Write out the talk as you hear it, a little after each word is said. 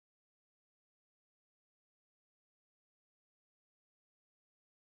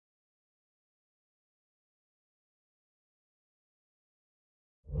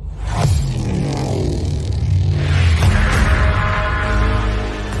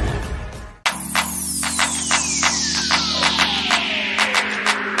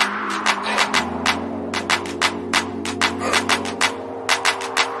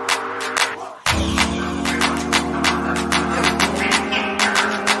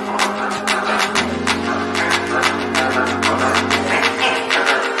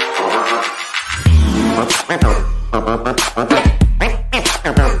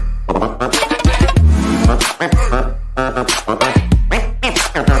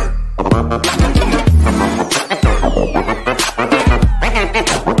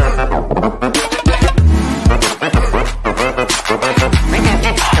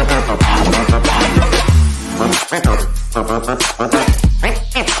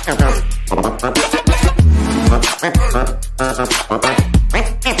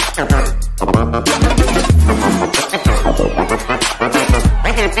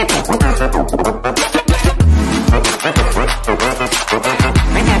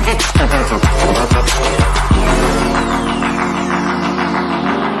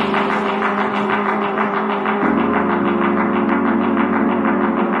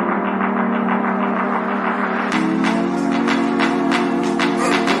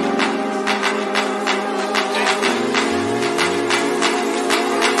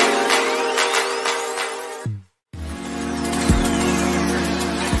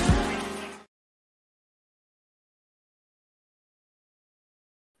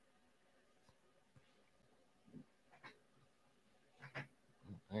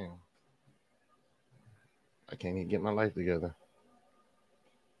Damn. I can't even get my life together.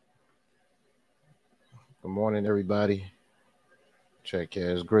 Good morning, everybody. Check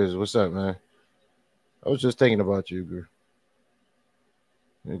Cash Grizz. What's up, man? I was just thinking about you,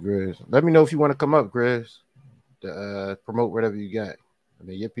 Grizz. Let me know if you want to come up, Grizz, to promote whatever you got. I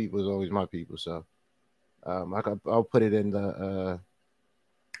mean, your people is always my people, so I'll put it in the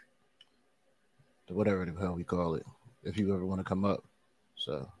whatever the hell we call it, if you ever want to come up.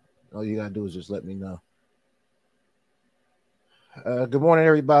 So all you gotta do is just let me know. Good morning,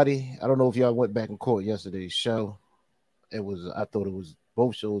 everybody. I don't know if y'all went back and caught yesterday's show. I thought it was,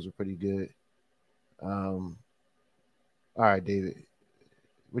 both shows were pretty good. All right, David,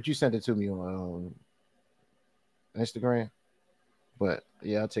 what you sent it to me on Instagram? But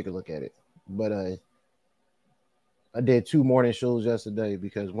yeah, I'll take a look at it. But I did 2 morning shows yesterday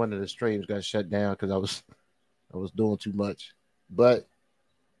because one of the streams got shut down because I was doing too much. But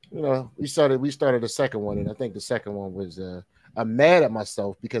you know, we started the second one, and I think the second one was I'm mad at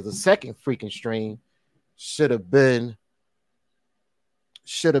myself because the second freaking stream should have been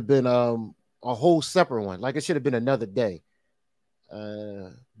a whole separate one. Like it should have been another day.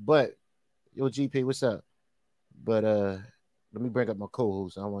 But yo, GP, what's up? But let me bring up my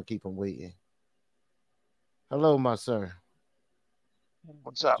co-host. I don't want to keep him waiting. Hello, my sir.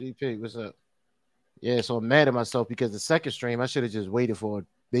 What's up? GP, what's up? Yeah, so I'm mad at myself because the second stream I should have just waited for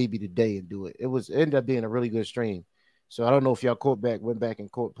maybe today and do it. It ended up being a really good stream. So I don't know if y'all went back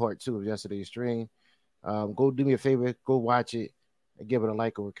and caught part 2 of yesterday's stream. Go do me a favor, go watch it and give it a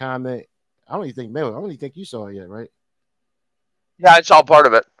like or a comment. I don't even think you saw it yet, right? Yeah, it's all part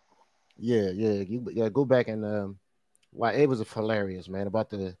of it. Yeah. Go back and why it was hilarious, man. About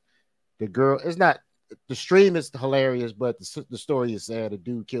the girl. It's not the stream is hilarious, but the story is sad. The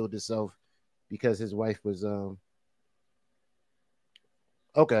dude killed himself because his wife was okay.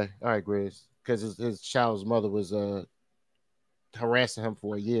 All right, Grizz, because his child's mother was harassing him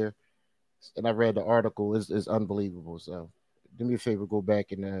for a year, and I read the article. Is unbelievable. So do me a favor, go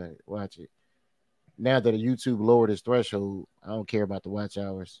back and watch it. Now that YouTube lowered its threshold, I don't care about the watch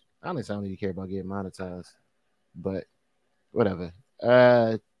hours. Honestly, I don't even care about getting monetized. But whatever.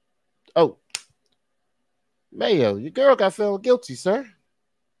 Oh, Mayo, your girl got found guilty, sir.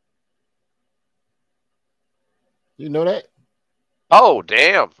 You know that? Oh,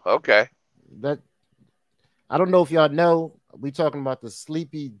 damn. Okay. That I don't know if y'all know. We talking about the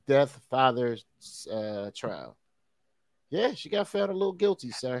Sleepy Death Father's trial. Yeah, she got found a little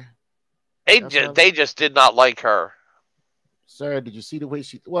guilty, sir. They just did not like her. Sir, did you see the way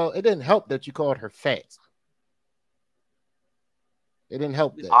she? Well, it didn't help that you called her fat. It didn't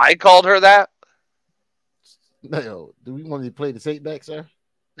help that. I called her that? No. Do we want to play the tape back, sir?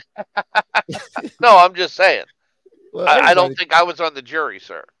 No, I'm just saying. Well, I don't think I was on the jury,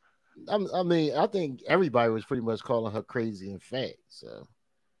 sir. I mean, I think everybody was pretty much calling her crazy and fat. So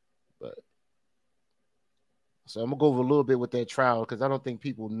I'm gonna go over a little bit with that trial because I don't think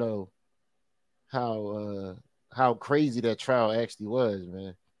people know how crazy that trial actually was,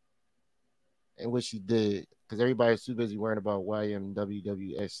 man, and what she did. Because everybody's too busy worrying about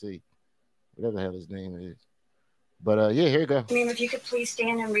YMWWSC, whatever the hell his name is. But yeah, here you go. Ma'am, if you could please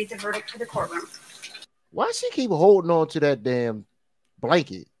stand and read the verdict to the courtroom. Why she keep holding on to that damn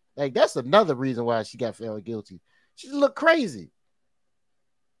blanket? Like that's another reason why she got found guilty. She look crazy.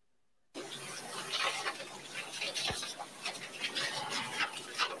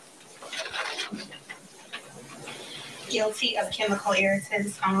 Guilty of chemical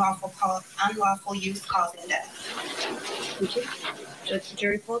irritants, unlawful use causing death. Thank you. Judge, the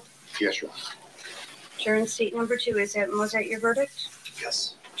jury pulled? Yes, Your Honor. Juror seat number 2, is that Mosat your verdict?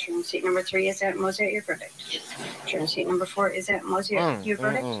 Yes. Juror seat number 3, is that Mosat your verdict? Yes. Juror seat number 4, is that Mosat your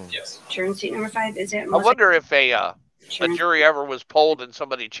verdict? Yes. Juror seat number 5, is that I Mosat? wonder if a jury ever was polled and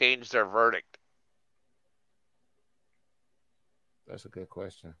somebody changed their verdict. That's a good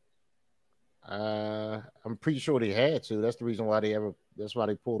question. I'm pretty sure they had to. That's the reason why that's why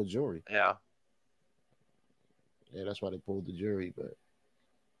they pulled the jury. Yeah. Yeah, that's why they pulled the jury, but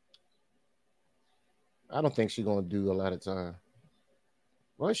I don't think she's gonna do a lot of time.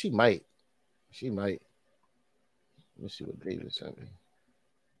 Well, she might. She might. Let me see what David sent me.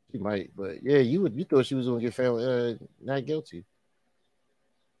 She might, but yeah, you thought she was gonna get found not guilty.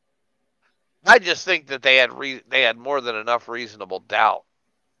 I just think that they had more than enough reasonable doubt.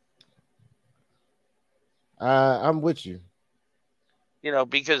 I'm with you.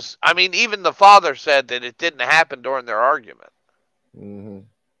 Because I mean, even the father said that it didn't happen during their argument. Mm-hmm.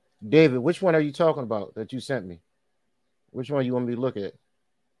 David, which one are you talking about that you sent me? Which one you want me to look at?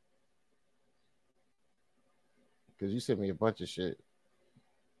 Because you sent me a bunch of shit.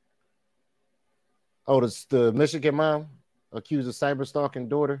 Oh, the Michigan mom accused of cyber stalking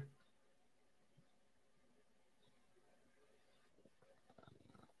daughter.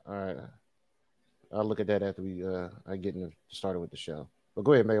 All right, I'll look at that after I get started with the show. But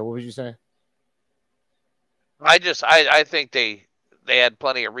go ahead, Mayor. What was you saying? I think they had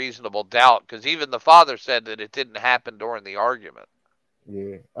plenty of reasonable doubt because even the father said that it didn't happen during the argument.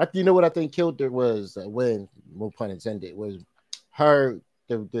 Yeah, you know what I think killed her was when, no pun intended, was her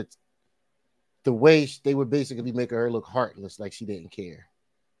the way they were basically making her look heartless, like she didn't care.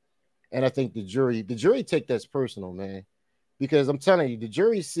 And I think the jury take that's personal, man, because I'm telling you, the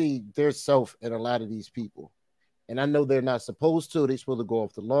jury see their self in a lot of these people, and I know they're not supposed to. They're supposed to go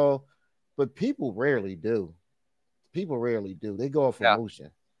off the law, but people rarely do. People rarely do. They go off emotion,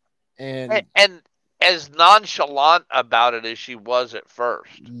 and as nonchalant about it as she was at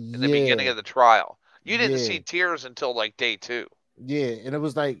first in the beginning of the trial, you didn't see tears until like day 2. Yeah, and it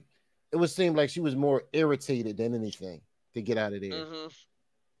was like it would seem like she was more irritated than anything to get out of there. Mm-hmm.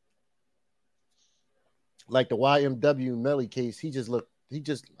 Like the YMW Melly case, he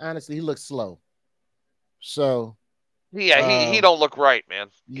honestly he looked slow. So yeah, he don't look right, man.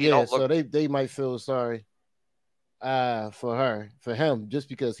 So they might feel sorry for him, just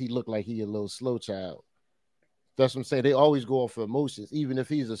because he looked like he a little slow child. That's what I'm saying. They always go off for emotions, even if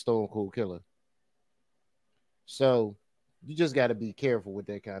he's a stone cold killer. So you just got to be careful with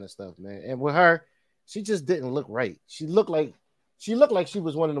that kind of stuff, man. And with her, she just didn't look right. She looked like she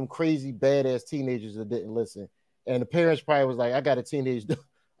was one of them crazy badass teenagers that didn't listen. And the parents probably was like, I got a teenage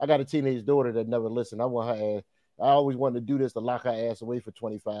daughter that never listened. I want her ass. I always wanted to do this to lock her ass away for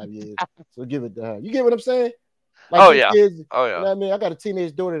 25 years. So give it to her. You get what I'm saying? Like kids, you know what I mean? I got a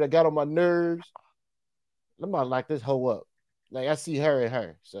teenage daughter that got on my nerves. I'm about to lock this hoe up. Like I see her and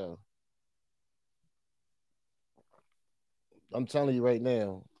her. So I'm telling you right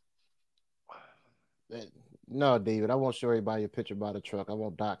now. No, David, I won't show everybody a picture about a truck. I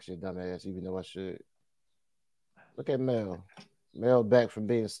won't dox your dumb ass, even though I should. Look at Mel. Mel back from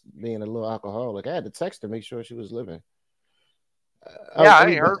being a little alcoholic. I had to text her, make sure she was living. I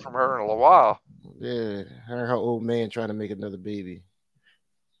ain't heard from her in a little while. Yeah, her old man trying to make another baby.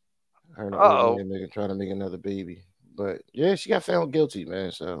 Her and the old man trying to make another baby. But yeah, she got found guilty,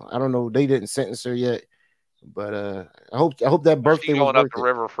 man. So I don't know. They didn't sentence her yet. But I hope that birthday was going up the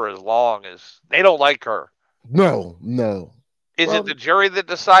river for as long as they don't like her. No. Is it the jury that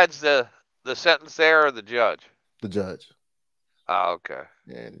decides the sentence there, or the judge? The judge. Oh, okay.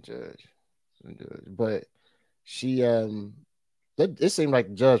 Yeah, the judge. But she it seemed like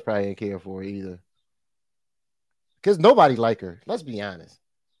the judge probably didn't care for her either, because nobody liked her. Let's be honest.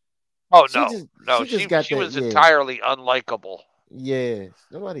 Oh no, she was entirely unlikable. Yeah,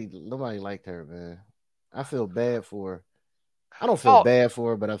 nobody liked her, man. I feel bad for her. I don't feel bad for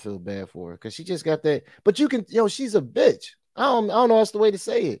her, but I feel bad for her because she just got that. But you can, she's a bitch. I don't know that's the way to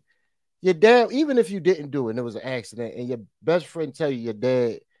say it. Your dad, even if you didn't do it and it was an accident, and your best friend tell you your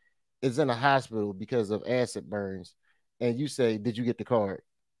dad is in a hospital because of acid burns, and you say, "Did you get the card?"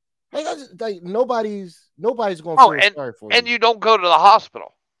 Like nobody's gonna feel sorry for you. And you don't go to the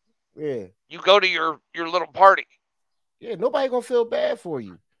hospital. Yeah, you go to your little party. Yeah, nobody gonna feel bad for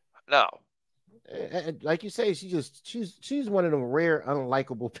you. No. And like you say, she's one of them rare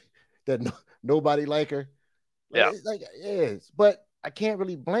unlikable that nobody like her. But I can't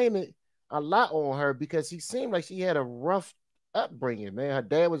really blame it a lot on her because she seemed like she had a rough upbringing, man. Her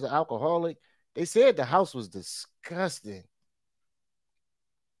dad was an alcoholic. They said the house was disgusting.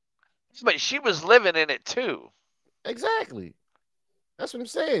 But she was living in it too. Exactly. That's what I'm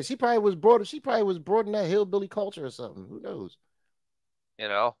saying. She probably was brought. She probably was brought in that hillbilly culture or something. Who knows?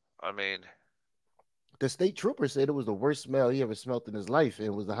 I mean, The state trooper said it was the worst smell he ever smelt in his life,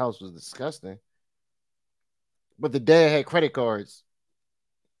 and was the house was disgusting. But the dad had credit cards,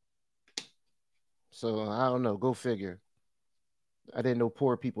 so I don't know. Go figure. I didn't know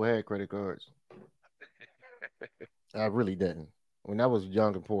poor people had credit cards. I really didn't. When I was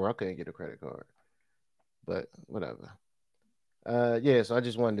young and poor, I couldn't get a credit card. But whatever. Yeah, so I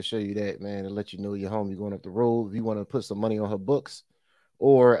just wanted to show you that, man, and let you know your homie going up the road. If you want to put some money on her books,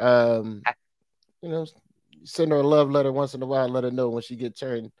 or you know, send her a love letter once in a while, let her know when she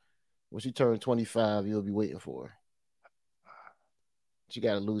turned 25, you'll be waiting for her. She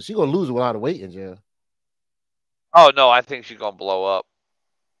gotta lose. She gonna lose a lot of weight in jail. oh no, I think she's gonna blow up.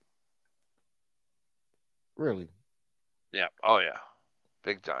 Really? Yeah. Oh yeah.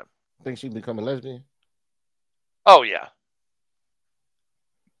 Big time. Think she become a lesbian? Oh yeah.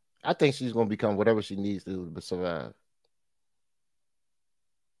 I think she's gonna become whatever she needs to survive.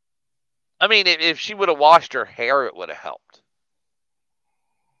 I mean, if she would have washed her hair, it would have helped.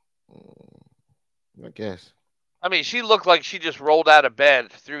 I guess. I mean, she looked like she just rolled out of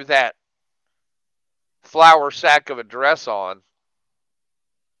bed, threw that flour sack of a dress on,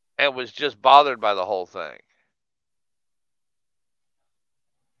 and was just bothered by the whole thing.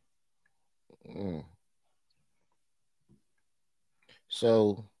 Mm.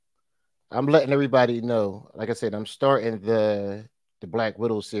 So I'm letting everybody know. Like I said, I'm starting the Black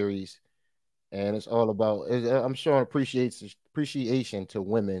Widow series, and it's all about. I'm showing appreciation to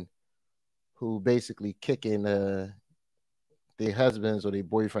women who basically kicking their husbands or their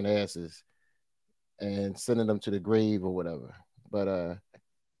boyfriend asses and sending them to the grave or whatever. But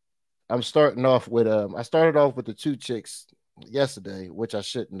I'm starting off with I started off with the two chicks yesterday, which I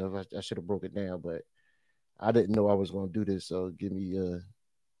shouldn't have. I should have broke it down, but I didn't know I was going to do this, so give me a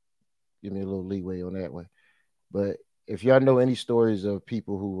little leeway on that one. But if y'all know any stories of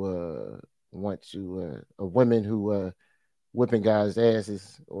people who want to of women who whipping guys'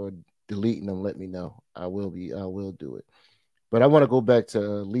 asses or deleting them, let me know. I will do it. But I want to go back to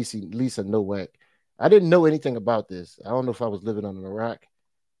Lisa Nowak. I didn't know anything about this. I don't know if I was living on a rock,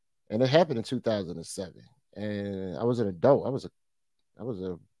 and it happened in 2007. And I was an adult. I was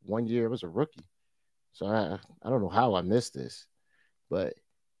a 1 year. I was a rookie. So I don't know how I missed this. But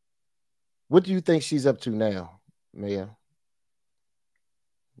what do you think she's up to now, Maya?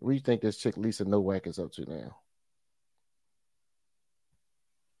 What do you think this chick Lisa Nowak is up to now?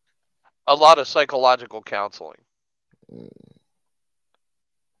 A lot of psychological counseling. Mm,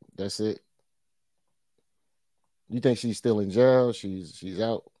 that's it. You think she's still in jail? She's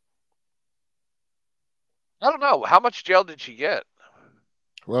out. I don't know. How much jail did she get?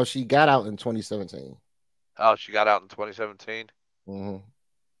 Well, she got out in 2017. Oh, she got out in 2017? Mm-hmm.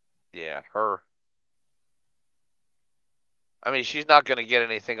 Yeah, her. I mean, she's not going to get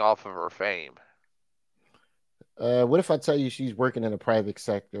anything off of her fame. What if I tell you she's working in a private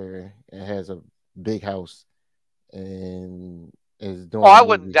sector and has a big house and is Oh, doing a I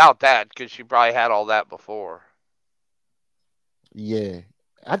wouldn't movie? doubt that because she probably had all that before. Yeah,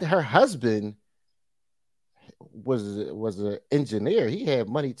 her husband was an engineer. He had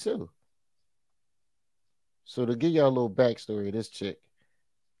money too. So to give y'all a little backstory of this chick,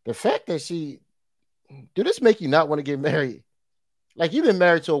 the fact that do this make you not want to get married? Like you've been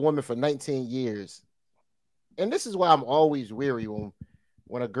married to a woman for 19 years, and this is why I'm always weary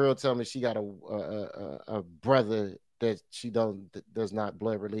when a girl tell me she got a brother that she does not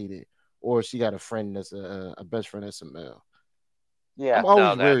blood related, or she got a friend that's a best friend that's a male. I'm Yeah, no,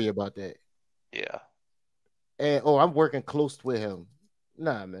 always that. wary about that. Yeah. And I'm working close with him.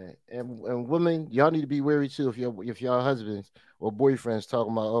 Nah, man. And women, y'all need to be wary too if your husbands or boyfriends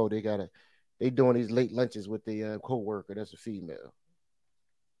talking about they doing these late lunches with the co-worker that's a female.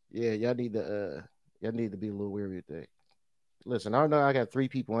 Yeah, y'all need to be a little wary of that. Listen, I know I got 3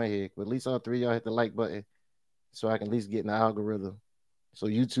 people in here, but at least all 3 of y'all hit the like button so I can at least get in the algorithm so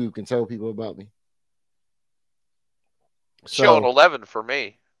YouTube can tell people about me. Showing So 11 for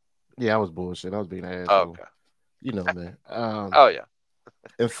me. yeah, I was bullshit. I was being an Oh, asshole. okay. You know, man. Oh, yeah.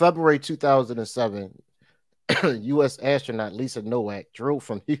 In February 2007, U.S. astronaut Lisa Nowak drove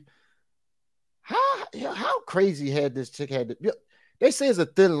from how crazy had this chick had to, they say it's a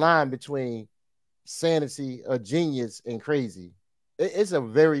thin line between sanity, a genius, and crazy. It's a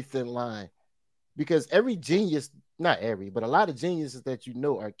very thin line because every genius, not every, but a lot of geniuses that you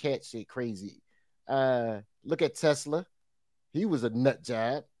know are cat shit crazy. Look at Tesla. He was a nut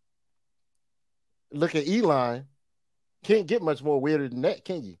job. Look at Elon. Can't get much more weirder than that,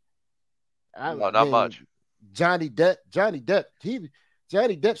 can you? I No, not mean, much. Johnny Depp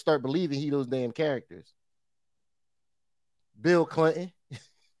start believing he those damn characters. Bill Clinton.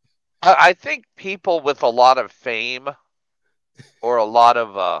 I think people with a lot of fame or a lot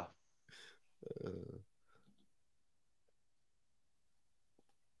of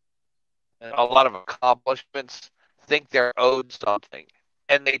and a lot of accomplishments think they're owed something,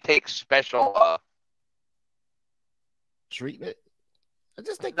 and they take special Treatment. I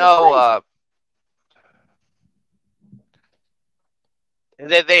just think that's no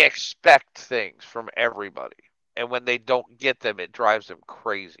crazy. they expect things from everybody, and when they don't get them, it drives them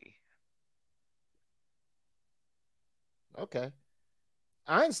crazy. Okay.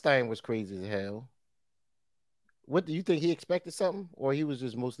 Einstein was crazy as hell. What do you think, he expected something, or he was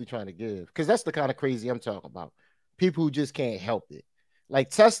just mostly trying to give? Because that's the kind of crazy I'm talking about. People who just can't help it. Like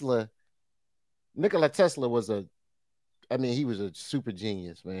Tesla, Nikola Tesla was a, I mean, he was a super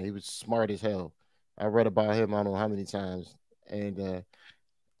genius, man. He was smart as hell. I read about him I don't know how many times. And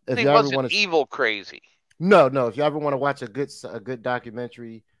if He you ever wasn't want to, evil crazy. no, if you ever want to watch a good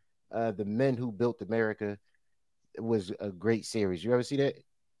documentary, The Men Who Built America, it was a great series. You ever see that?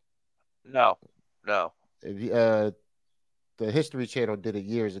 No, no. If you, the History Channel did it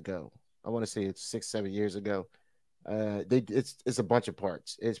years ago. I want to say it's 6, 7 years ago. It's a bunch of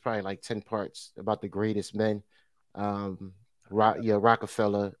parts. It's probably like 10 parts about the greatest men.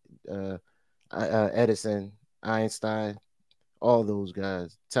 Rockefeller, uh, Edison, Einstein, all those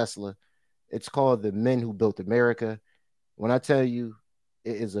guys, Tesla. It's called The Men Who Built America. When I tell you,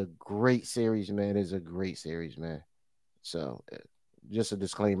 it is a great series, man. It's a great series, man. So, just a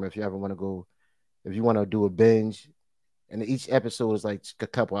disclaimer: if you ever want to go, if you want to do a binge, and each episode is like a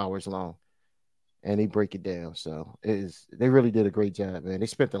couple hours long, and they break it down. So, they really did a great job, man. They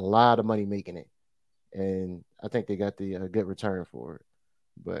spent a lot of money making it, and I think they got the good return for it.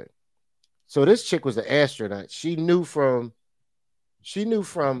 But so this chick was an astronaut. She knew from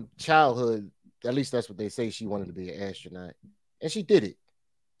childhood, at least that's what they say, she wanted to be an astronaut, and she did it.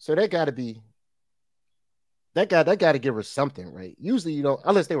 So that got to give her something, right? Usually you don't,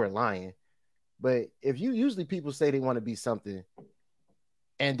 unless they were lying. But if you usually people say they want to be something,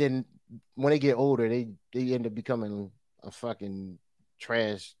 and then when they get older, they end up becoming a fucking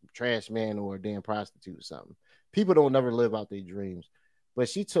trash man or a damn prostitute or something. People don't never live out their dreams. But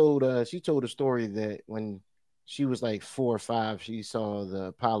she told a story that when she was like 4 or 5, she saw the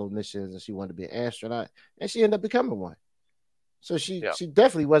Apollo missions and she wanted to be an astronaut, and she ended up becoming one. So she Yeah. she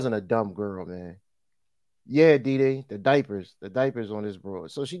definitely wasn't a dumb girl, man. Yeah, D, the diapers on this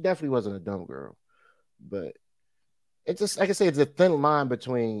broad. So she definitely wasn't a dumb girl. But it's just like I say, it's a thin line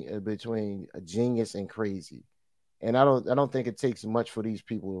between a genius and crazy. And I don't think it takes much for these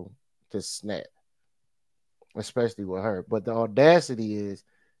people to snap, especially with her. But the audacity is,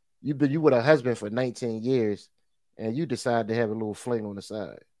 you with a husband for 19 years, and you decide to have a little fling on the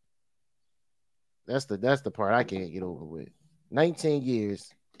side. That's the part I can't get over with. 19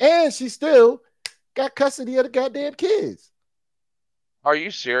 years, and she still got custody of the goddamn kids. Are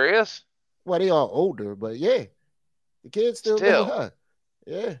you serious? Well, they all older, but yeah, the kids still live with Still. her.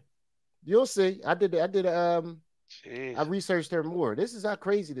 Yeah, you'll see. I Jeez. researched her more. This is how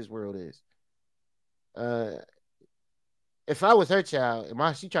crazy this world is. Uh, if I was her child,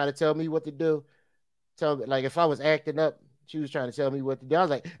 she trying to tell me what to do, tell me, like, if I was acting up, she was trying to tell me what to do. I was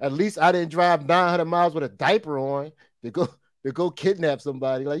like, at least I didn't drive 900 miles with a diaper on to go kidnap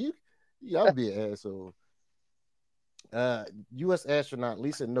somebody. Like, I'm being an asshole. U.S. astronaut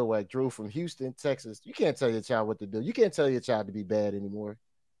Lisa Nowak drove from Houston, Texas. You can't tell your child what to do. You can't tell your child to be bad anymore.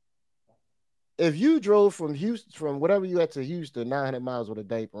 If you drove from Houston, from whatever you had to Houston, 900 miles with a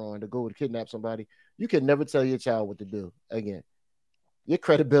diaper on to go to kidnap somebody, you can never tell your child what to do again. Your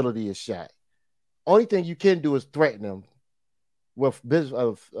credibility is shot. Only thing you can do is threaten them with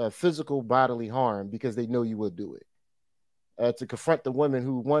physical bodily harm because they know you will do it. To confront the woman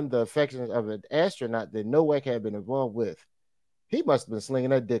who won the affections of an astronaut that Nowak had been involved with. He must have been slinging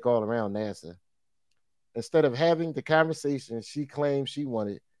that dick all around NASA. Instead of having the conversation she claimed she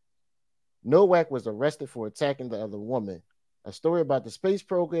wanted, Nowak was arrested for attacking the other woman. A story about the space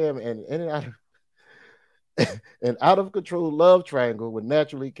program and in and out of an out of control love triangle would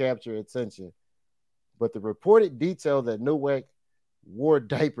naturally capture attention. But the reported detail that Nowak wore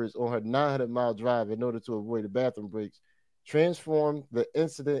diapers on her 900-mile drive in order to avoid the bathroom breaks transformed the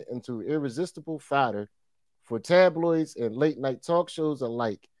incident into irresistible fodder for tabloids and late night talk shows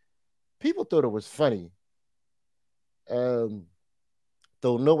alike. People thought it was funny. Um,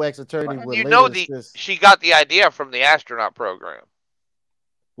 though Nowak's attorney And would you later know insist. she got the idea from the astronaut program.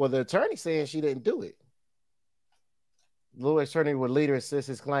 Well, the attorney saying she didn't do it. Lewis attorney would later insist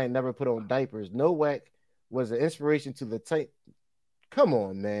his client never put on diapers. Nowak was an inspiration to the type. Come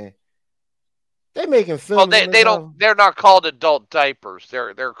on, man. They making Well, films they on this they don't. how. They're not called adult diapers.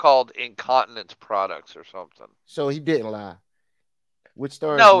 They're called incontinence products or something. So he didn't lie. Which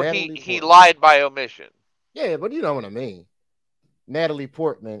stars No, he Natalie he Portman. lied by omission. Yeah, but you know what I mean. Natalie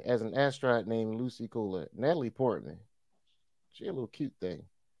Portman as an astronaut named Lucy Collette. Natalie Portman. She a little cute thing.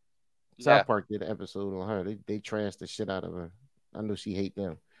 Yeah. South Park did an episode on her. They trashed the shit out of her. I know she hate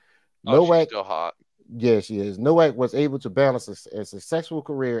them. Oh, she's Nowak, still hot. yeah, she is. Nowak was able to balance a successful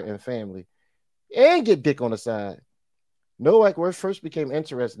career and family and get dick on the side. Nowak first became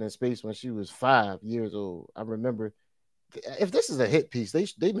interested in space when she was 5 years old. I remember. If this is a hit piece,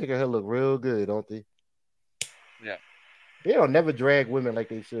 they make her look real good, don't they? Yeah. They don't never drag women like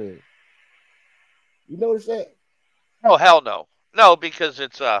they should. You notice that? Oh hell no, no, because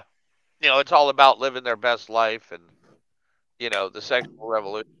it's all about living their best life and the sexual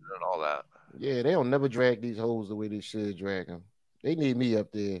revolution and all that. Yeah, they don't never drag these hoes the way they should drag them. They need me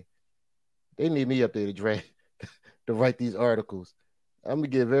up there. They need me up there to drag to write these articles. I'm gonna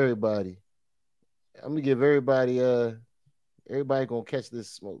give everybody. I'm gonna give everybody. Everybody gonna catch this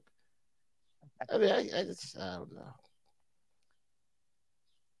smoke. I mean, I don't know.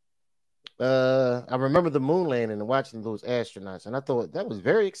 I remember the moon landing and watching those astronauts, and I thought that was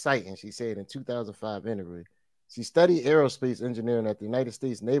very exciting. She said in 2005 interview. She studied aerospace engineering at the United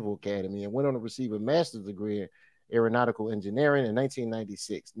States Naval Academy and went on to receive a master's degree in aeronautical engineering in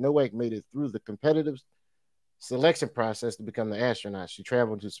 1996. Nowak made it through the competitive selection process to become the astronaut. She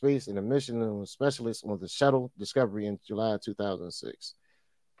traveled to space and a mission specialist on the shuttle Discovery in July 2006.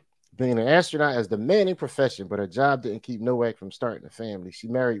 Being an astronaut is a demanding profession, but her job didn't keep Nowak from starting a family. She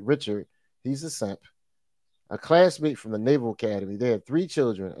married Richard. He's a simp, a classmate from the Naval Academy. They had 3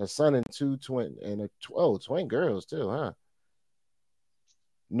 children, a son and two twin and twin girls too, huh?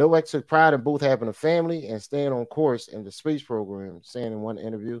 Nowak took pride in both having a family and staying on course in the space program, saying in one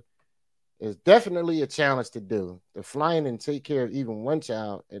interview, "It's definitely a challenge to do. The flying and take care of even one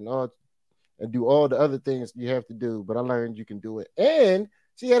child and do all the other things you have to do, but I learned you can do it." And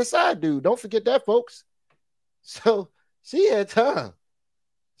she had a side dude. Don't forget that, folks. So she had time.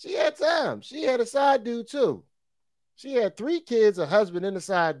 She had time. She had a side dude too. She had 3 kids, a husband, and a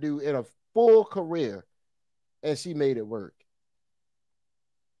side dude in a full career, and she made it work.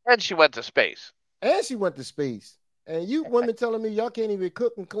 And she went to space. And she went to space. And you women telling me y'all can't even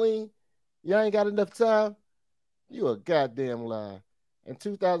cook and clean, y'all ain't got enough time. You a goddamn lie. In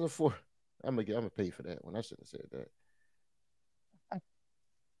 2004, I'm gonna pay for that one. I shouldn't have said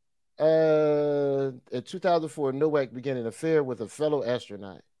that. In 2004, Nowak began an affair with a fellow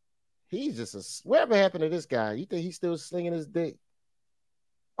astronaut. He's just whatever happened to this guy? You think he's still slinging his dick?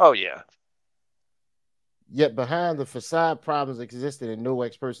 Oh yeah. Yet behind the facade, problems existed in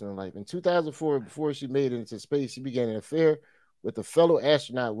Nowak's personal life. In 2004, before she made it into space, she began an affair with a fellow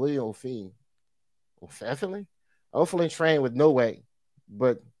astronaut, William O'Fein. O'Fein trained with Nowak,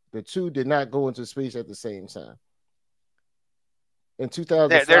 but the two did not go into space at the same time. In They're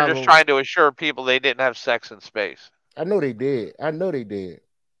 2005, just trying to assure people they didn't have sex in space. I know they did. I know they did.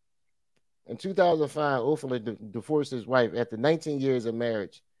 In 2005, O'Fein divorced his wife after 19 years of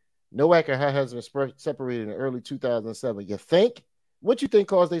marriage. Nowak and her husband separated in early 2007. You think? What you think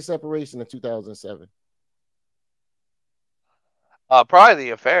caused their separation in 2007? Probably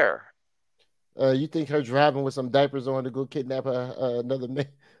the affair. You think her driving with some diapers on to go kidnap another man?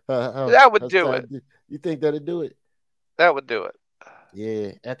 That would do it. You think that'd do it? That would do it.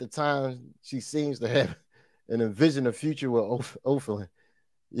 Yeah. At the time, she seems to have an envision a future with O'Fein.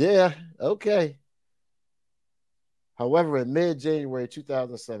 Yeah. Okay. However, in mid-January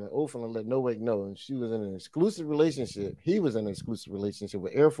 2007, O'Fein let Nowak know she was in an exclusive relationship. He was in an exclusive relationship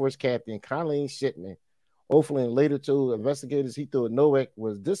with Air Force Captain Colleen Shipman. O'Fein later told investigators he thought Nowak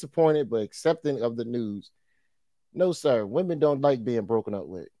was disappointed but accepting of the news. No, sir, women don't like being broken up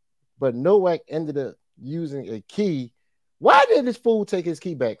with. But Nowak ended up using a key. Why did this fool take his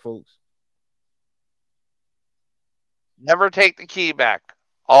key back, folks? Never take the key back.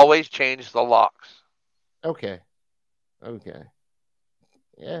 Always change the locks. Okay.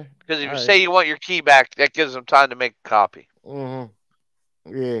 Yeah. Because if you say you want your key back, that gives them time to make a copy.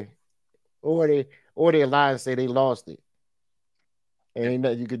 Mm-hmm. Yeah. Or they lie and say they lost it. And ain't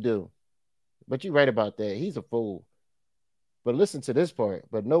nothing you could do. But you're right about that. He's a fool. But listen to this part.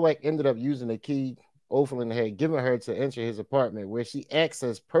 But Nowak ended up using the key O'Fein had given her to enter his apartment, where she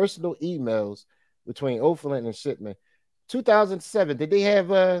accessed personal emails between O'Fein and Shipman. 2007. Did they have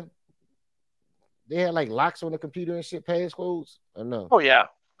like locks on the computer and shit, passcodes? Or no? Oh yeah.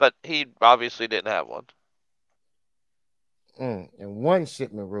 but he obviously didn't have one. And one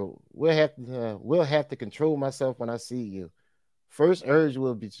shipment wrote, we'll have to control myself when I see you. First urge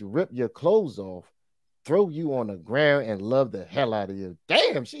will be to rip your clothes off, throw you on the ground, and love the hell out of you.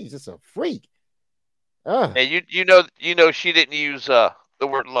 Damn, she's just a freak. And you know she didn't use the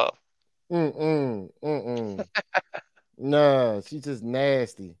word love. Mm-mm. Nah, she's just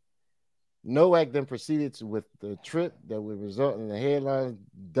nasty. Nowak then proceeded with the trip that would result in the headlines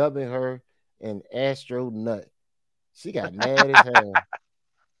dubbing her an Astro Nut. She got mad as hell.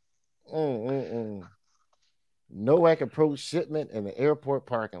 Mm-mm-mm. Nowak approached shipment in the airport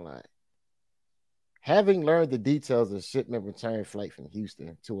parking lot. Having learned the details of shipment return flight from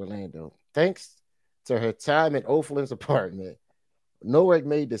Houston to Orlando, thanks to her time in O'Flynn's apartment, Nowak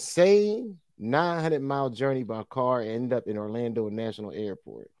made the same 900-mile journey by car and ended up in Orlando National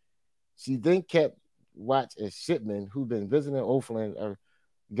Airport. She then kept watch as shipmen who'd been visiting O'Flynn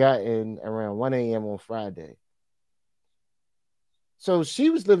got in around 1 a.m. on Friday. So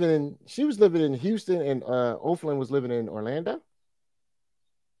she was living in Houston and O'Flynn was living in Orlando.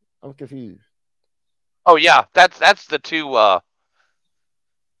 I'm confused. Oh yeah, that's the two. Well,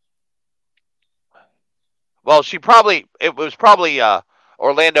 it was probably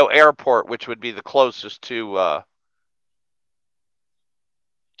Orlando Airport, which would be the closest to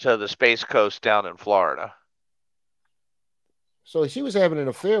the Space Coast down in Florida. So she was having an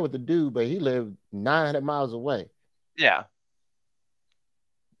affair with the dude, but he lived 900 miles away. Yeah.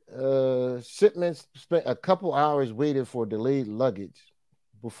 Shipments spent a couple hours waiting for delayed luggage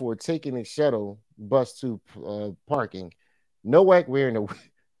before taking a shuttle bus to parking. Nowak wearing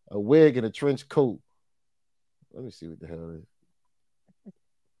a wig and a trench coat. Let me see what the hell it is.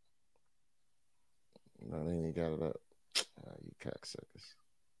 No, they ain't got it up. Oh, you cocksuckers.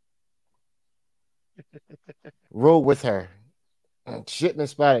 Rode with her. Shipman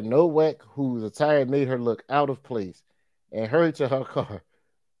spotted Nowak, whose attire made her look out of place, and hurried to her car.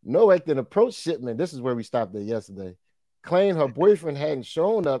 Nowak then approached Shipman. This is where we stopped at yesterday. Claimed her boyfriend hadn't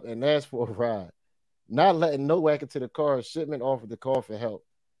shown up and asked for a ride. Not letting Nowak into the car, Shipman offered to call for help.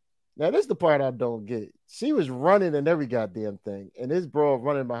 Now, this is the part I don't get. She was running in every goddamn thing, and this bro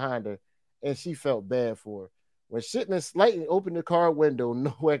running behind her, and she felt bad for her. When Shipman slightly opened the car window,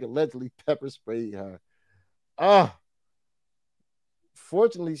 Nowak allegedly pepper sprayed her. Ah,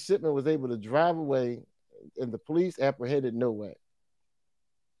 fortunately, Shipman was able to drive away, and the police apprehended Nowak.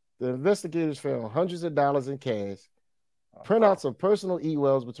 The investigators found hundreds of dollars in cash, printouts of personal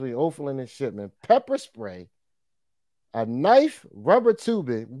emails between O'Flynn and Shipman, pepper spray, a knife, rubber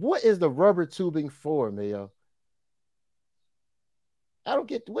tubing. What is the rubber tubing for, Mayo? I don't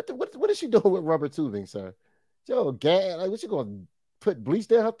get what is she doing with rubber tubing, sir? Yo, gag, like what you gonna put bleach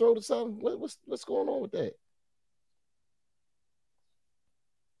down her throat or something? What's going on with that?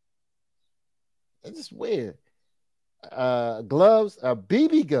 It's just weird. Gloves, a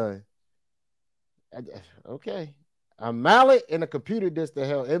BB gun. Okay. A mallet and a computer disk that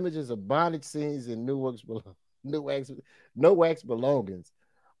held images of bondage scenes and Nowak's Nowak's belongings.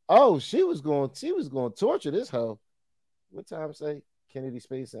 Oh, she was going to torture this hoe. What time say? Kennedy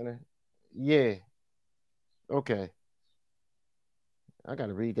Space Center. Yeah. Okay. I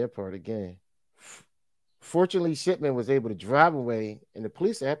gotta read that part again. Fortunately, Shipman was able to drive away, and the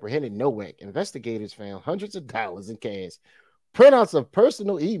police apprehended Nowak. Investigators found hundreds of dollars in cash, printouts of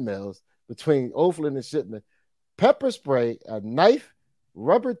personal emails between O'Flynn and Shipman, pepper spray, a knife,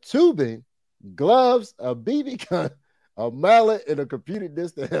 rubber tubing, gloves, a BB gun, a mallet, and a computer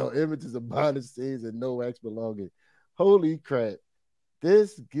disk that held images of bondage scenes and Nowak's belongings. Holy crap.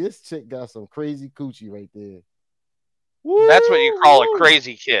 This chick got some crazy coochie right there. That's what you call a Woo!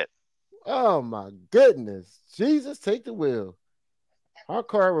 crazy kid. Oh my goodness. Jesus, take the wheel. Her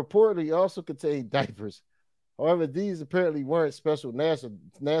car reportedly also contained diapers. However, these apparently weren't special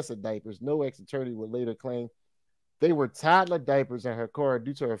NASA diapers. No ex-attorney would later claim they were toddler diapers in her car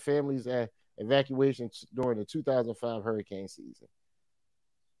due to her family's evacuation during the 2005 hurricane season.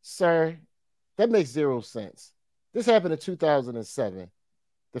 Sir, that makes zero sense. This happened in 2007.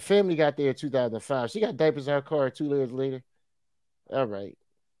 The family got there in 2005. She got diapers in her car 2 years later. All right.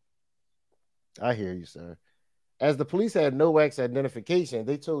 I hear you, sir. As the police had Nowak's identification,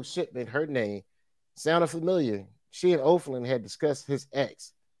 they told Shipman her name sounded familiar. She and O'Flynn had discussed his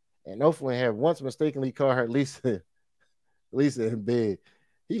ex, and O'Flynn had once mistakenly called her Lisa, Lisa in bed.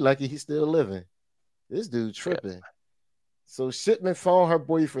 He lucky he's still living. This dude Yeah. tripping. So Shipman phoned her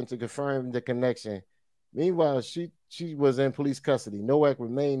boyfriend to confirm the connection. Meanwhile, she was in police custody. Nowak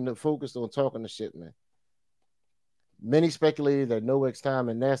remained focused on talking to Shipman. Many speculated that Nowak's time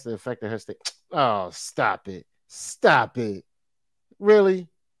in NASA affected her state. Oh, stop it. Stop it. Really?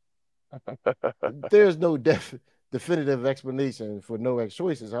 There's no definitive explanation for Nowak's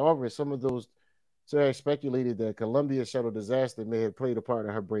choices. However, some of those have speculated that Columbia shuttle disaster may have played a part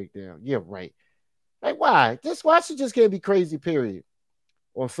in her breakdown. Yeah, right. Like, why? Why she just can't be crazy, period.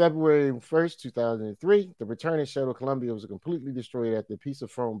 On February 1st, 2003, the returning shuttle Columbia was completely destroyed after a piece of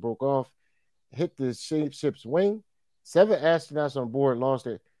foam broke off, hit the ship's wing. 7 astronauts on board lost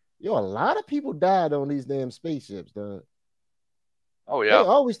it. Yo, a lot of people died on these damn spaceships, dog. Oh They yeah.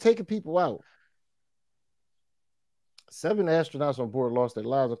 always taking people out. 7 astronauts on board lost their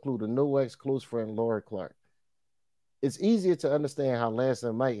lives, including Nowak's close friend Laura Clark. It's easier to understand how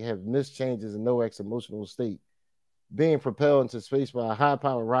Lansing might have missed changes in Nowak's emotional state. Being propelled into space by a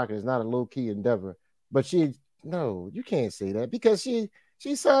high-powered rocket is not a low-key endeavor, but no, you can't say that because she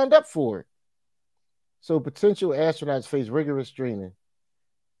signed up for it. So potential astronauts face rigorous training.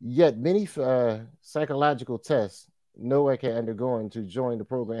 Yet many psychological tests Nowak had undergone to join the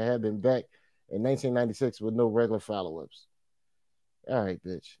program had been back in 1996 with no regular follow-ups. All right,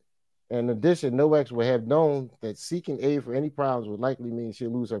 bitch. In addition, Nowak would have known that seeking aid for any problems would likely mean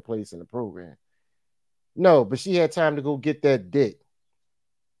she'll lose her place in the program. No, but she had time to go get that dick.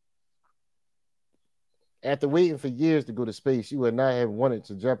 After waiting for years to go to space, she would not have wanted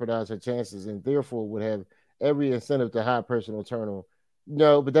to jeopardize her chances and therefore would have every incentive to hide personal turmoil.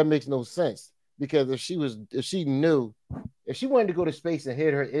 No, but that makes no sense because if she knew, if she wanted to go to space and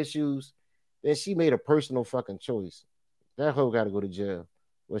hid her issues, then she made a personal fucking choice. That hoe got to go to jail.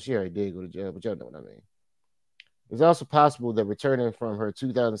 Well, she already did go to jail, but y'all know what I mean. It's also possible that returning from her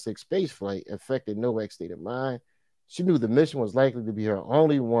 2006 space flight affected Nowak's state of mind. She knew the mission was likely to be her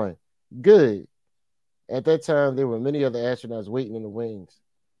only one. Good. At that time, there were many other astronauts waiting in the wings.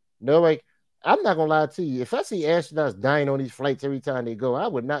 Nowak, I'm not gonna lie to you. If I see astronauts dying on these flights every time they go, I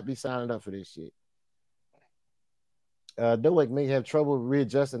would not be signing up for this shit. Nowak may have trouble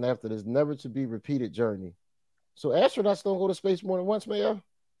readjusting after this never to be repeated journey. So astronauts don't go to space more than once, Mayo?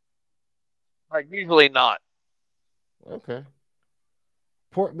 Like usually not. Okay.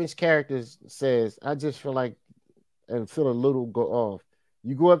 Portman's character says, I just feel like and feel a little go off.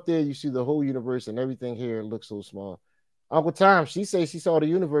 You go up there, you see the whole universe, and everything here looks so small. Uncle Tom, she says she saw the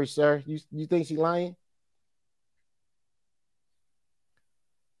universe, sir. You think she lying?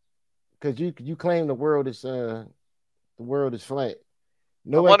 Because you claim the world is flat. I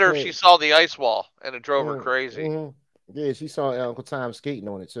No wonder if explanation. she saw the ice wall and it drove her crazy. Mm-hmm. Yeah, she saw Uncle Tom skating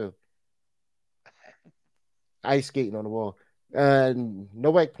on it too. Ice skating on the wall.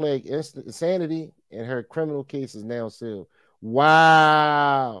 Nowak plagued insanity, and her criminal case is now sealed.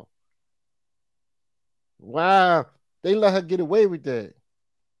 Wow. Wow. They let her get away with that.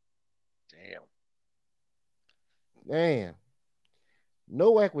 Damn. Damn.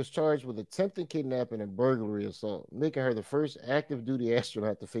 Nowak was charged with attempted kidnapping and burglary assault, making her the first active duty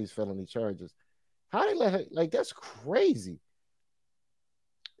astronaut to face felony charges. How they let her, like, that's crazy.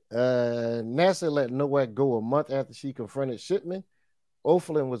 NASA let Nowak go a month after she confronted Shipman.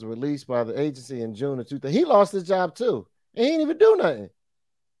 O'Flynn was released by the agency in June of 2000. He lost his job too. And he didn't even do nothing.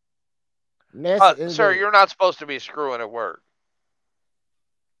 NASA ended Sir, up, you're not supposed to be screwing at work.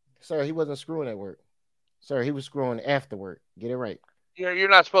 sir, he wasn't screwing at work. Sir, he was screwing after work. Get it right. You're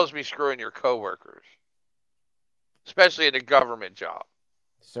not supposed to be screwing your coworkers, especially in a government job.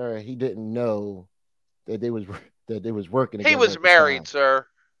 Sir, he didn't know that they was working He together was at the married, time. sir,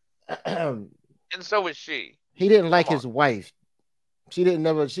 and so was she. He didn't like Come on. his wife. She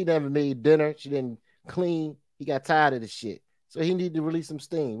never made dinner. She didn't clean. He got tired of the shit. So he needed to release some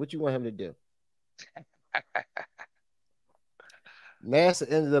steam. What you want him to do?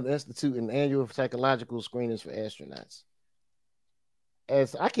 NASA ended up instituting annual psychological screenings for astronauts.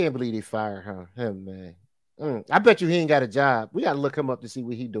 As I can't believe they fired him, man. I bet you he ain't got a job. We got to look him up to see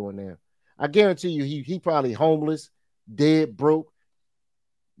what he doing now. I guarantee you, he probably homeless, dead, broke.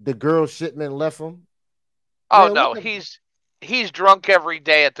 The girl Shipman left him. Oh Man, no, he's drunk every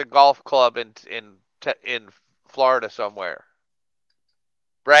day at the golf club in Florida somewhere,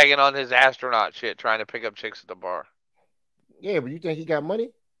 bragging on his astronaut shit, trying to pick up chicks at the bar. Yeah, but you think he got money?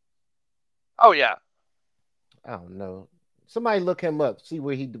 Oh yeah, I don't know. Somebody look him up. See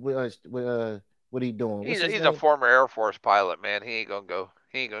what he doing. What's his he's a name? former Air Force pilot, man. He ain't gonna go.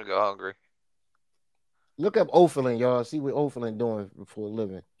 He ain't gonna go hungry. Look up O'Flynn, y'all. See what O'Flynn doing for a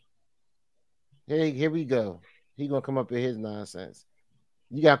living. Here we go. He gonna come up with his nonsense.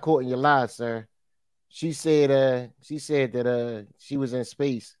 You got caught in your lies, sir. She said that she was in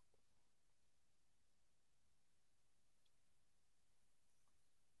space.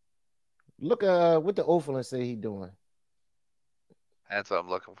 Look what the O'Flynn say he doing. That's what I'm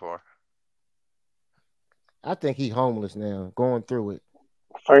looking for. I think he homeless now, going through it.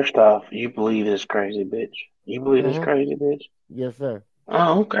 First off, you believe this crazy bitch. You believe this Mm-hmm. crazy bitch? Yes, sir.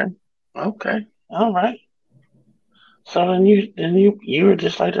 Oh, okay. Okay. All right. So then you were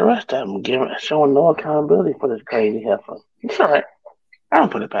just like the rest of them, showing no accountability for this crazy heifer. It's all right. I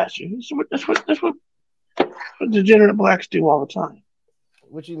don't put it past you. That's what degenerate blacks do all the time.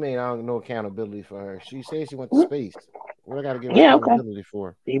 What you mean? I don't no accountability for her. She said she went to space. What I got to give her Yeah, okay. accountability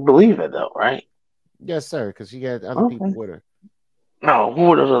for? You believe it though, right? Yes, sir. Because she had other people Okay. with her. No,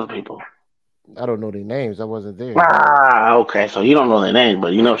 who are those other people? I don't know their names. I wasn't there. Ah, okay. So you don't know their name,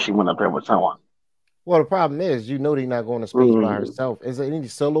 but you know she went up there with someone. Well, the problem is, you know, they're not going to space by Mm, herself. Is there any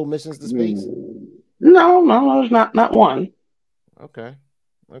solo missions to space? no, no, there's not one. Okay.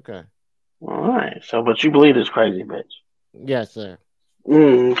 Okay. All right. So, but you believe this crazy bitch? Yes, sir.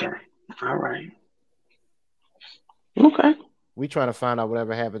 Okay. All right. Okay. We trying to find out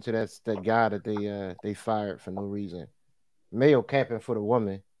whatever happened to that guy that they fired for no reason. Male capping for the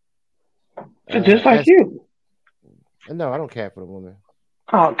woman. Just like As you. no, I don't cap for the woman.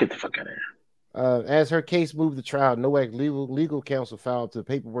 Oh, get the fuck out of here. As her case moved to trial, Nowak legal counsel filed the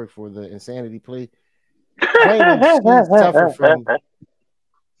paperwork for the insanity plea, claiming she suffered from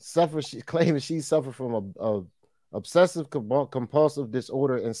claiming she suffered from a obsessive compulsive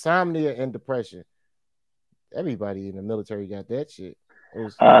disorder, insomnia, and depression. Everybody in the military got that shit. It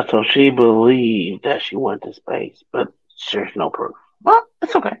was So she believed that she went to space, but there's no proof. Well,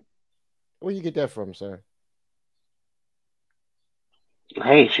 it's okay. where you get that from, sir?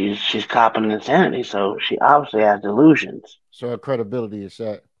 Hey, she's copping insanity, so she obviously has delusions. So her credibility is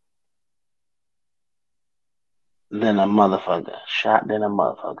shot. Then a motherfucker. Shot then a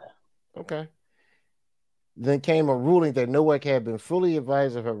motherfucker. Okay. Then came a ruling that Nowak had been fully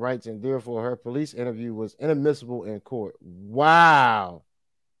advised of her rights and therefore her police interview was inadmissible in court. Wow.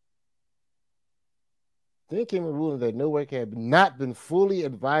 Then came a ruling that Nowak had not been fully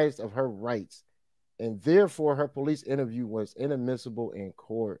advised of her rights and therefore her police interview was inadmissible in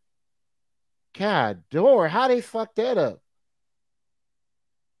court. God darn, how they fucked that up?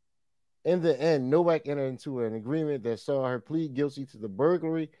 In the end, Nowak entered into an agreement that saw her plead guilty to the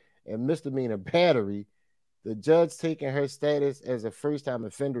burglary and misdemeanor battery. The judge, taking her status as a first time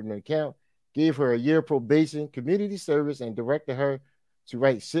offender into account, gave her a year probation, community service, and directed her to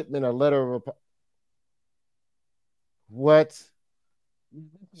write Shipman a letter of what?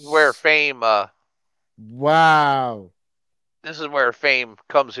 Where fame, Wow. this is where fame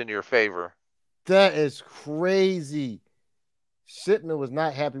comes in your favor. That is crazy. Shipman was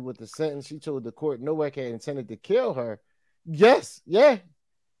not happy with the sentence. She told the court Nowak had intended to kill her. Yes, yeah.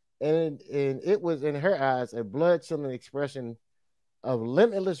 And it was in her eyes a blood chilling expression of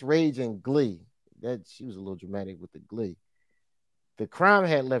limitless rage and glee. That she was a little dramatic with the glee. The crime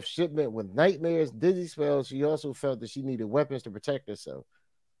had left Shipman with nightmares, dizzy spells. She also felt that she needed weapons to protect herself.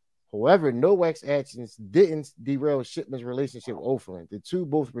 However, Nowak's actions didn't derail Shipman's relationship with O'Flynn. The two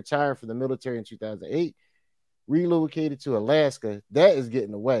both retired from the military in 2008, relocated to Alaska. That is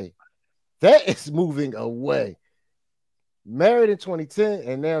getting away. That is moving away. Married in 2010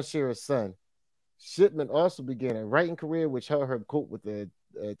 and now share a son. Shipman also began a writing career, which helped her cope with the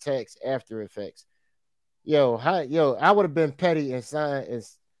attacks after effects. I would have been petty and signed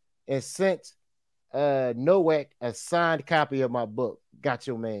and sent Nowak a signed copy of my book. Got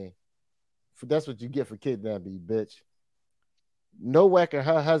your man. That's what you get for kidnapping, you bitch. Nowak and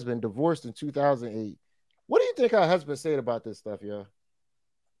her husband divorced in 2008. What do you think her husband said about this stuff, yo?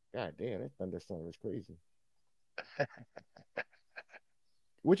 God damn, that thunderstorm is crazy.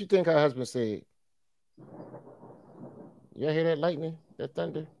 What you think her husband said? Y'all hear that lightning? That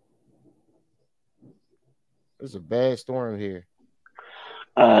thunder? It's a bad storm here.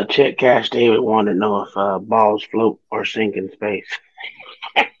 Chet Cash David wanted to know if balls float or sink in space.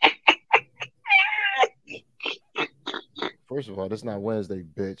 First of all, this not Wednesday,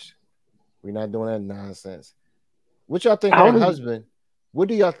 bitch. We're not doing that nonsense. What y'all think How her old is husband? What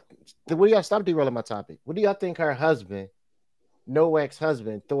do y'all stop derailing my topic? What do y'all think her husband, Nowak's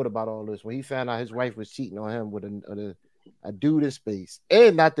husband, thought about all this when he found out his wife was cheating on him with a dude in space?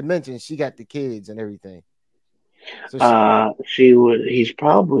 And not to mention she got the kids and everything. So he's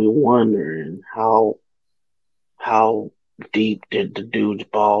probably wondering how deep did the dude's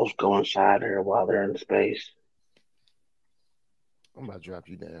balls go inside her while they're in space. I'm about to drop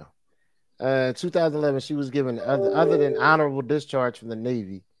you down. 2011, she was given other than honorable discharge from the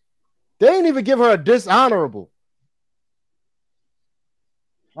Navy. They didn't even give her a dishonorable.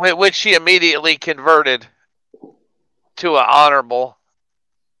 Which she immediately converted to an honorable.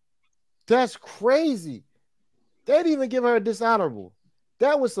 That's crazy. They didn't even give her a dishonorable.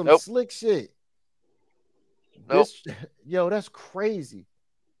 That was some Nope. slick shit. Nope. Yo, that's crazy.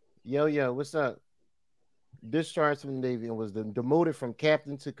 Yo, what's up? Discharged from the Navy and was demoted from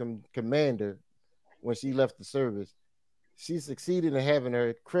captain to commander when she left the service. She succeeded in having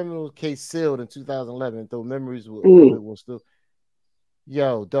her criminal case sealed in 2011, though memories of Mm. it will still.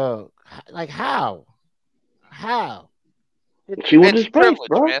 Yo, dog, like how? How? She went to It's space, privilege,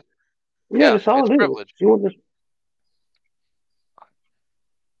 bro. man. Yeah, Yeah, that's all it's it is. privilege. She went to.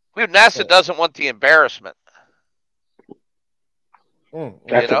 NASA So, doesn't want the embarrassment. mm, mm,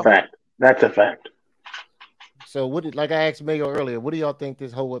 You That's a know. mm. fact. That's a fact. So what did like I asked Mayo earlier? What do y'all think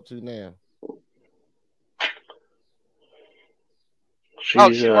this hoe up to now? Oh,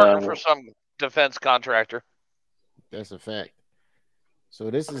 She's she's working for some defense contractor. That's a fact. So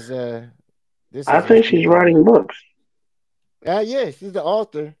this I is think what she's the writing books. yeah, she's the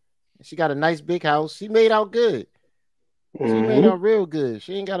author. She got a nice big house. She made out good. She made Hmm. out real good.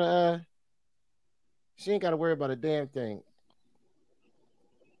 She ain't gotta worry about a damn thing.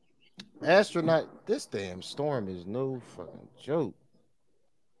 Astronaut, this damn storm is no fucking joke.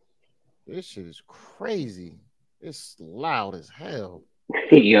 This shit is crazy. It's loud as hell.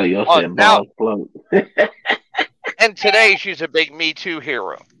 Yo Oh, said now balls float. and today she's a big Me Too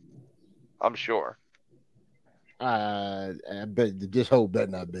hero. I'm sure. I bet this whole bet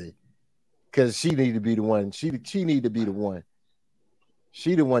not be. Cause she need to be the one. She need to be the one.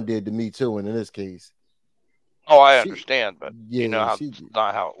 She the one did the me too, and in this case. Oh, I She understand, but you know yeah, how it's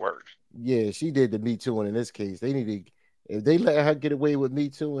not how it works. she did the me too, and in this case. They need to if they let her get away with me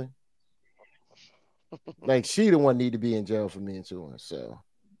too, and like she the one need to be in jail for me too. So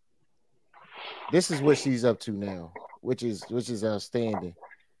this is what she's up to now, which is outstanding.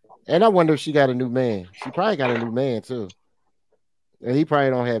 And I wonder if she got a new man. She probably got a new man too. And he probably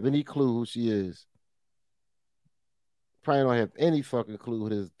don't have any clue who she is. Probably don't have any fucking clue who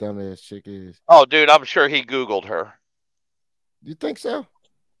this dumbass chick is. Oh, dude, I'm sure he Googled her. You think so?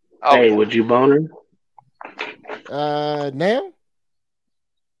 Oh Hey, yeah. would you bone her? Now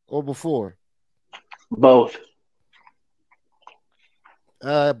or before? Both.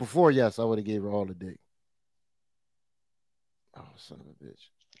 Before, yes, I would have gave her all the dick. Oh, son of a bitch.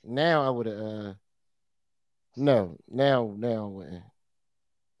 Now I would have. No, now I wouldn't.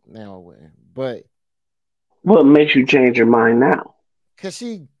 Now I wouldn't. But What makes you change your mind now? because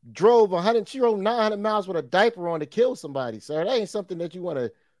she drove 900 miles with a diaper on to kill somebody, sir. That ain't something that you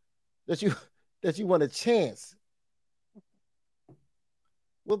that you want to chance.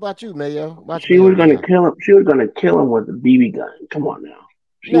 What about you, Mayo? Watch She Mayo was gonna now. kill him. She was gonna kill him with a BB gun. Come on now.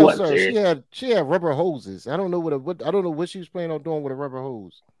 She No, wasn't sir. serious. She had rubber hoses. I don't know what I don't know what she was planning on doing with a rubber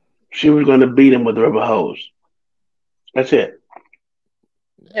hose. She was gonna beat him with a rubber hose. That's it.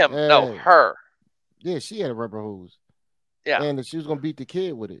 Him? No, Uh, her. yeah, she had a rubber hose, Yeah. and she was gonna beat the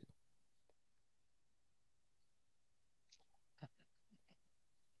kid with it.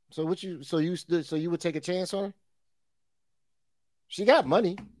 So what you? So you stood? So you would take a chance on her? She got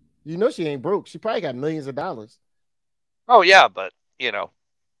money. You know she ain't broke. She probably got millions of dollars. Oh yeah, but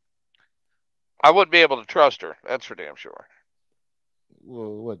I wouldn't be able to trust her. That's for damn sure.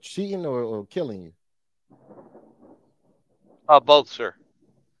 Well, what cheating or killing you? Both, sir.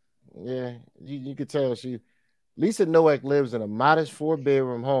 Yeah, you could tell she. Lisa Nowak lives in a modest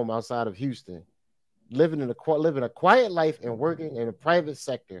four-bedroom home outside of Houston, living a quiet life and working in the private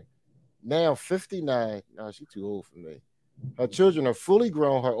sector. Now 59. No, she's too old for me. Her children are fully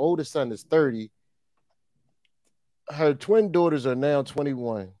grown. Her oldest son is 30. Her twin daughters are now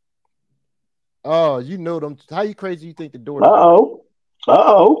 21. Oh, you know them. How you crazy you think the Uh daughters are? oh. Uh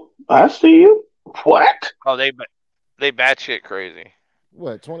oh. I see you. What? Oh, they batshit crazy.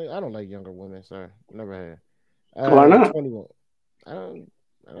 What, 20? I don't like younger women, sir. Never had. Why not? 21. I don't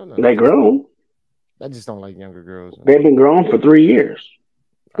I don't know. They grown. I just don't like younger girls. They've been grown for 3 years.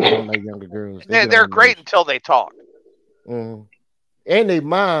 I don't like younger girls. They get on They're my great nerves. until they talk. Mhm. And they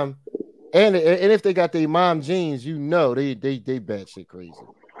mom, and if they got their mom genes, you know they batshit crazy.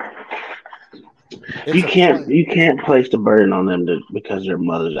 It's You a can't quiet, you can't place the burden on them because of their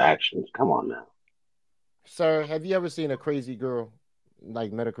mother's actions. Come on now. sir. Have you ever seen a crazy girl,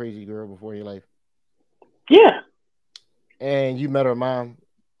 like met a crazy girl before in your life, Yeah. and you met her mom,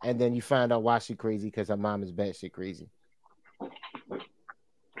 and then you find out why she crazy because her mom is batshit crazy?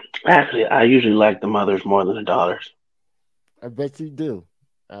 Actually, I usually like the mothers more than the daughters. I bet you do.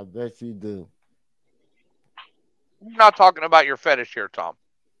 I bet you do. We're not talking about your fetish here, Tom.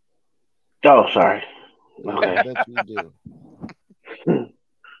 Oh, sorry. I Okay. bet you do.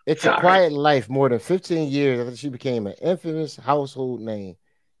 It's a Sorry. quiet life more than 15 years after she became an infamous household name.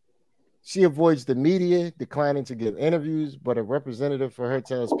 She avoids the media, declining to give interviews, but a representative for her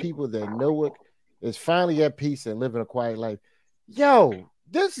tells people that Nowak is finally at peace and living a quiet life. Yo,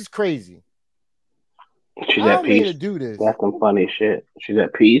 This is crazy. She's I at don't mean to peace. do this. That's some funny shit. She's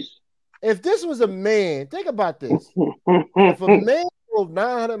at peace. If this was a man, think about this. If a man drove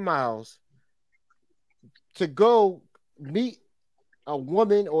 900 miles to go meet a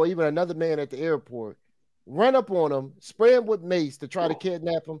woman or even another man at the airport, run up on him, spray him with mace to try to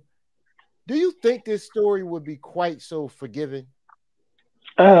kidnap him, do you think this story would be quite so forgiving?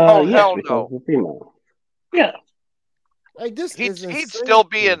 Oh Yes, hell because no. the female. Yeah, Like this is He'd insane.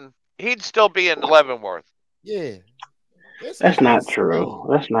 still be in Leavenworth. Yeah, this is that's not insane. true.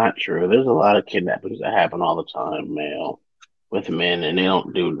 That's not true. There's a lot of kidnappings that happen all the time, male, with men, and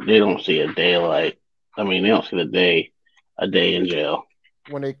they don't see a daylight. I mean, they don't see a day in jail.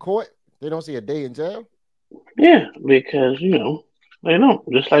 When they caught, they don't see a day in jail. Yeah, because they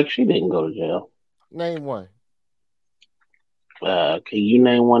don't. Just like she didn't go to jail. Name one. Can you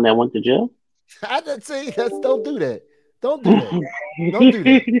name one that went to jail? I didn't say that's don't do that. Don't do that. Don't do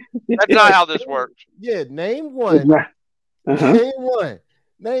that. That's not Yeah, how this works. yeah. Name It's one. not. Uh-huh. Name one.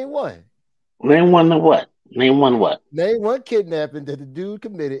 Name one. Name one the what? Name one what? Name one kidnapping that the dude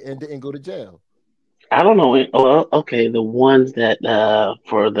committed and didn't go to jail. I don't know. Well, okay, the ones that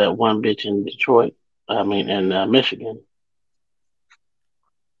for the one bitch in Detroit. I mean, in Michigan,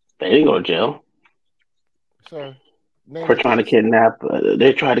 they didn't go to jail Sir, name for the trying to case. kidnap.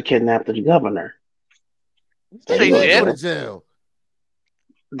 They tried to kidnap the governor. They They didn't They go to did go did? to jail. jail.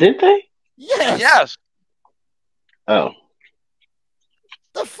 Did they? Yes. Yes. Oh,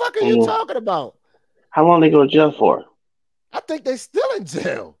 The fuck are you mm. talking about? How long they go to jail for? I think they still in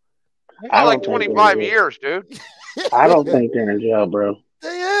jail. They I got like don't think they're in 25 jail. years, dude. I don't think they're in jail, bro.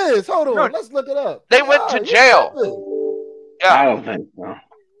 They is. Hold No, on. Let's look it up. they They went to are. You jail. tripping. Yeah. I don't think so.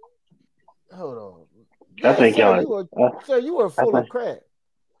 Hold on. I Yes, think sir. y'all. You were I full think of crap.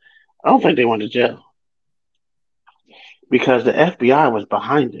 I don't think they went to jail because the FBI was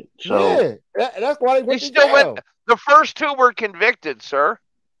behind it. So, Yeah. That's why they They went to still went. jail. The first two were convicted, sir.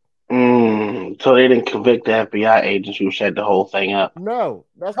 so they didn't convict the FBI agents who set the whole thing up. No,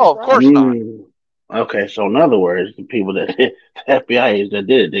 that's the Oh, of course problem. not. Mm. Okay, so in other words, the people that the FBI agents that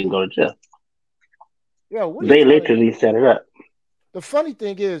did it didn't go to jail. Yo, what are you They trying to literally set it up. the funny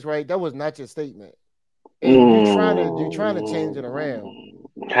thing is, right, that was not your statement. And you trying to change it around.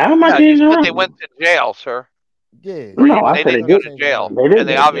 How am I Yeah, you changing said they around? went to jail, sir. Yeah, Or No, you I they said they didn't trying to go did. to change it jail, around. They and didn't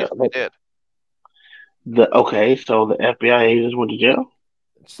they go to jail. obviously did. So the FBI agents went to jail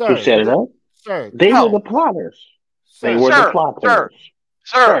who Sir, set it up. sir, They were No, the plotters. They sir. were the sir, sir, plotters. sir,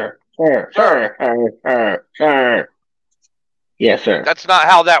 Sir, sir, sir. sir, sir, sir, sir. Yes, sir. That's not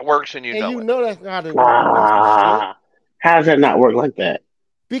how that works, and you And know you it. know that's not a piece of shit. Ah, how does that not work like that?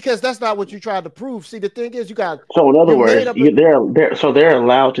 Because that's not what you tried to prove. See, the thing is, So in other you made words, up a they're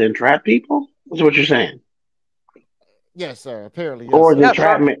allowed to entrap people. Is what you're saying? yes, sir. Apparently, yes, Or is sir. Yes,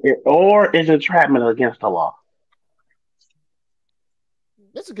 sir. entrapment against the law?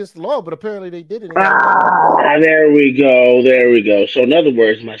 It's against the law, but apparently they did it and got away with it. Ah, there we go. There we go. So in other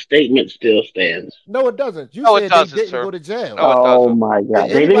words, my statement still stands. No, it doesn't. You No, it said they doesn't, didn't go sir. to jail. No, it Oh doesn't. my Did God,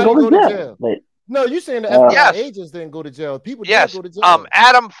 they didn't anybody go to go to jail. jail? No, you saying the Uh, FBI Yes, agents didn't go to jail. People did yes. go to jail.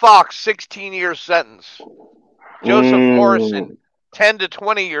 Adam Fox, 16-year sentence. Joseph Morrison, mm, 10 to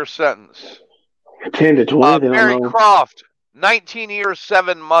 20-year sentence. 10 to 20. They don't Barry know. Croft, 19 years,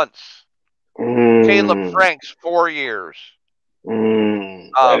 7 months. Caleb Mm, Franks, 4 years.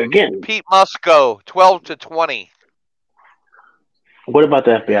 Again, Pete Musco, 12 to 20. what about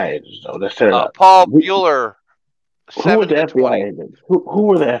the FBI agents though? That set it up. Paul Bueller, Who was 7 the to FBI 20. agents? Who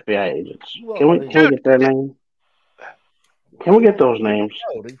were the FBI agents? Who Can are we they? can we Dude, get their name? Can we get those names?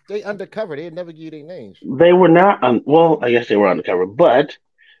 No, they undercover. They never give you their names. They were not. Well, I guess they were undercover, but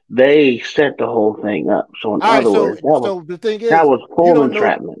they set the whole thing up. So in All right, other so words, the thing that is, was you full don't know.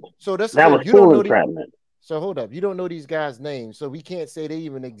 entrapment. So that's the That was thing. You don't full know the. entrapment. So hold up, you don't know these guys' names, so we can't say they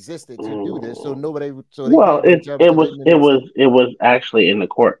even existed to do this. So Mm. nobody, so they Well, didn't go to jail because they didn't exist. it was actually in the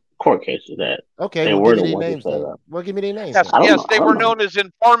court cases that Okay, they well, give were me the their ones who names set it then. up. Well, give me their names Yes, then. I don't yes, know. I they don't were know. known as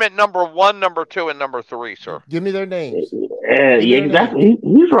informant number 1, number 2, and number 3, sir. Give me their names. Give me Yeah, their names. exactly.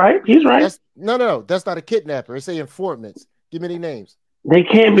 He's right. He's right. That's no. That's not a kidnapper. It's a informants. Give me their names. They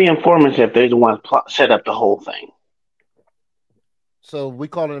can't be informants if they're the ones set up the whole thing. So we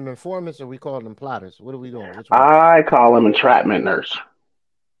calling them informants or we calling them plotters? What are we doing? Which one? I call them entrapment nurse,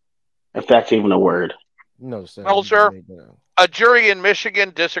 if that's even a word. No, sir. Well, You just sir, made that up. a jury in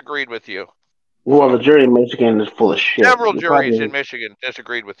Michigan disagreed with you. Well, the jury in Michigan is full of shit. Several You juries in probably Michigan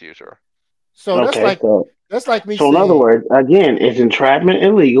disagreed with you, sir. So okay. that's like me So in other saying words, again, is entrapment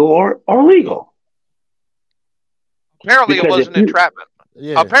illegal or legal? Apparently, it Because if wasn't you entrapment.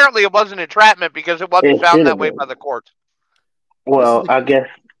 yeah. Apparently, it wasn't entrapment because it wasn't it found should that have way been. by the courts. This is Well, the I guess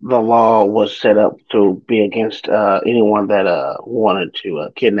the law was set up to be against anyone that wanted to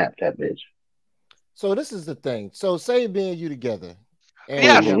kidnap that bitch. so this is the thing. So say me and you together, and we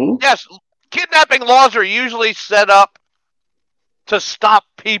Yes, have a Hmm. yes. Kidnapping laws are usually set up to stop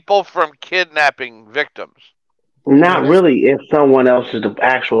people from kidnapping victims. well. Not That's really if someone else is the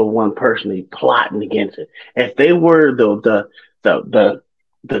actual one personally plotting against it. If they were the the,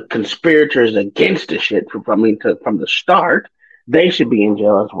 the conspirators against the shit from the start, they should be in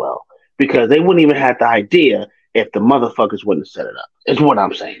jail as well because they wouldn't even have the idea if the motherfuckers wouldn't have set it up. Is what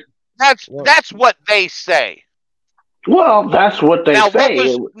I'm saying. well. That's what they say. Well, that's what they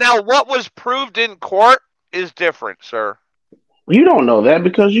say. Now what was proved in court is different, sir. You don't know that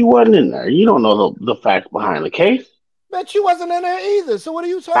because you wasn't in there. You don't know the facts behind the case. Bet you wasn't in there either. So what are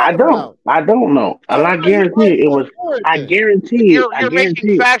you I talking don't. about? I don't know, and So I why are you guarantee fighting you, it for was. it I then? guarantee you. I You're making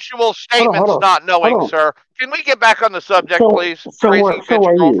guarantee you. factual Hold on, hold statements on, not hold knowing, on. sir. Can we get back on the subject, So, please? Crazy so bitch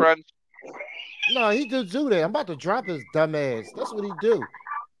are you. girlfriend. No, he just do that. I'm about to drop his dumb ass. That's what he do.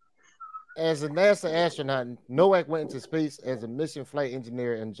 As a NASA astronaut, Nowak went into space as a mission flight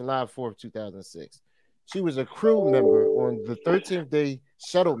engineer on July 4th, 2006. She was a crew member on the 13th day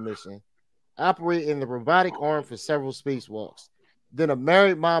shuttle mission, operating the robotic arm for several spacewalks. Then a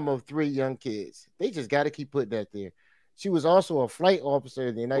married mom of three young kids. They just got to keep putting that there. She was also a flight officer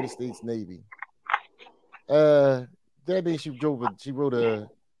in the United States Navy. Uh, that means she flew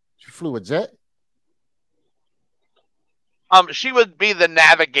a jet. She would be the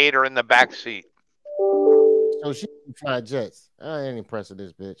navigator in the back seat. So she can fly jets. I ain't impressed with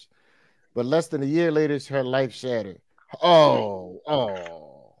this bitch. But less than a year later, her life shattered. Her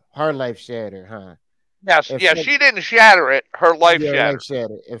life shattered, huh? Yes, In yeah, Feb- she didn't shatter it. Her life yeah, her life shattered.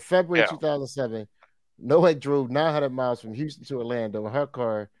 shattered. In February Yeah. 2007, Noah drove 900 miles from Houston to Orlando in her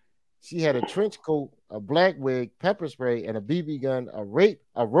car. She had a trench coat, a black wig, pepper spray, and a BB gun, a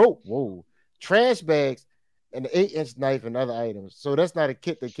rope, trash bags, and an 8-inch knife and other items. So that's not a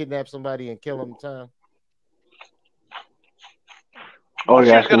kit to kidnap somebody and kill them. Time. Oh, Well,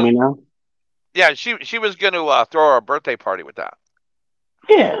 you're she was asking gonna. me now? Yeah, she was gonna throw her a birthday party with that.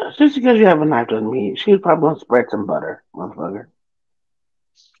 Yeah, just because you have a knife doesn't mean she was probably gonna spread some butter, motherfucker.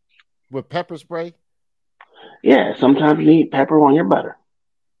 With pepper spray Yeah, sometimes you need pepper on your butter.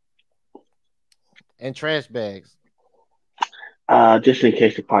 and trash bags. Just in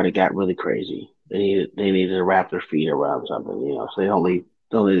case the party got really crazy. They needed to wrap their feet around something, so they don't leave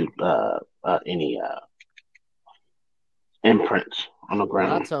any imprints on the Well,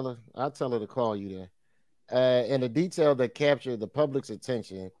 ground. I'll tell her to call you then. In a detail that captured the public's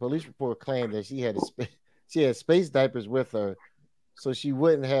attention, police report claimed that she had space diapers with her, so she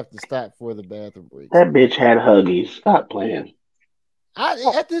wouldn't have to stop for the bathroom breaks. That bitch had huggies. Stop playing.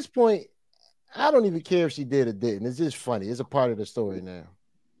 At this point, I don't even care if she did or didn't. It's just funny. It's a part of the story now.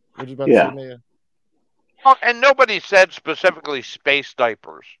 What you about to say, Yeah. Mayor? Oh, and nobody said specifically space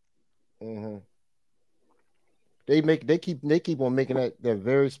diapers. Hmm. They keep on making that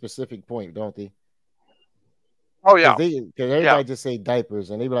very specific point, don't they? Oh yeah, Because yeah, everybody just say diapers,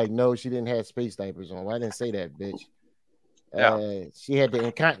 and they be like, no, she didn't have space diapers on. Well, I didn't say that, bitch. yeah. She had the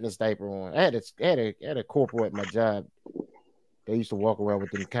incontinence diaper on. I had a corporal at my job. They used to walk around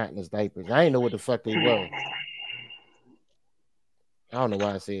with the incontinence diapers. I didn't know what the fuck they were. I don't know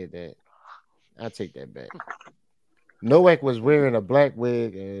why I said that. I take that back. Nowak was wearing a black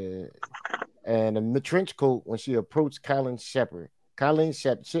wig and a trench coat when she approached Shipman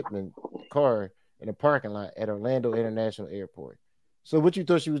car in a parking lot at Orlando International Airport. So what you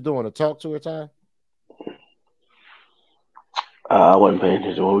thought she was doing? To talk to her, time? I wasn't paying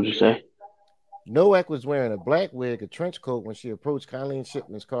attention. What would you say? Nowak was wearing a black wig, a trench coat when she approached Colleen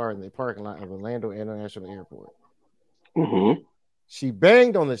Shipman's car in the parking lot of Orlando International Airport. Hmm. She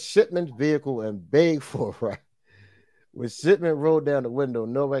banged on the Shipman's vehicle and begged for a ride. When Shipman rolled down the window,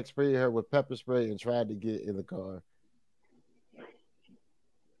 Nowak sprayed her with pepper spray and tried to get in the car.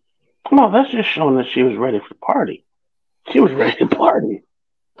 No, that's just showing that she was ready for the party. She was Yeah, ready to party.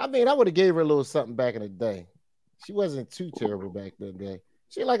 I mean, I would have gave her a little something back in the day. She wasn't too terrible back then. Day.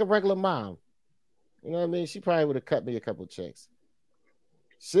 She like a regular mom. You know what I mean? She probably would have cut me a couple checks.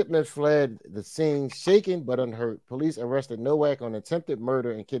 Shipman fled the scene shaken but unhurt. Police arrested Nowak on attempted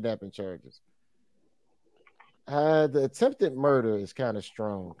murder and kidnapping charges. The attempted murder is kind of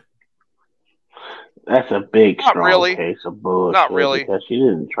strong. That's a big, Not strong really, case of not bullshit really. because she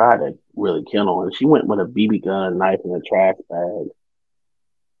didn't try to really kill him. She went with a BB gun, knife, and a trash bag.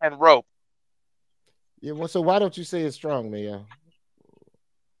 And rope. Yeah, well, so why don't you say it's strong, Mia?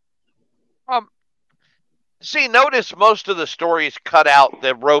 Um, See, notice most of the stories cut out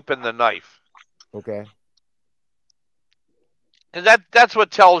the rope and the knife. Okay. And that's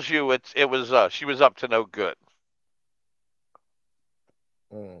what tells you it was she was up to no good.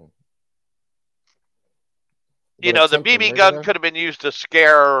 Mm. You But know, the attempt to BB murder gun her? could have been used to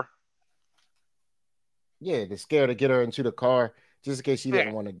scare. Yeah, they're scared to get her into the car just in case she Yeah.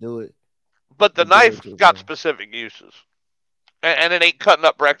 didn't want to do it. But the They get her knife into the got car. specific uses, and it ain't cutting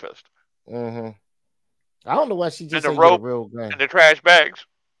up breakfast. Hmm. I don't know why she And just the ain't get a rope real and gun. the trash bags.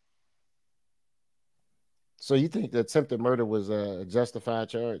 So you think the attempted murder was a justified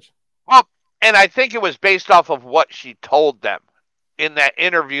charge? Well, and I think it was based off of what she told them in that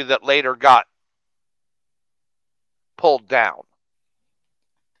interview that later got pulled down.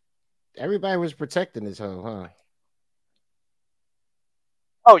 Everybody was protecting this hoe, huh?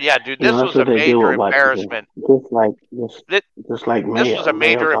 Oh yeah, dude, You know, this that's was what a they do major with white people. embarrassment. This, Just like this was Mayo. a Mayo's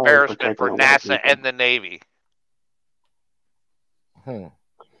major always embarrassment protecting for the white NASA people. and the Navy. Hmm.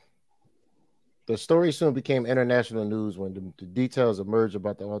 The story soon became international news when the details emerged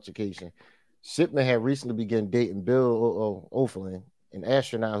about the altercation. Shipman had recently begun dating Bill O'Flynn, an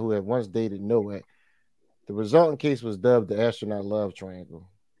astronaut who had once dated Nowak. The resulting case was dubbed the astronaut love triangle.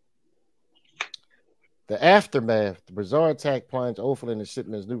 The aftermath, the bizarre attack plunged O'Flynn and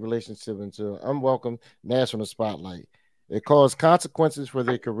Shipman's new relationship into an unwelcome national spotlight. It caused consequences for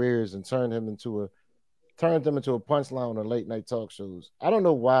their careers and turned them into a punchline on late night talk shows. I don't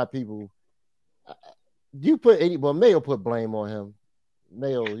know why people you put any well Mayo put blame on him.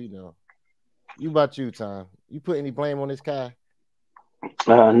 Mayo, you about you, Tom. You put any blame on this guy?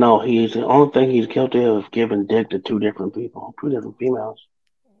 No, he's the only thing he's guilty of is giving dick to two different people, two different females.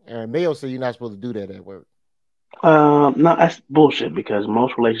 And Mayo said you're not supposed to do that at work. No, that's bullshit because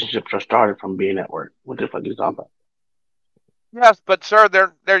most relationships are started from being at work. What the fuck are you talking about? Yes, but sir,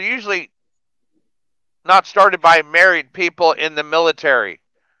 they're usually not started by married people in the military.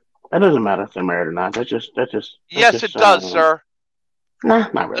 That doesn't matter if they're married or not. That's Yes, just it does, sir. nah,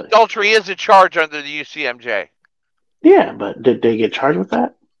 not really. Adultery is a charge under the UCMJ. Yeah, but did they get charged with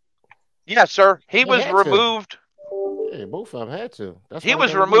that? Yes, sir. He They was had to. removed. Yeah, both of them had to. That's He why they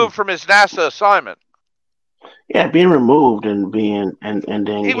was got removed removed. from his NASA assignment. Yeah, being removed and being and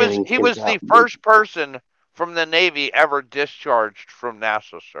then He was getting he kicked was out. the first person from the Navy ever discharged from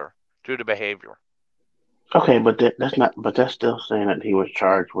NASA, sir, due to behavior. Okay, but that's not. But that's still saying that he was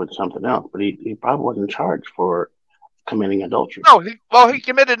charged with something else. But he probably wasn't charged for committing adultery. No, he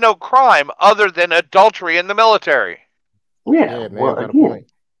committed no crime other than adultery in the military. Yeah. Yeah, Mayo Well, got a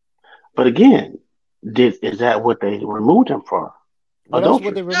point. again, did is that what they removed him for? Well, that's what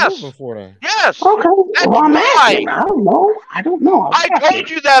Adultery. they removed him Yes, for then. yes, Okay. that's Well, I'm asking. why. I don't know. I don't know. I'm I told asking.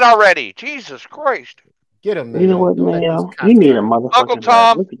 you that already. Jesus Christ, Get him, You know Mayo. what, Don't let this Mayo? cop You need a turn. Uncle motherfucking bag.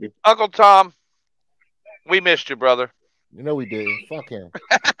 Tom, Look at this. Uncle Tom, we missed you, brother. You know we didn't. Fuck him.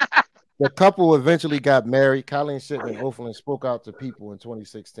 The couple eventually got married. Colleen Shipman O'Flynn spoke out to People in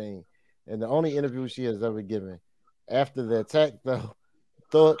 2016, and the only interview she has ever given. After the attack, though,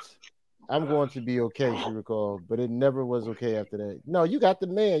 thoughts, I'm going to be okay, she recalled, but it never was okay after that. No, you got the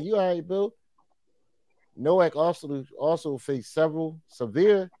man. You all right, Bill? Nowak also faced several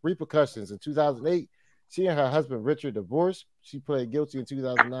severe repercussions. In 2008, she and her husband Richard divorced. She pled guilty in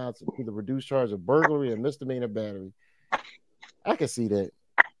 2009 to the reduced charge of burglary and misdemeanor battery. I can see that.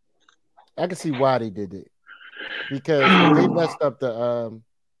 I can see why they did it because if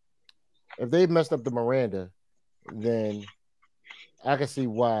they messed up the Miranda, then I can see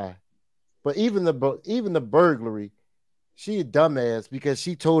why. But even the burglary, she a dumbass because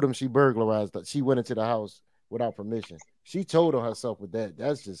she told him she burglarized. She went into the house without permission. She told on herself with that.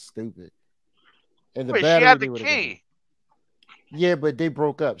 That's just stupid. And the Wait, she battery, had the they would have got. key. Yeah, but they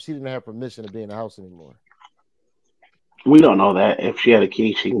broke up. She didn't have permission to be in the house anymore. We don't know that. If she had a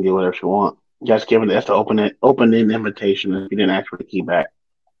key, she can do whatever she wants. Just give it. That's the open invitation. If you didn't ask for the key back.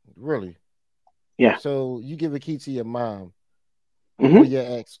 Really. Yeah. So you give a key to your mom or Mhm. your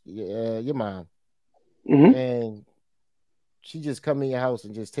ex, your mom, Mhm. and she just come in your house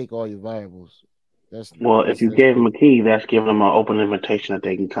and just take all your valuables. That's Well, if that's you that's gave them a key, that's giving them an open invitation that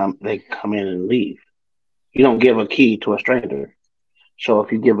they can come. They can come in and leave. You don't give a key to a stranger. So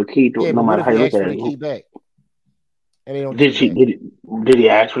if you give a key to, yeah. no But what matter if how you he look asks at for it, the key back and they don't give did it she back? did he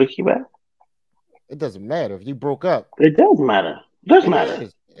ask for the key back? It doesn't matter if you broke up. It does matter. It does It matter.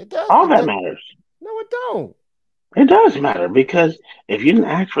 is. It does. All It that does. matters. No, it don't. It does matter because if you didn't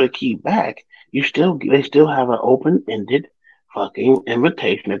ask for the key back, they still have an open ended fucking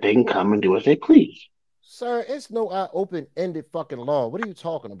invitation that they can come and do as they please. Sir, it's no open-ended fucking law. What are you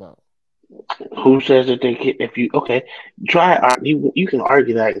talking about? Who says that they can? If you okay, you can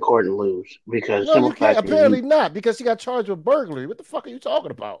argue that in court and lose because No, simple you can't. fact is you Apparently not, because she got charged with burglary. What the fuck are you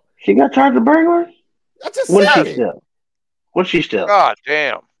talking about? she got charged with burglary. I just What did she said Yes, it. steal? What'd she steal? God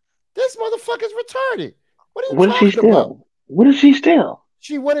damn. This motherfucker's retarded. What are you What did she talking about? steal? What did she steal?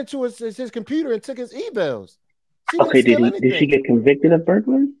 She went into his computer and took his emails. She didn't Okay, steal did she anything. get convicted of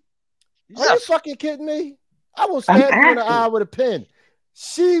burglary? Are you Yes. fucking kidding me? I will I'm stab you in the eye asking. with a pen.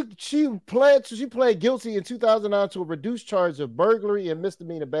 She pled guilty in 2009 to a reduced charge of burglary and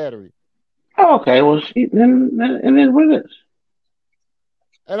misdemeanor battery. Oh, okay, well she then and then what is?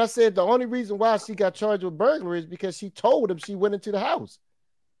 And I said the only reason why she got charged with burglary is because she told him she went into the house.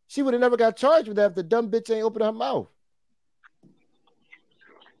 She would have never got charged with that if the dumb bitch ain't opened her mouth.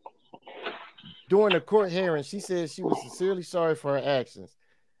 During the court hearing, she said she was sincerely sorry for her actions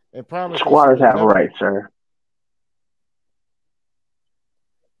and promised that she Squatters would have never. rights, sir.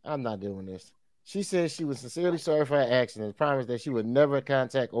 I'm not doing this. She said she was sincerely sorry for her actions and promised that she would never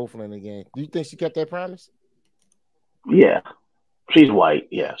contact Oakland again. Do you think she kept that promise? Yeah, she's white.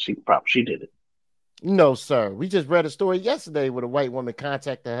 Yeah, she did it. No, sir. We just read a story yesterday where a white woman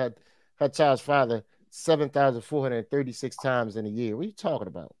contacted her child's father 7,436 times in a year. What are you talking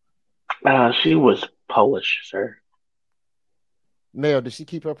about? She was Polish, sir. Mel, did she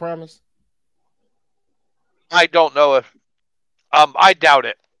keep her promise? I don't know if. I doubt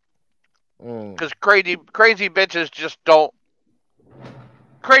it. Mm, Because crazy bitches just don't.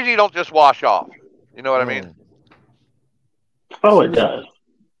 Crazy don't just wash off. You know what I mean? mm. Oh, She it was does.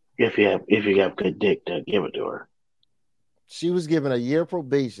 If you have good dick to give it to her. she was given a year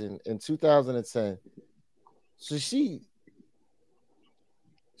probation in 2010. So she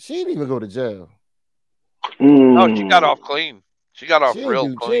didn't even go to jail. Oh, she got Mm. off clean. She got off real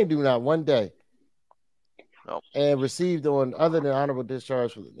She clean. ain't do not one day No. and received on other than honorable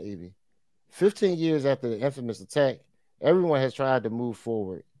discharge from the Navy. 15 years after the infamous attack, everyone has tried to move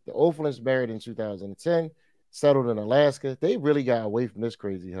forward. The Oaklands married in 2010, settled in Alaska. They really got away from this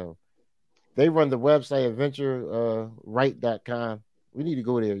crazy hoe. They run the website adventureright.com. We need to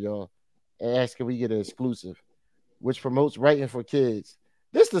go there, y'all, and ask can we get an exclusive, which promotes writing for kids.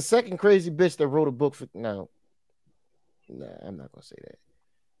 This is the second crazy bitch that wrote a book for. No, nah, I'm not gonna say that.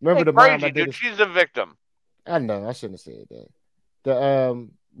 Remember Hey, the mom I crazy did dude. this? She's a victim. I know I shouldn't have said that. The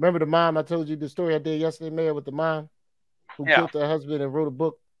remember the mom I told you the story I did yesterday, Mayor, with the mom who Yeah. killed her husband and wrote a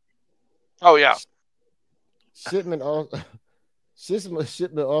book. Oh yeah. Shipman also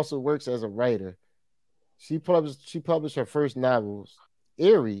Shipman also works as a writer. She published her first novels,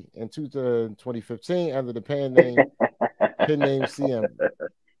 Eerie, in 2015 under the pen name CM.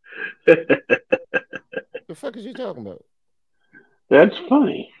 The fuck is you talking about? That's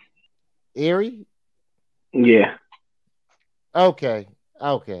funny. Eerie? Yeah. Okay.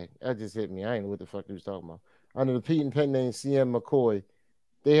 Okay. That just hit me. I ain't know what the fuck he was talking about. Under the pen name CM McCoy,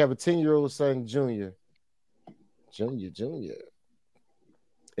 they have a 10-year-old son, Junior. Junior.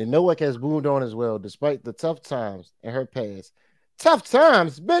 And Nowak has moved on as well, despite the tough times in her past. Tough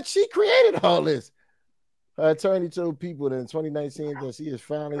times? Bitch, she created all this. Her attorney told people in 2019 that she is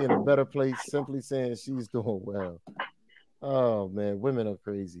finally in a better place, simply saying she's doing well. Oh, man. Women are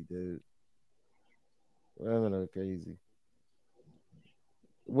crazy, dude. Women are crazy.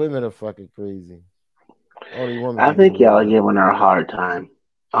 Women are fucking crazy. Only woman I can get think away y'all with are that. giving her a hard time.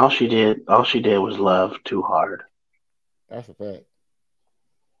 All she did was love too hard. That's a fact.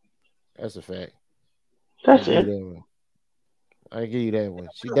 That's a fact. I That's give you it. that one. I give you that one.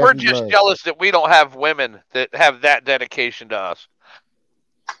 She We're definitely just loved. jealous that we don't have women that have that dedication to us.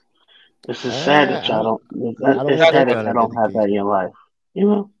 This is sad that I y'all don't. don't. I don't It's want That's that sad that kind y'all of don't have that in dedication. your life. You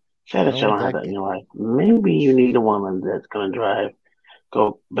know, sad I that don't y'all want don't have that. that in your life. Maybe you need a woman that's gonna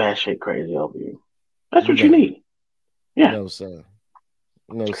go batshit crazy over you. That's what you No, need. Yeah. no, sir.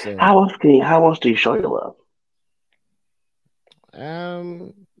 No, sir. How else do you show your love?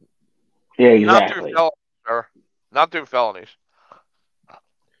 Um, Yeah, not through exactly. felonies, sir. Not through felonies.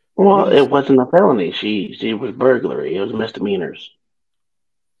 what Well, do you? it wasn't a felony. She was burglary. It was misdemeanors.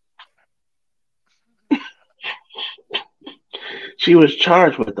 She was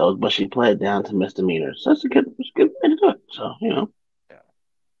charged with those, but she pled down to misdemeanors. That's a good way to do it. So Yeah.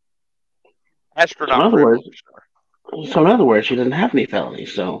 so in Astronaut other words, privilege, sir. she didn't have any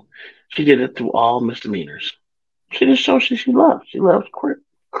felonies. So she did it through all misdemeanors. She just shows she loves. She loves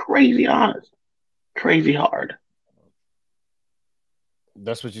crazy honest, crazy hard.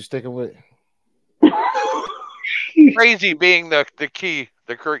 That's what you sticking with? Crazy being the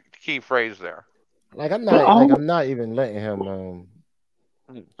key phrase there. Like I'm But not. Like all I'm not even letting him. Hmm.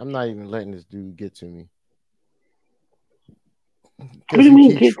 I'm not even letting this dude get to me what do because you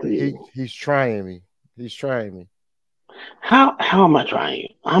mean get to you? he's trying me. He's trying me. How am I trying you?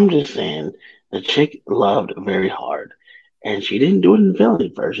 I'm just saying the chick loved very hard, and she didn't do it in the felony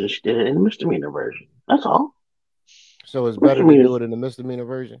version. She did it in the misdemeanor version. That's all. So it's Which better to means, do it in the misdemeanor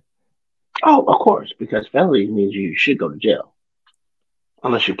version. oh, of course, because felony means you should go to jail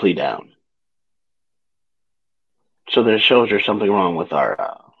unless you plead down. So that shows there's something wrong with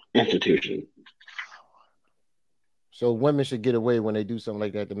our institution. So women should get away when they do something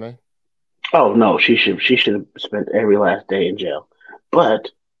like that to men. Oh no, she should have spent every last day in jail. But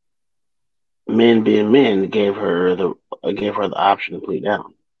men being men gave her the option to plead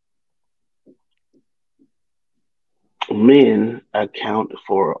down. Men account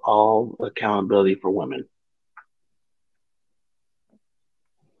for all accountability for women.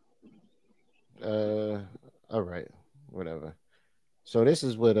 Uh, all right, whatever. So this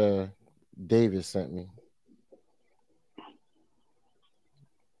is what David sent me.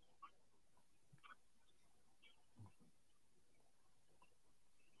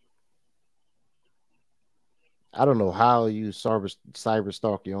 I don't know how you cyber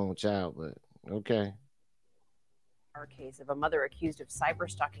stalk your own child, but okay. Our case of a mother accused of cyber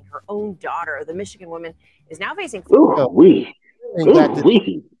stalking her own daughter. The Michigan woman is now facing. Ooh Yo, wee, ain't got ooh this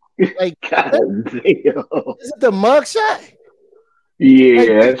wee. like God damn. is it the mugshot? Like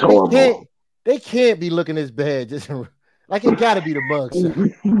Yeah, it's horrible. they can't be looking this bad. Just like it got to be the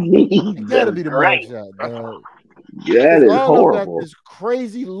mugshot. It got to That's be the great. mugshot, dog. That Because is all of them got horrible. this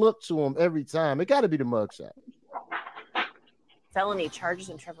crazy look to them every time. It got to be the mugshot. Felony charges,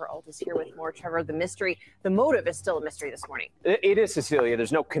 and Trevor Alt is here with more. Trevor, the motive is still a mystery this morning. It is, Cecilia.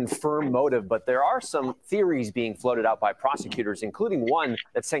 There's no confirmed motive, but there are some theories being floated out by prosecutors, including one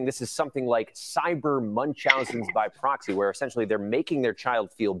that's saying this is something like cyber Munchausen's by proxy, where essentially they're making their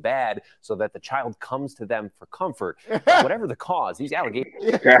child feel bad so that the child comes to them for comfort. Whatever the cause, these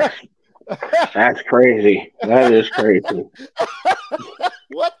allegations. That's crazy. That is crazy.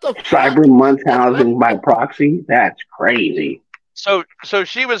 What the Cyber Munchausen by proxy? That's crazy. So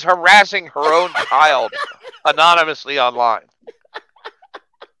she was harassing her own child anonymously online.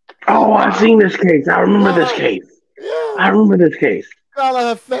 Oh, I've seen this case. I remember this case. I remember this case. Calling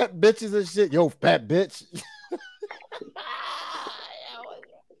her fat bitches and shit. Yo, fat bitch.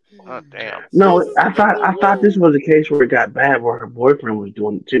 Oh damn. No, I thought this was a case where it got bad where her boyfriend was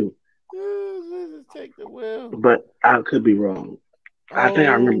doing it too. Take the wheel. But I could be wrong. I think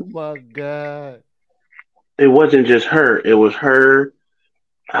I remember. Oh my god. It wasn't just her. It was her.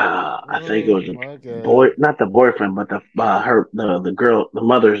 I think it was my the god. boy, not the boyfriend, but the girl, the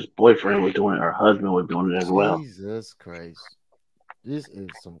mother's boyfriend was doing it. Her husband was doing it as well. Jesus Christ. This is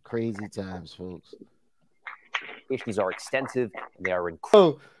some crazy times, folks. These are extensive and they are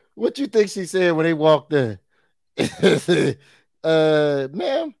Oh, what you think she said when they walked in?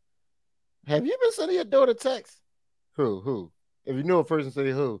 Ma'am, have you been sending your daughter text? Who? If you know a person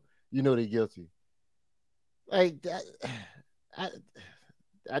say who, you know they're guilty. Like that,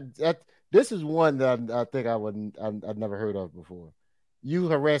 this is one that I think I've never heard of before. You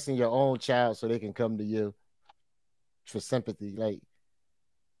harassing your own child so they can come to you for sympathy. Like,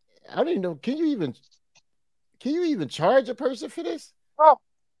 I don't even know. Can you even charge a person for this? Well,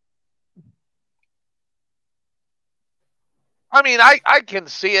 I mean, I can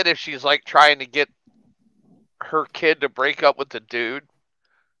see it if she's like trying to get her kid to break up with the dude.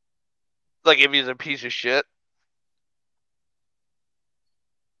 Like if he's a piece of shit.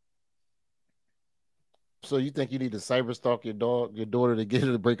 So you think you need to cyber stalk your daughter to get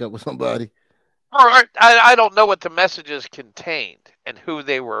her to break up with somebody? Or I don't know what the messages contained and who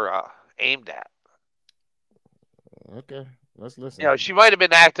they were aimed at. Okay, let's listen. You know, she might have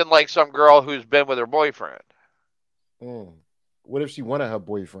been acting like some girl who's been with her boyfriend. What if she wanted her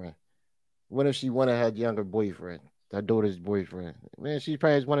boyfriend? What if she wanted her younger boyfriend, her daughter's boyfriend? Man, she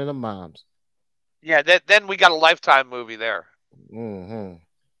probably is one of them moms. Yeah, then we got a Lifetime movie there. Mm-hmm.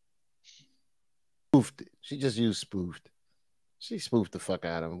 Spoofed it. She just used spoofed. She spoofed the fuck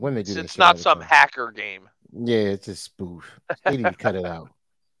out of them. Women do this. It's not some hacker game. Yeah, it's a spoof. They need to cut it out.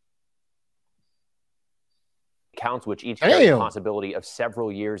 Counts which each carry the possibility of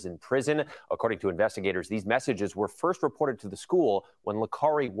several years in prison. According to investigators, these messages were first reported to the school when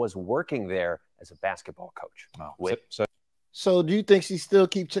Lakari was working there as a basketball coach. Wow. So do you think she still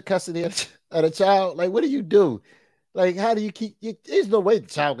keeps custody of a child? Like, what do you do? Like, how do you keep? There's no way the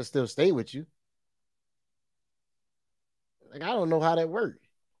child can still stay with you. Like, I don't know how that works.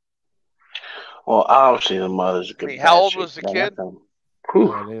 Well, obviously the mother's. I mean, how old was the kid?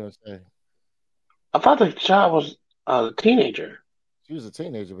 I thought the child was a teenager. She was a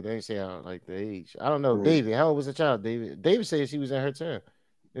teenager, but they didn't say how, like, the age. I don't know. David, how old was the child? David said she was in her town.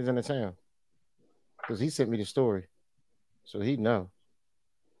 He was in the town. Because he sent me the story. So he'd know.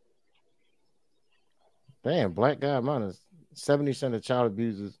 Damn, black guy minus 70% of child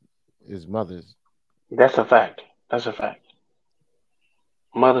abusers is mothers. That's a fact. That's a fact.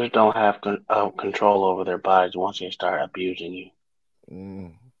 Mothers don't have control over their bodies once they start abusing you.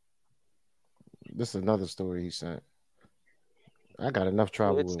 Mm. This is another story he sent. I got enough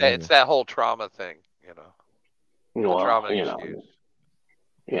trouble It's with that it's women. that whole trauma thing, the Well, trauma issues.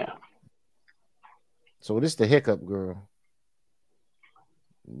 yeah. So this the hiccup girl.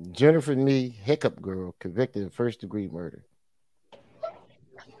 Jennifer Nee, hiccup girl, convicted of first-degree murder.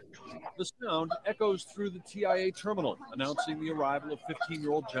 The sound echoes through the TIA terminal, announcing the arrival of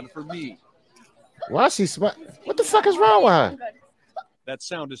 15-year-old Jennifer Mee. Why is she smart? What the fuck is wrong with her? That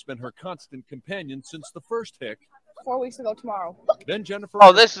sound has been her constant companion since the first hic. 4 weeks ago tomorrow. Then Jennifer.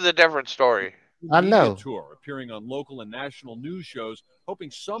 Oh, this is a different story. I know. Tour, appearing on local and national news shows,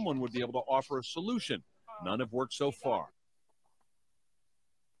 hoping someone would be able to offer a solution. None have worked so far.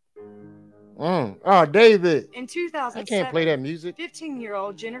 Oh, David. In 2007, I can't play that music.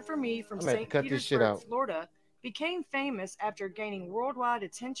 15-year-old Jennifer Mee from St. Petersburg, Florida, became famous after gaining worldwide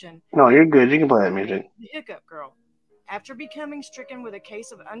attention. No, you're good. You can play that music. The hiccup girl. After becoming stricken with a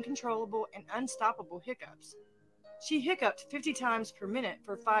case of uncontrollable and unstoppable hiccups. She hiccuped 50 times per minute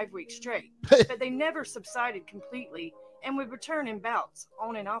for 5 weeks straight, but they never subsided completely and would return in bouts,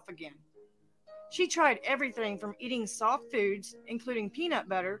 on and off again. She tried everything from eating soft foods, including peanut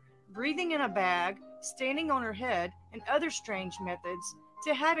butter, breathing in a bag, standing on her head, and other strange methods,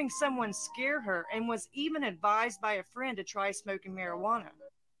 to having someone scare her, and was even advised by a friend to try smoking marijuana.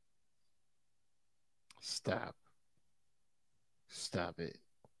 Stop it.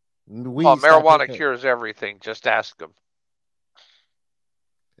 Marijuana cures everything. Just ask them.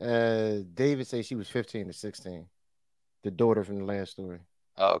 David says she was 15 to 16. The daughter from the last story.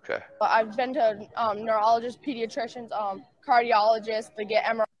 Oh, okay. I've been to neurologists, pediatricians, cardiologists to get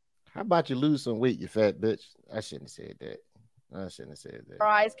MRIs. How about you lose some weight, you fat bitch? I shouldn't have said that.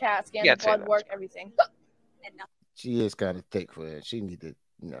 MRIs, CAT scans, blood work, everything. She is kind of thick for it. She need to,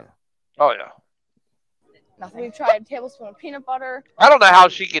 Oh, yeah. Nothing. We've tried a tablespoon of peanut butter. I don't know how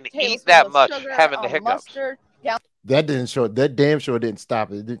she can eat that much sugar, having the hiccups. Mustard, that damn sure didn't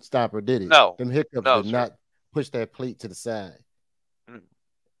stop it. It didn't stop her, did it? No. Them hiccups did not push that plate to the side. Mm.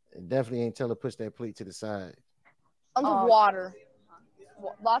 It definitely ain't tell her push that plate to the side. Water.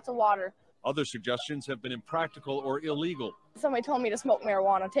 Lots of water. Other suggestions have been impractical or illegal. Somebody told me to smoke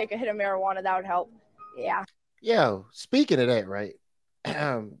marijuana, take a hit of marijuana, that would help. Yeah. Yo, speaking of that, right?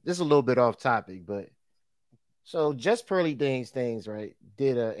 This is a little bit off topic, but so Just Pearly Ding's things, right?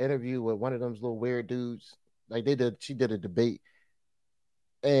 Did an interview with one of them little weird dudes. Like she did a debate,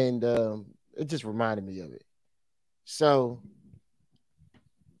 and it just reminded me of it. So,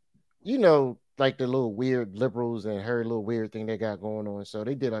 like the little weird liberals and her little weird thing they got going on. So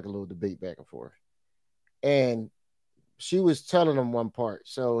they did like a little debate back and forth, and she was telling him one part.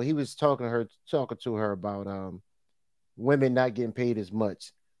 So he was talking to her about women not getting paid as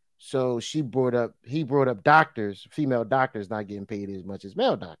much. So he brought up doctors, female doctors not getting paid as much as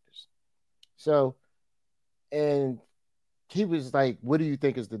male doctors. So, and he was like, what do you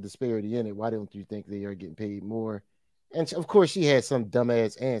think is the disparity in it? Why don't you think they are getting paid more? And of course she had some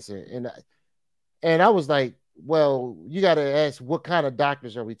dumbass answer. And I was like, well, you got to ask, what kind of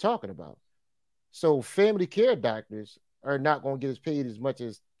doctors are we talking about? So family care doctors are not going to get paid as much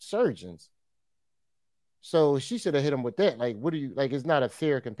as surgeons. So she should have hit him with that. Like, what do you like? It's not a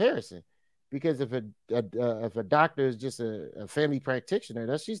fair comparison, because if a doctor is just a family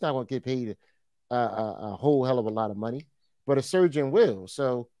practitioner, she's not going to get paid a whole hell of a lot of money, but a surgeon will.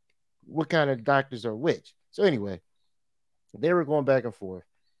 So, what kind of doctors are which? So anyway, they were going back and forth.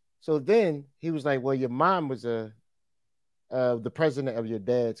 So then he was like, "Well, your mom was the president of your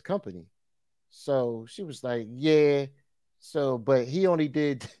dad's company." So she was like, "Yeah." So, but he only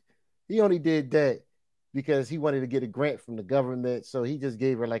did that because he wanted to get a grant from the government. So he just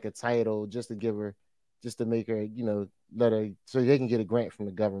gave her like a title just to make her, let her, so they can get a grant from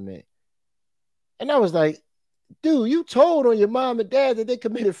the government. And I was like, dude, you told on your mom and dad that they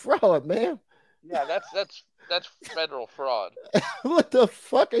committed fraud, man. Yeah, that's federal fraud. What the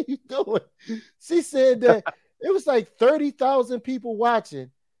fuck are you doing? She said that it was like 30,000 people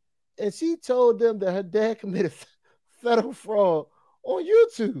watching, and she told them that her dad committed federal fraud on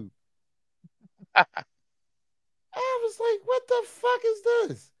YouTube. I was like, what the fuck is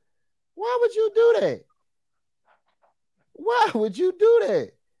this? Why would you do that? Why would you do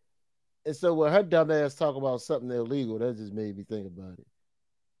that? And so when her dumb ass talk about something illegal, that just made me think about it.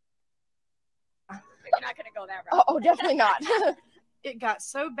 You're not going to go that route. Oh, definitely not. It got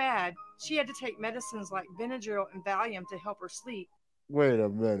so bad, she had to take medicines like Benadryl and Valium to help her sleep. Wait a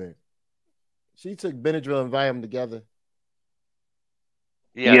minute. She took Benadryl and Valium together?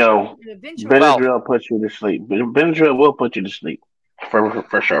 Yes, Yo, And eventually, Benadryl puts you to sleep. Benadryl will put you to sleep. For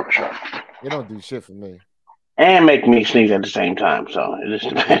sure, for sure. It don't do shit for me. And make me sneeze at the same time. So it just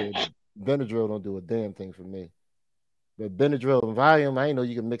Yeah, depends. Benadryl don't do a damn thing for me. But Benadryl and Valium, I ain't know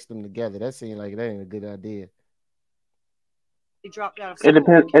you can mix them together. That seemed like that ain't a good idea. he dropped out of It school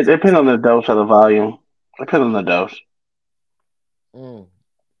depends. It because of his depends on the health. dose of the volume. Depends on the dose. Mm.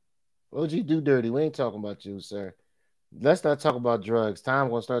 OG do dirty. We ain't talking about you, sir. Let's not talk about drugs. Tom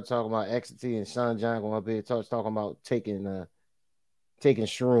gonna start talking about ecstasy, and Sean John gonna be talking about taking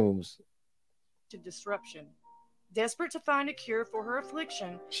shrooms. To disruption. Desperate to find a cure for her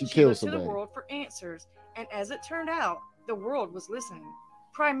affliction, She she killed looked to the somebody. world for answers, and as it turned out, the world was listening.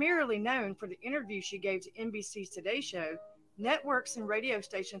 Primarily known for the interview she gave to NBC's Today Show, networks and radio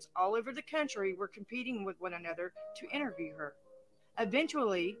stations all over the country were competing with one another to interview her.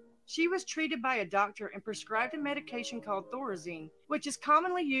 Eventually, she was treated by a doctor and prescribed a medication called Thorazine, which is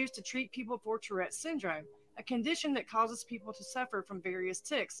commonly used to treat people for Tourette's syndrome, a condition that causes people to suffer from various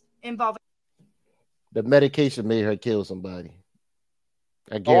tics involving The medication made her kill somebody.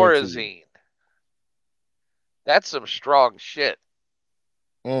 I guarantee you. Thorazine. That's some strong shit.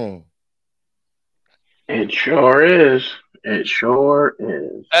 Mm. It sure is. It sure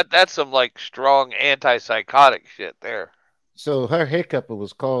is. That's some like strong antipsychotic shit there. So her hiccup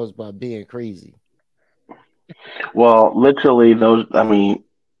was caused by being crazy. Well, literally, those. I mean,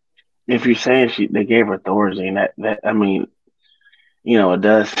 if you're saying they gave her Thorazine, that I mean, it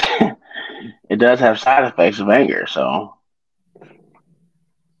does. It does have side effects of anger. So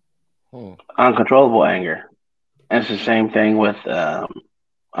Hmm. uncontrollable anger. And it's the same thing with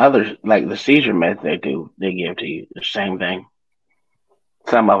others, like the seizure meds they give to you. The same thing.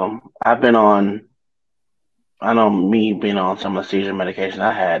 Some of them. I've been on. I know me being on some of the seizure medication.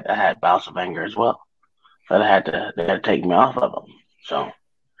 I had bouts of anger as well. So they had to take me off of them. So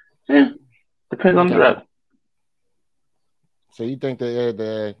yeah, depends on the Okay. drug. So you think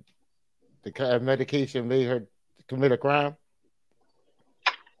the kind of medication made her commit a crime?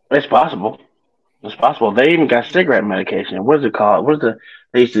 It's possible. It's possible. They even got cigarette medication. What's it called?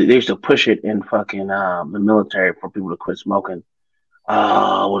 They used to push it in fucking the military for people to quit smoking.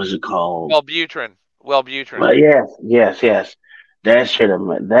 What is it called? Wellbutrin. Wellbutrin. Well, yes, yes, yes. That shit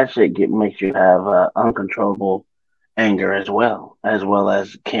makes you have uncontrollable anger as well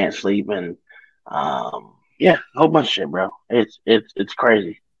as can't sleep and yeah, a whole bunch of shit, bro. It's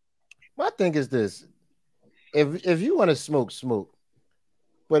crazy. My thing is this: if you want to smoke, smoke.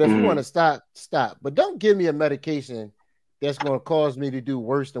 But if you want Mm. to stop, stop. But don't give me a medication that's going to cause me to do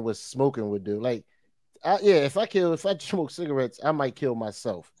worse than what smoking would do. Like, yeah, if I smoke cigarettes, I might kill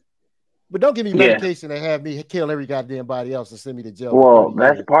myself. But don't give me Yeah. medication that have me kill every goddamn body else and send me to jail for Well, 30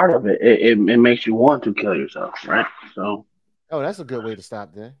 that's years. part of it. It makes you want to kill yourself, right? So Oh, that's a good way to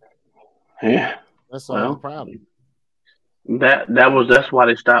stop then. yeah. Let's solve the Well, problem. that's why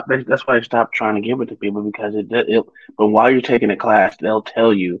they stopped trying to give it to people because but while you're taking a class they'll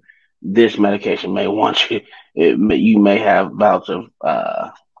tell you this medication may want you you may have bouts of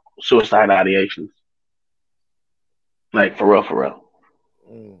suicide ideations, like for real.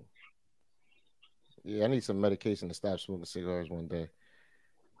 Mm. Yeah, I need some medication to stop smoking cigars one day.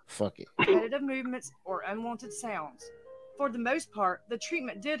 Fuck it. repetitive movements or unwanted sounds. For the most part, the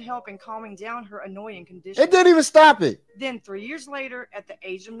treatment did help in calming down her annoying condition. It didn't even stop it. Then, 3 years later, at the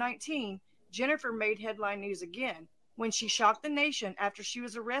age of 19, Jennifer made headline news again when she shocked the nation after she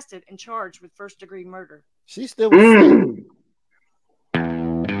was arrested and charged with first-degree murder. She still was sick.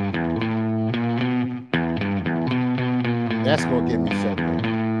 That's gonna get me something.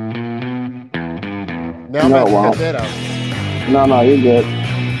 Now I'm No, gonna have to well, cut that out. no, you're good.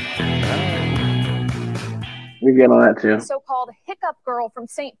 You're good on that too. So-called hiccup girl from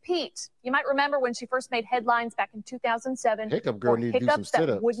St. Pete. You might remember when she first made headlines back in 2007 Hiccup girl for need to do some hiccups that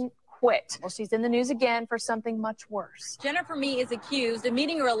sit-ups. wouldn't quit. Well, she's in the news again for something much worse. Jennifer Mee is accused of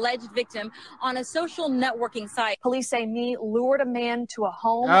meeting her alleged victim on a social networking site. Police say Mee lured a man to a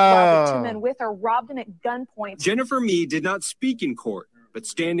home while the two men with her robbed him at gunpoint. Jennifer Mee did not speak in court, but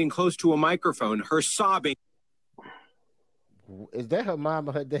standing close to a microphone, her sobbing. Is that her mom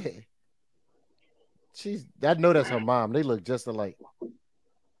or her dad? I know that's her mom. They look just alike.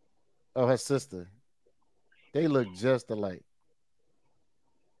 Oh, her sister. They look just alike.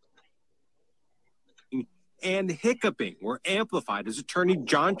 And hiccuping were amplified as attorney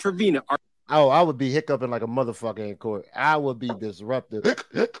John Trevina. Oh, I would be hiccuping like a motherfucker in court. I would be disruptive.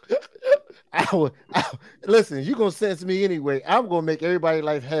 Listen, you're going to sentence me anyway. I'm going to make everybody's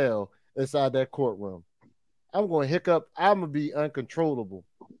life hell inside that courtroom. I'm going to hiccup. I'm going to be uncontrollable.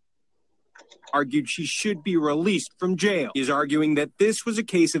 argued she should be released from jail. He is arguing that this was a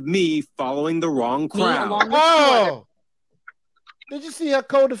case of me following the wrong crowd. Oh! Did you see her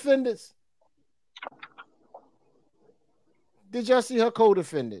co-defendants? Did y'all see her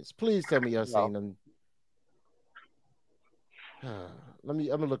co-defendants? Please tell me y'all seen them. I'm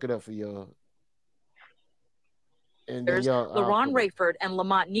gonna look it up for y'all. And then y'all, LaRon Rayford and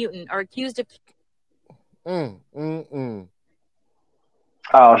Lamont Newton are accused of.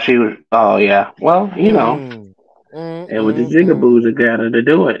 Oh, she was. Oh, yeah. Well, you know, it was the jigaboos that got her to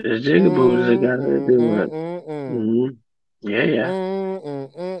do it. The jigaboos that got her to do it. Yeah.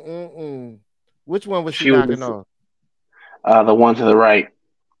 Which one was she knocking off? The one to the right.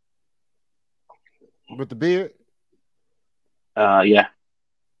 With the beard? Yeah.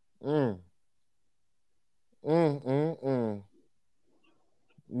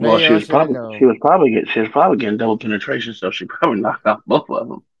 Well, she was probably getting double penetration, so she probably knocked out both of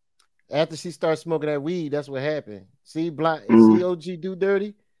them. After she started smoking that weed, that's what happened. See, see OG do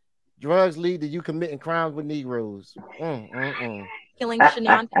dirty? Drugs lead to you committing crimes with Negroes. Killing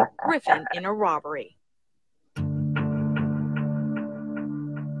Shannon Griffin in a robbery.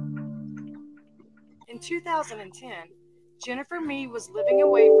 In 2010, Jennifer Mee was living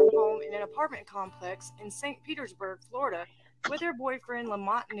away from home in an apartment complex in St. Petersburg, Florida, with her boyfriend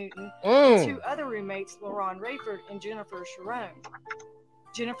Lamont Newton and two other roommates, LaRon Rayford and Jennifer Sharon.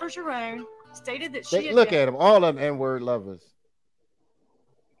 Jennifer Sharon stated that she look at them, all of them N-word lovers.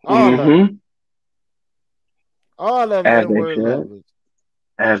 All of them. All of them N-word lovers.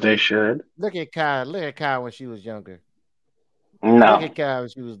 As they should. Look at Kai. Look at Kai when she was younger. No. Look at Kai when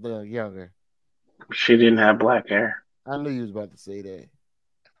she was younger. She didn't have black hair. I knew you was about to say that.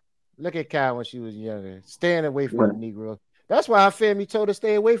 Look at Kai when she was younger. Staying away from the Negro. That's why her family told her to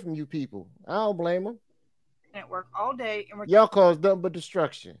stay away from you people. I don't blame them. At work all day and y'all caused nothing but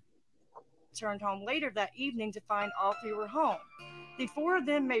destruction. Returned home later that evening to find all three were home. The four of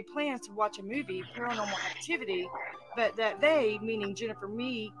them made plans to watch a movie, Paranormal Activity, but that they, meaning Jennifer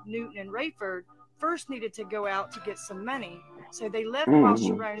Mee, Newton, and Rayford, first needed to go out to get some money, so they left while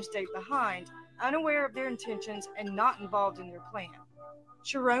Sharon stayed behind, unaware of their intentions and not involved in their plan.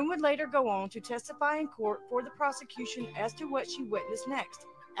 Sharon would later go on to testify in court for the prosecution as to what she witnessed next,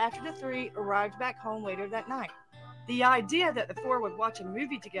 after the three arrived back home later that night. The idea that the four would watch a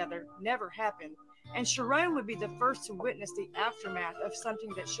movie together never happened, and Sharon would be the first to witness the aftermath of something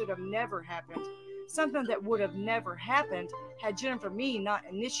that should have never happened, something that would have never happened had Jennifer Mee not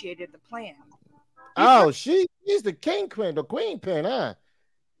initiated the plan. She's the kingpin, the queen pin, huh?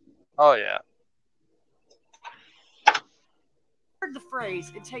 Oh, yeah. Heard the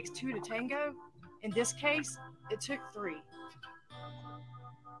phrase, it takes two to tango? In this case, it took three.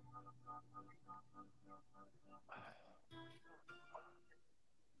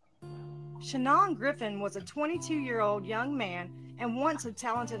 Shannon Griffin was a 22-year-old young man and once a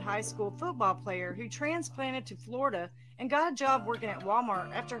talented high school football player who transplanted to Florida and got a job working at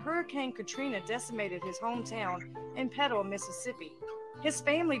Walmart after Hurricane Katrina decimated his hometown in Petal, Mississippi. His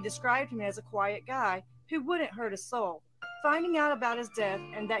family described him as a quiet guy who wouldn't hurt a soul. Finding out about his death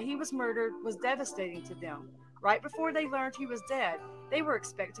and that he was murdered was devastating to them. Right before they learned he was dead, they were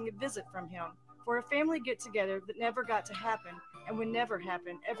expecting a visit from him for a family get-together that never got to happen and would never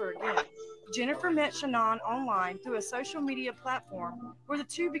happen ever again. Jennifer met Shannon online through a social media platform where the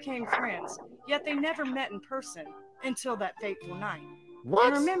two became friends, yet they never met in person until that fateful night. What?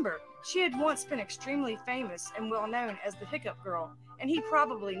 And remember, she had once been extremely famous and well known as the Hiccup Girl, and he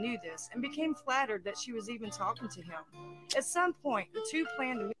probably knew this and became flattered that she was even talking to him. At some point, the two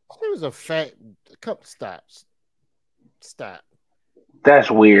planned to meet. She was a fat. Stop. That's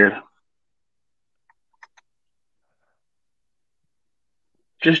weird.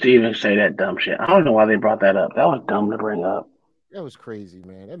 Just to even say that dumb shit. I don't know why they brought that up. That was dumb to bring up. That was crazy,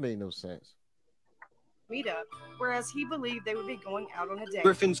 man. That made no sense. Meet up, whereas he believed they would be going out on a date.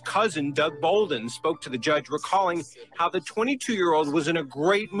 Griffin's cousin, Doug Bolden, spoke to the judge, recalling how the 22-year-old was in a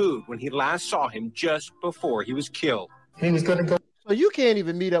great mood when he last saw him just before he was killed. He was going to go. So you can't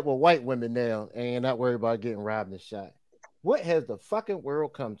even meet up with white women now and not worry about getting robbed and shot. What has the fucking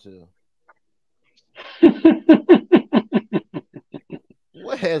world come to?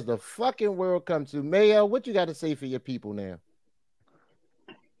 What has the fucking world come to? Mayo, what you got to say for your people now?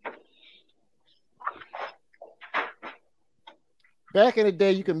 Back in the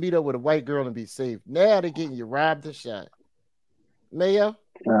day, you can meet up with a white girl and be safe. Now they're getting you robbed and shot. Mayo?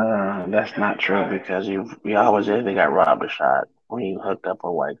 That's not true because you always they got robbed or shot when you hooked up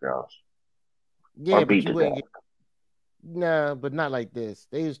with white girls. Yeah, or beat but you wouldn't get. Nah, but not like this.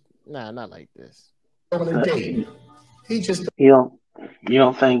 Not like this. He just you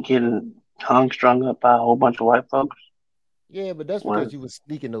don't think getting hung, strung up by a whole bunch of white folks. Yeah, but that's because you was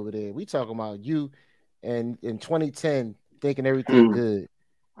sneaking over there. We talking about you, and in 2010 thinking everything good.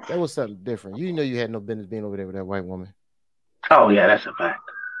 That was something different. You know you had no business being over there with that white woman. Oh yeah, that's a fact.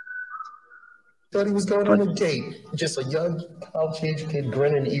 Thought he was going on a date. Just a young college-age kid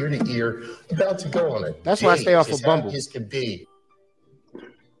grinning ear to ear, about to go on a date. That's why I stay off of Bumble. Happy as can be.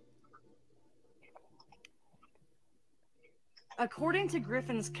 According to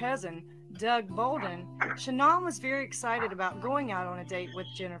Griffin's cousin, Doug Bolden, Shannon was very excited about going out on a date with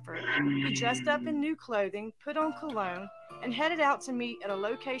Jennifer. He dressed up in new clothing, put on cologne, and headed out to meet at a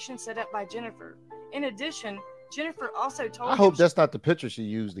location set up by Jennifer. In addition, Jennifer also told I hope that's not the picture she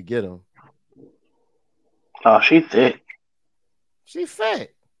used to get him. Oh, she thick. She fat.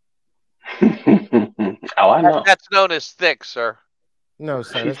 Oh, I know. That's known as thick, sir. No,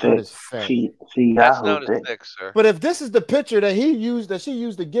 sir, that's known as fat. That's known as thick, sir. But if this is the picture that she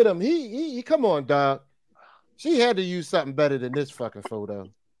used to get him, he come on, dog. She had to use something better than this fucking photo.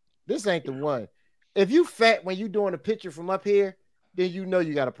 This ain't the one. If you fat when you doing a picture from up here, then you know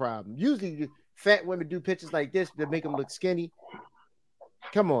you got a problem. Usually fat women do pictures like this to make them look skinny.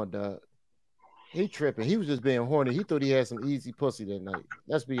 Come on, dog. He tripping. He was just being horny. He thought he had some easy pussy that night.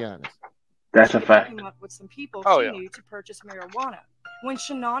 Let's be honest. That's a fact. Came up with some people Oh, she yeah. knew to purchase marijuana. When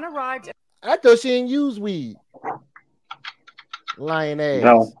Shannon arrived, I thought she didn't use weed. Lying ass.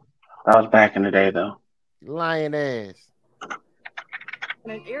 No, that was back in the day, though. Lying ass.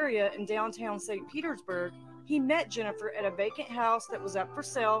 in an area in downtown St. Petersburg, he met Jennifer at a vacant house that was up for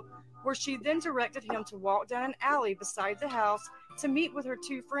sale, where she then directed him to walk down an alley beside the house to meet with her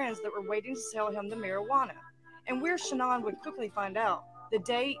two friends that were waiting to sell him the marijuana. And where Shannon would quickly find out, the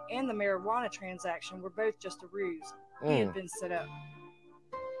date and the marijuana transaction were both just a ruse. He had been set up.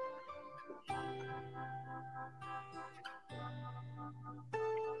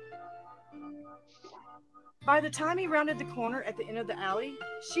 By the time he rounded the corner at the end of the alley,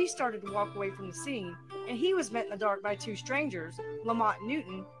 she started to walk away from the scene, and he was met in the dark by two strangers, Lamont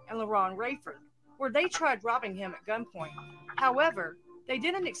Newton and LaRon Rayford, where they tried robbing him at gunpoint. However, they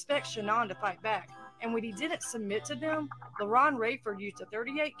didn't expect Shannon to fight back, and when he didn't submit to them, LaRon Rayford used a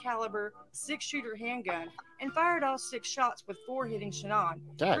 .38 caliber 6-shooter handgun and fired all 6 shots, with 4 hitting Shannon,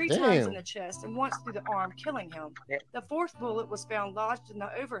 God 3 damn. times in the chest and once through the arm, killing him. The 4th bullet was found lodged in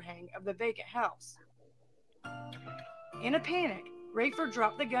the overhang of the vacant house. In a panic, Rayford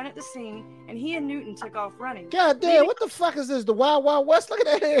dropped the gun at the scene, and he and Newton took off running. God damn, what the fuck is this? The Wild Wild West? Look at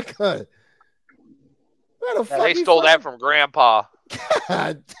that haircut. Where the fuck They he stole that fucking- from Grandpa.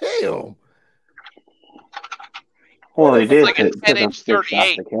 God damn. Well, they did. Like a 10-inch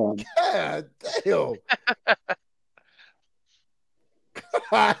 38. God damn.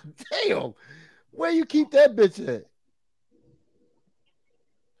 God damn. Where you keep that bitch at?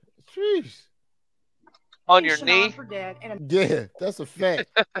 Jeez. On your Shannon knee? for dead and a Yeah, that's a fact.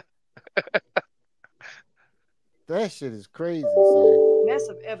 That shit is crazy, son. mess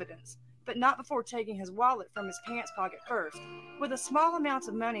of evidence, but not before taking his wallet from his pants pocket first, with a small amount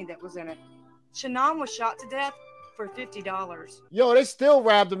of money that was in it. Shannon was shot to death for $50. Yo, they still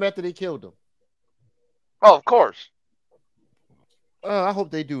robbed him after they killed him. Oh, of course. I hope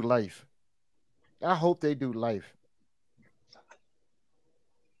they do life. I hope they do life.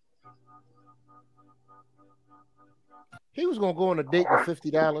 He was gonna go on a date with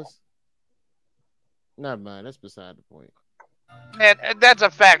 $50. Never mind, that's beside the point. Man, that's a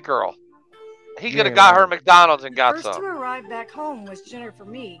fat girl. He could have Yeah, got her right. McDonald's and got First to some. arrive back home was Jennifer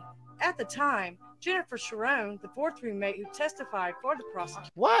Mee. At the time, Jennifer Sharon, the 4th roommate who testified for the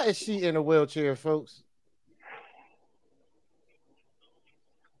prosecution. Why is she in a wheelchair, folks?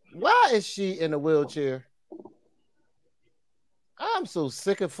 Why is she in a wheelchair? I'm so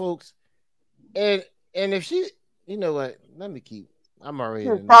sick of folks. And if she, you know what? Let me keep. I'm already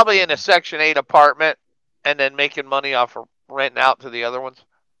in Probably in a Section 8 apartment and then making money off of renting out to the other ones.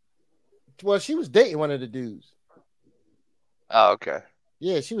 Well, she was dating one of the dudes. Oh, okay.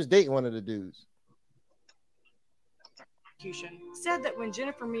 Yeah, she was dating one of the dudes. Said that when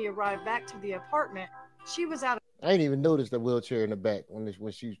Jennifer Mee arrived back to the apartment, she was out I didn't even notice the wheelchair in the back when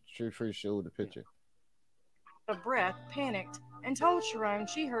she first showed the picture. of breath, panicked, and told Sharon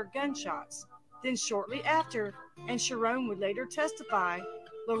she heard gunshots. Then shortly after, and Sharon would later testify,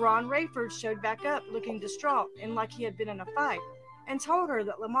 LaRon Rayford showed back up looking distraught and like he had been in a fight, and told her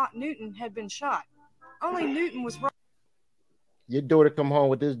that Lamont Newton had been shot. Only Newton was right. Your daughter come home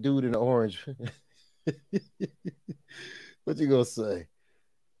with this dude in the orange. What you gonna say?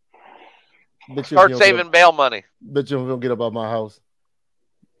 Start saving bail money. Bet you don't get up out my house.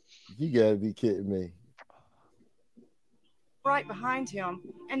 You gotta be kidding me. right behind him,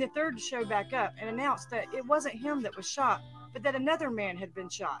 and the third to show back up and announce that it wasn't him that was shot, but that another man had been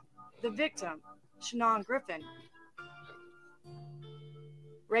shot. The victim, Shannon Griffin.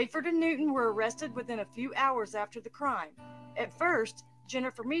 Rayford and Newton were arrested within a few hours after the crime. At first,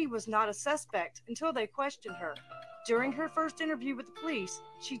 Jennifer Mee was not a suspect until they questioned her. During her first interview with the police,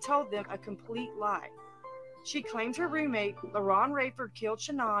 she told them a complete lie. She claimed her roommate, LaRon Rayford, killed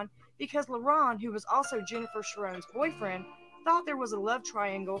Shannon because LaRon, who was also Jennifer Sharon's boyfriend, thought there was a love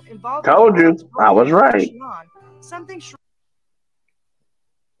triangle involving Told you, LaRon's I was girlfriend, right. Shannon. Something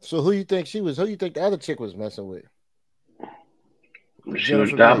So who you think she was? Who you think the other chick was messing with? She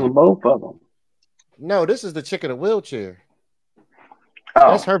was dabbling both of them. No, this is the chick in the wheelchair.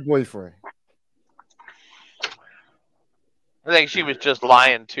 Oh. That's her boyfriend. I think she was just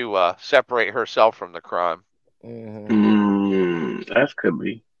lying to separate herself from the crime. That could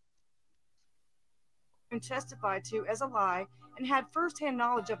be. testified to as a lie and had firsthand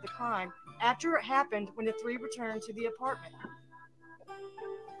knowledge of the crime after it happened when the three returned to the apartment.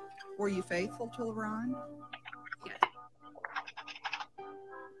 Were you faithful to LaRon?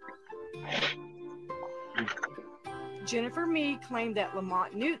 Jennifer Mee claimed that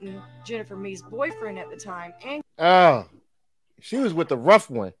Lamont Newton, Jennifer Mee's boyfriend at the time, and she was with the rough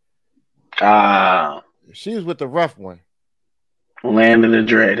one. She was with the rough one. Landon the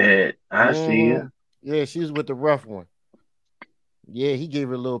dreadhead. I see ya. Yeah, she was with the rough one. Yeah, he gave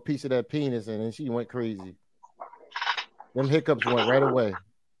her a little piece of that penis and then she went crazy. Them hiccups went right away.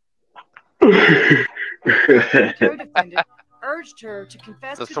 co-defendant urged her to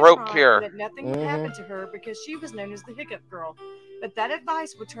confess The to throat the crime cure. and that nothing would happen to her because she was known as the hiccup girl. But that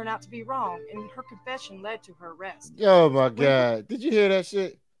advice would turn out to be wrong, and her confession led to her arrest. Oh my God. Did you hear that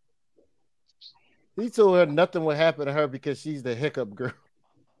shit? He told her nothing would happen to her because she's the hiccup girl.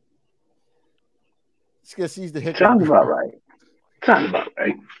 It's because she's the hiccup Sounds girl. about right. Sounds about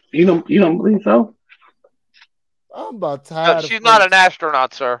right. You don't believe so? I'm about tired of she's folks. not an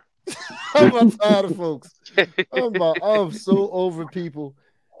astronaut, sir. I'm about tired of folks. I'm so over people.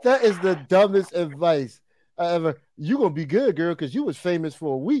 That is the dumbest advice I ever. You gonna be good, girl, because you was famous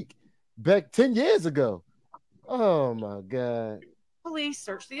for a week back 10 years ago. Oh my God. Police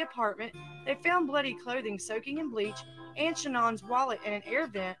searched the apartment. They found bloody clothing soaking in bleach and Shannon's wallet in an air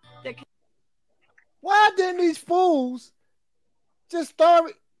vent that could... Why didn't these fools just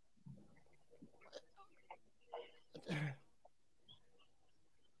start?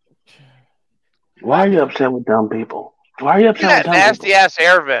 Why are you upset with dumb people? Why are you upset with dumb nasty people? ass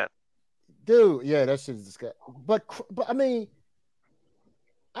air vent. Dude, yeah, that shit's disgusting. But I mean,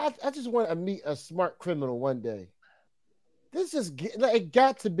 I just want to meet a smart criminal one day. This is like, it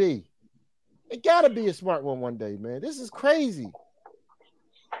got to be. It got to be a smart one day, man. This is crazy.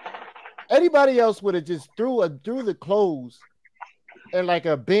 Anybody else would have just threw the clothes in like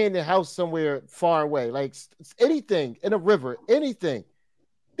a abandoned house somewhere far away, like anything in a river, anything.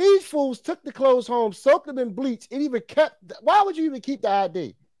 These fools took the clothes home, soaked them in bleach, and even kept. Why would you even keep the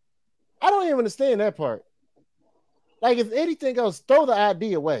ID? I don't even understand that part. Like, if anything else, throw the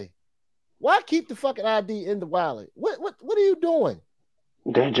ID away. Why keep the fucking ID in the wallet? What are you doing?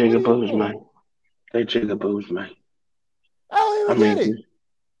 They jigaboos, man. They jigaboos, man. I don't even get it.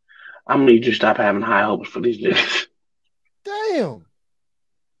 I'm gonna need you to stop having high hopes for these niggas. Damn.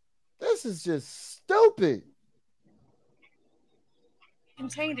 This is just stupid.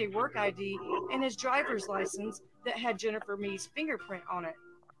 contained a work ID and his driver's license that had Jennifer Mee's fingerprint on it.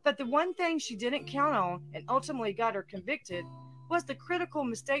 But the one thing she didn't count on and ultimately got her convicted was the critical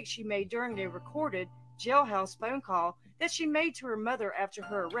mistake she made during a recorded jailhouse phone call that she made to her mother after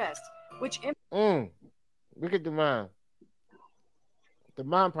her arrest, which... Look at the mom. The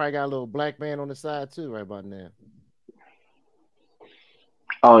mom probably got a little black man on the side too right about now.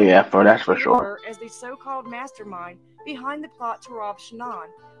 Oh yeah, that's for sure. Her as the so-called mastermind behind the plot to rob Shannon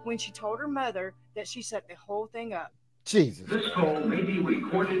when she told her mother that she set the whole thing up. Jesus. This call may be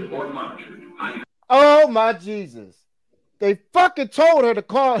recorded or monitored. Oh my Jesus. They fucking told her the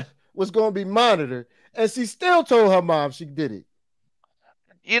call was going to be monitored, and she still told her mom she did it.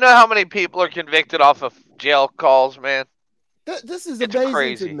 You know how many people are convicted off of jail calls, man? This is It's amazing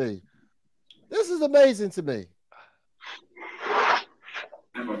crazy. to me. This is amazing to me. I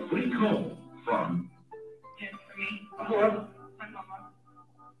have a free call from... Hello?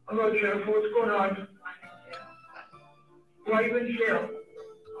 Hello, Jennifer. What's going on? Why are you in jail?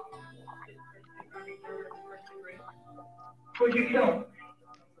 Who'd you kill?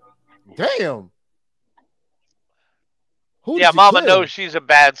 Damn. Who Yeah, did you Mama kill? knows she's a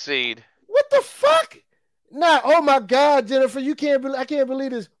bad seed. What the fuck? Nah, oh my God, Jennifer, I can't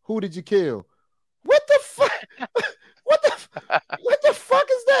believe this. Who did you kill? What the fuck? What the What the fuck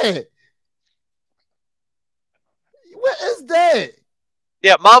is that? What is that?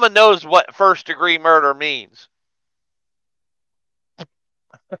 Yeah, Mama knows what first-degree murder means.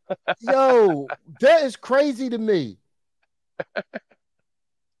 Yo, that is crazy to me.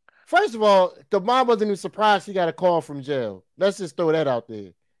 First of all, the mom wasn't even surprised she got a call from jail. Let's just throw that out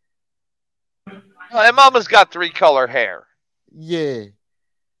there. And Mama's got 3-color hair. Yeah.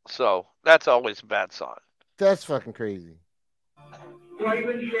 So that's always a bad sign. That's fucking crazy. Why are you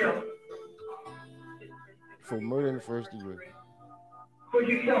in jail? For murder in the first degree. Who'd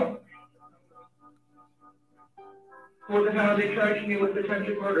you kill? Well, then how are they charging me with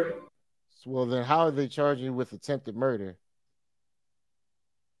attempted murder? Well, then how are they charging you with attempted murder?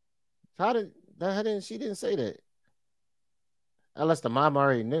 How didn't she didn't say that? Unless the mom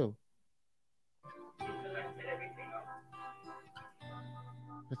already knew.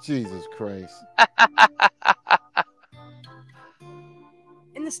 Jesus Christ.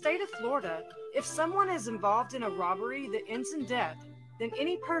 In the state of Florida, if someone is involved in a robbery that ends in death, then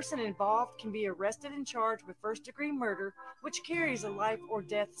any person involved can be arrested and charged with first-degree murder, which carries a life or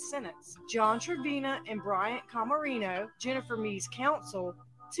death sentence. John Trevina and Bryant Camarino, Jennifer Mee's counsel,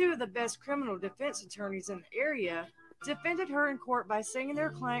 two of the best criminal defense attorneys in the area, defended her in court by saying their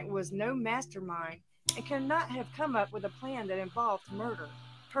client was no mastermind and could not have come up with a plan that involved murder.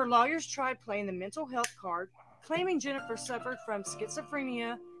 Her lawyers tried playing the mental health card, claiming Jennifer suffered from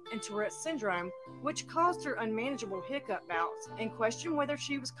schizophrenia and Tourette's syndrome, which caused her unmanageable hiccup bouts, and questioned whether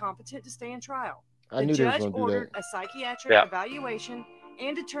she was competent to stand trial. The judge ordered a psychiatric evaluation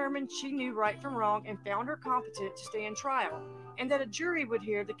and determined she knew right from wrong and found her competent to stand trial, and that a jury would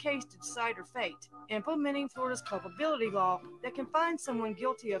hear the case to decide her fate, implementing Florida's culpability law that can find someone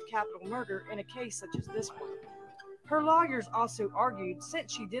guilty of capital murder in a case such as this one. Her lawyers also argued,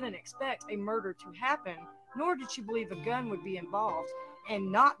 since she didn't expect a murder to happen, nor did she believe a gun would be involved,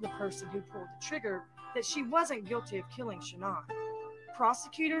 and not the person who pulled the trigger, that she wasn't guilty of killing Shannon.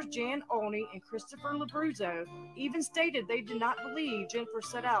 Prosecutors Jan Olney and Christopher Labruzzo even stated they did not believe Jennifer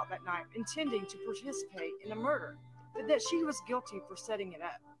set out that night intending to participate in a murder, but that she was guilty for setting it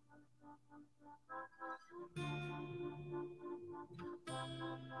up.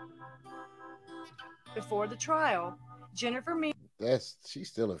 Before the trial, Jennifer Mee... She's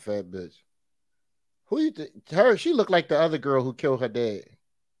still a fat bitch. Who you think? Her, she looked like the other girl who killed her dad.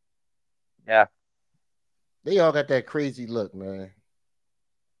 Yeah. They all got that crazy look, man.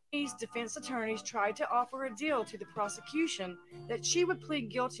 These defense attorneys tried to offer a deal to the prosecution that she would plead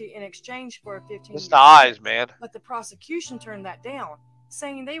guilty in exchange for a 15-year It's the eyes, man. But the prosecution turned that down,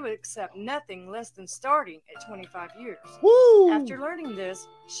 saying they would accept nothing less than starting at 25 years. Woo! After learning this,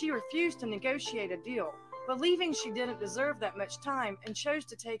 she refused to negotiate a deal, believing she didn't deserve that much time and chose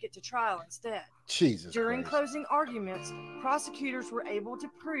to take it to trial instead. Jesus During Christ. closing arguments, prosecutors were able to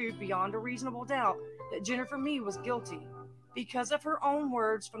prove beyond a reasonable doubt that Jennifer Mee was guilty because of her own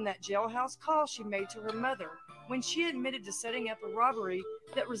words from that jailhouse call she made to her mother when she admitted to setting up a robbery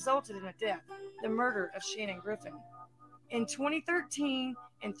that resulted in a death, the murder of Shannon Griffin. In 2013,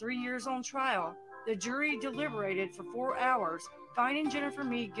 and 3 years on trial, the jury deliberated for 4 hours, finding Jennifer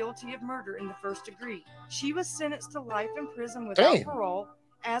Mee guilty of murder in the first degree. She was sentenced to life in prison without parole,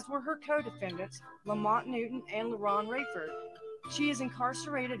 as were her co-defendants, Lamont Newton and LaRon Rayford. She is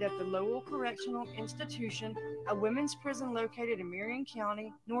incarcerated at the Lowell Correctional Institution, a women's prison located in Marion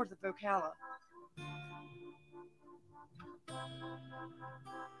County, north of Ocala.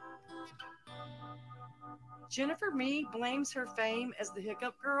 Jennifer Mee blames her fame as the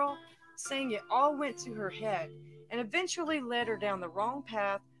hiccup girl, saying it all went to her head and eventually led her down the wrong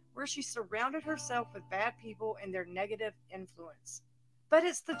path where she surrounded herself with bad people and their negative influence. But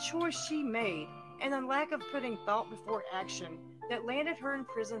it's the choice she made and the lack of putting thought before action that landed her in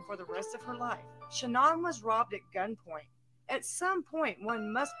prison for the rest of her life. Shannon was robbed at gunpoint. At some point,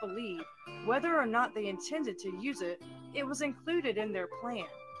 one must believe, whether or not they intended to use it, it was included in their plan.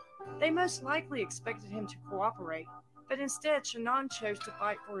 They most likely expected him to cooperate, but instead Shannon chose to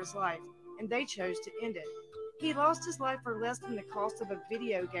fight for his life, and they chose to end it. He lost his life for less than the cost of a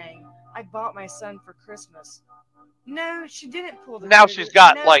video game I bought my son for Christmas. No, she didn't pull the Now trigger. she's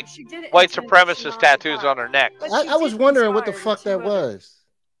got, No, like, she didn't white intend supremacist Shannon to tattoos die. on her neck. But I she was did wondering what the conspire fuck the two that others.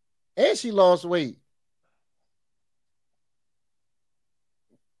 was. And she lost weight.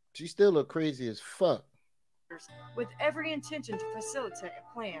 She still look crazy as fuck. With every intention to facilitate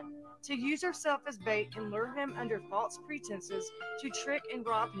a plan, to use herself as bait and lure him under false pretenses to trick and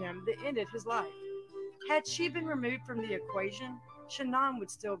rob him that ended his life. Had she been removed from the equation, Shannon would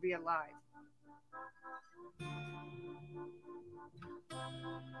still be alive.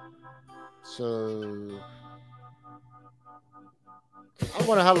 So I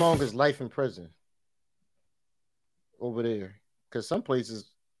wonder how long is life in prison over there? Because some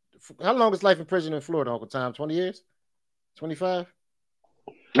places, how long is life in prison in Florida, Uncle Tom? 20 years? 25?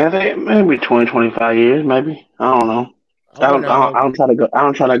 I think maybe 20, 25 years, maybe. I don't know. I wonder how long. I don't try to go. I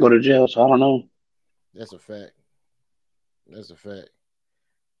don't try to go to jail, so I don't know. That's a fact. That's a fact.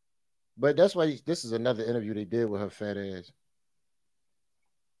 But that's why this is another interview they did with her fat ass.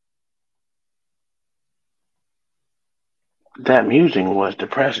 That music was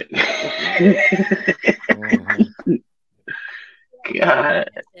depressing. God.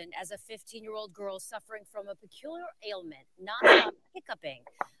 As a 15-year-old girl suffering from a peculiar ailment, nonstop hiccuping.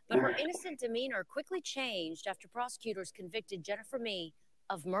 But her innocent demeanor quickly changed after prosecutors convicted Jennifer Mee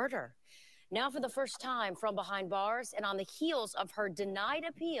of murder. Now, for the first time from behind bars and on the heels of her denied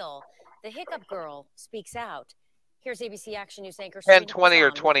appeal, the hiccup girl speaks out. Here's ABC Action News anchor 10, 20,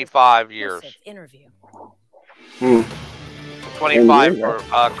 or 25 years. Interview. 25 for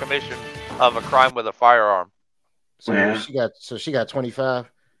commission of a crime with a firearm. So she got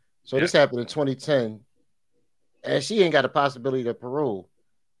 25. So this happened in 2010, and she ain't got a possibility of parole.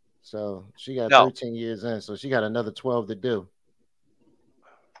 So she got 13 years in. So she got another 12 to do.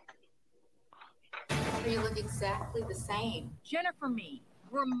 You look exactly the same. Jennifer Mee,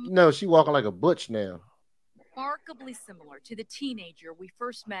 No, she walking like a butch now. remarkably similar to the teenager we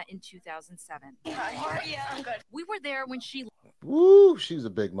first met in 2007. I'm good. We were there when she Woo, she was a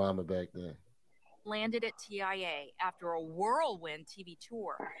big mama back then. landed at TIA after a whirlwind TV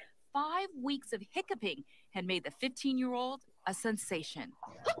tour. 5 weeks of hiccuping had made the 15-year-old a sensation.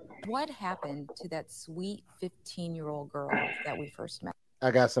 What happened to that sweet 15-year-old girl that we first met?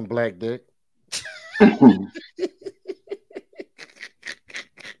 I got some black dick.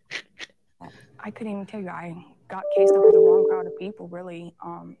 I couldn't even tell you. I got cased up with the wrong crowd of people, really.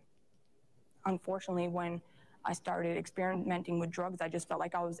 Unfortunately, when I started experimenting with drugs, I just felt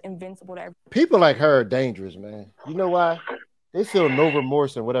like I was invincible to everything. People like her are dangerous, man. You know why? They feel no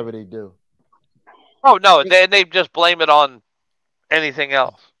remorse in whatever they do. Oh, no. They just blame it on anything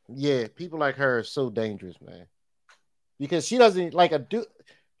else. Yeah, people like her are so dangerous, man. Because she doesn't like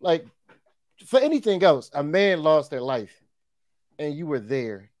for anything else, a man lost their life and you were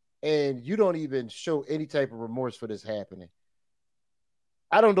there and you don't even show any type of remorse for this happening.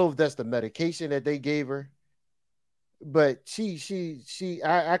 I don't know if that's the medication that they gave her, but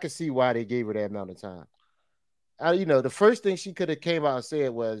I could see why they gave her that amount of time. The first thing she could have came out and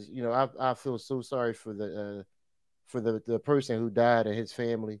said was, I feel so sorry for the person who died and his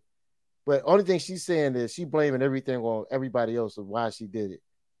family. But only thing she's saying is she blaming everything on everybody else of why she did it.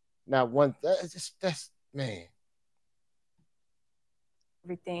 Not one. That's man.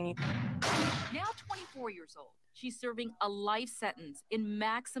 Everything. Now 24 years old, she's serving a life sentence in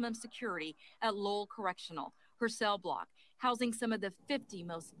maximum security at Lowell Correctional, her cell block, housing some of the 50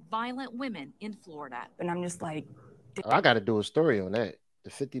 most violent women in Florida. And I'm just like, I got to do a story on that.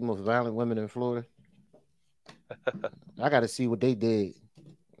 The 50 most violent women in Florida. I got to see what they did.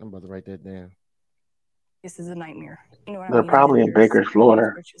 I'm about to write that down. This is a nightmare. You know what I They're mean? probably in Baker's,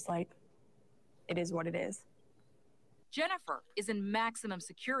 Florida. It's just like, it is what it is. Jennifer is in maximum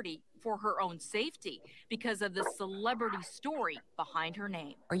security for her own safety because of the celebrity story behind her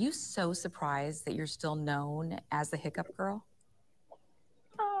name. Are you so surprised that you're still known as the hiccup girl?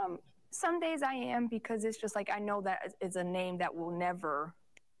 Some days I am, because it's just like I know that it's a name that will never.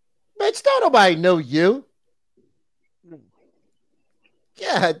 Bitch, don't nobody know you.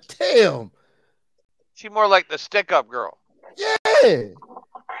 God damn. She more like the stick-up girl. Yeah.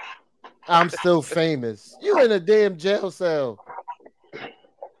 I'm so famous. You in a damn jail cell.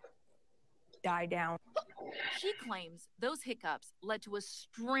 Die down. She claims those hiccups led to a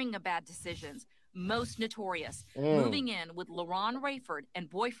string of bad decisions, most notorious, moving in with LaRon Rayford and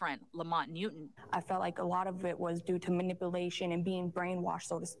boyfriend Lamont Newton. I felt like a lot of it was due to manipulation and being brainwashed,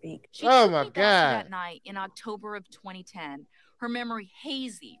 so to speak. She took me back to that night in October of 2010. Her memory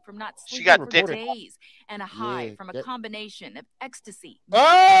hazy from not sleeping for days and a high from a combination of ecstasy.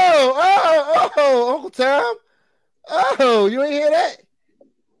 Oh, Uncle Tom. Oh, you ain't hear that?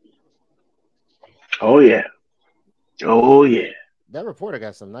 Oh, yeah. Oh, yeah. That reporter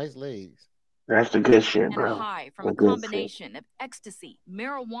got some nice legs. That's the good shit, and bro. a high from a combination of ecstasy,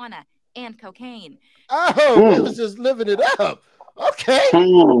 marijuana, and cocaine. Oh, we was just living it up. Okay.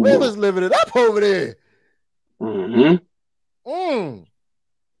 We was living it up over there.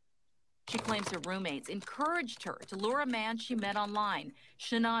 She claims her roommates encouraged her to lure a man she met online,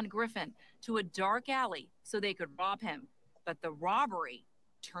 Shannon Griffin, to a dark alley so they could rob him. But the robbery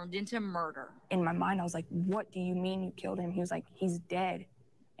turned into murder. In my mind, I was like, what do you mean you killed him? He was like, he's dead.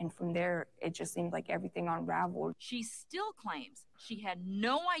 And from there, it just seemed like everything unraveled. She still claims she had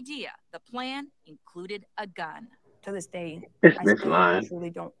no idea the plan included a gun. To this day, It's I this still line. truly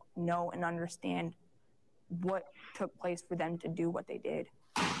don't know and understand what took place for them to do what they did.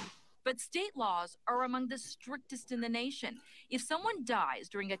 But state laws are among the strictest in the nation. If someone dies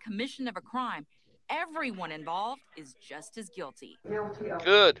during a commission of a crime, everyone involved is just as guilty.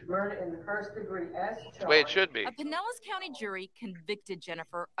 Good. Murder in the first degree as That's the way it should be. A Pinellas County jury convicted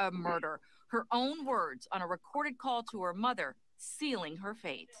Jennifer of murder. Her own words on a recorded call to her mother, sealing her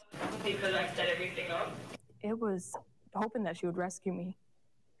fate. Because I set everything up. It was hoping that she would rescue me.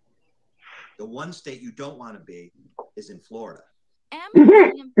 The one state you don't want to be is in Florida.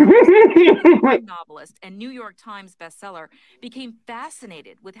 Novelist and New York Times bestseller, became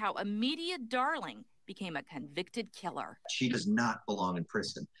fascinated with how a media darling became a convicted killer. She does not belong in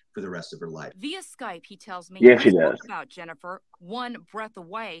prison for the rest of her life. Via Skype, he tells me Yes, his she book does. about Jennifer, One Breath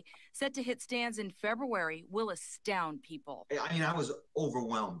Away, set to hit stands in February, will astound people. I mean, I was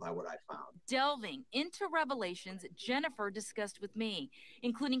overwhelmed by what I found. Delving into revelations Jennifer discussed with me,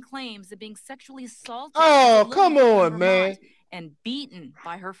 including claims of being sexually assaulted Oh, as a little come girl in on, man. Vermont and beaten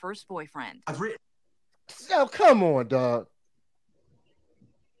by her first boyfriend. I've written. Oh, come on, dog.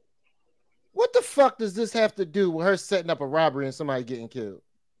 What the fuck does this have to do with her setting up a robbery and somebody getting killed?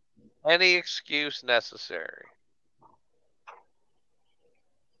 Any excuse necessary.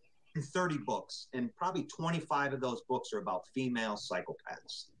 30 books, and probably 25 of those books are about female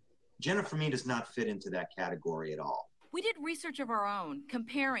psychopaths. Jennifer Me does not fit into that category at all. We did research of our own,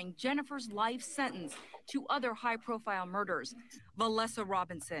 comparing Jennifer's life sentence to other high-profile murders. Valessa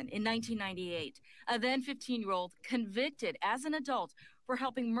Robinson in 1998, a then 15-year-old convicted as an adult for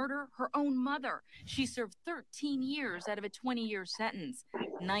helping murder her own mother. She served 13 years out of a 20-year sentence.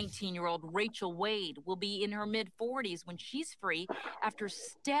 19-year-old Rachel Wade will be in her mid-40s when she's free after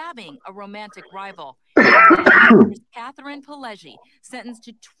stabbing a romantic rival. Catherine Pileggi, sentenced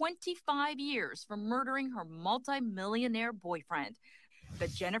to 25 years for murdering her multi-millionaire boyfriend.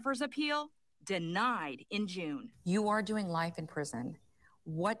 But Jennifer's appeal denied in June. You are doing life in prison.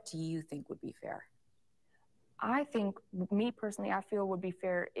 What do you think would be fair? I think, me personally, I feel would be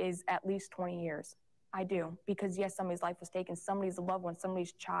fair is at least 20 years. I do. Because, yes, somebody's life was taken. Somebody's loved one,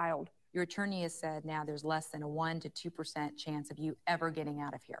 somebody's child. Your attorney has said now there's less than a 1 to 2% chance of you ever getting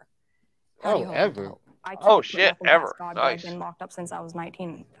out of here. How do you hope to ever? help? I can't Oh, put shit, nothing past ever. God, Nice. I've been locked up since I was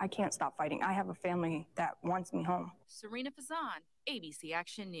 19. I can't stop fighting. I have a family that wants me home. Serena Fazan, ABC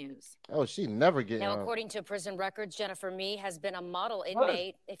Action News. Oh, she never getting Now, out. according to prison records, Jennifer Me has been a model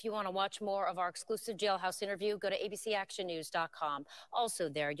inmate. If you want to watch more of our exclusive jailhouse interview, go to abcactionnews.com. Also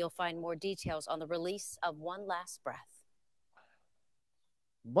there, you'll find more details on the release of One Last Breath.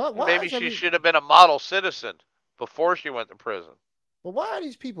 But why Maybe is she every- should have been a model citizen before she went to prison. But why are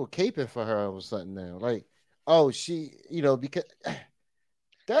these people caping for her or something now? Like, oh, she, because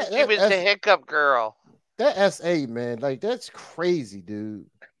She was the hiccup girl. that SA, man, like that's crazy, dude.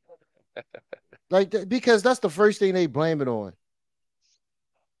 Because that's the first thing they blame it on.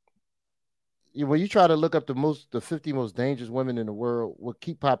 When you try to look up the 50 most dangerous women in the world, what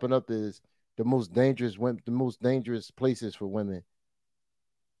keep popping up is the most dangerous places for women.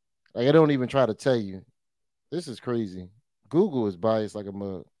 Like I don't even try to tell you. This is crazy. Google is biased like a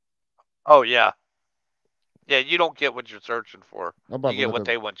mug. Oh, yeah. Yeah, you don't get what you're searching for. I'm about You to get look what up-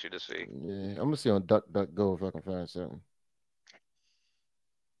 they want you to see. Yeah, I'm gonna see on DuckDuckGo if I can find something.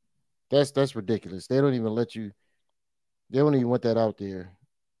 That's ridiculous. They don't even let you. They don't even want that out there.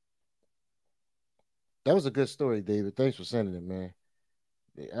 That was a good story, David. Thanks for sending it, man.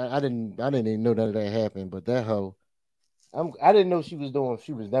 I didn't even know none of that happened, but that hoe, I didn't know she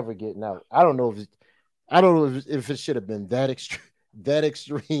was never getting out. I don't know if it should have been that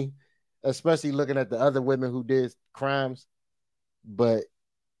extreme, especially looking at the other women who did crimes. But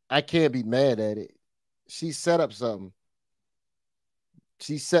I can't be mad at it. She set up something.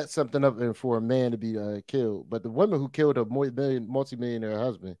 She set something up for a man to be killed. But the woman who killed her multi-millionaire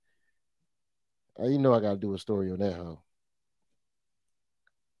husband, I got to do a story on that hoe.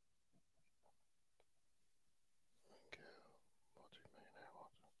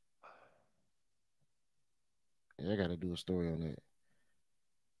 Yeah, I got to do a story on that.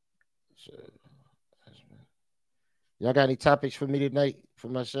 So, y'all got any topics for me tonight for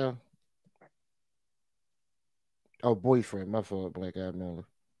my show? Oh, boyfriend. My fault, Black Eyed Miller.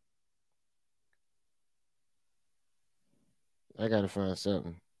 I got to find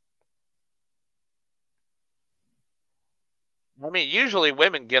something. I mean, usually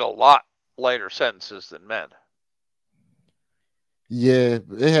women get a lot lighter sentences than men. Yeah,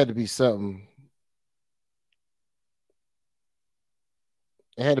 it had to be something.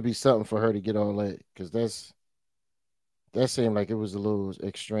 It had to be something for her to get all that, because that seemed like it was a little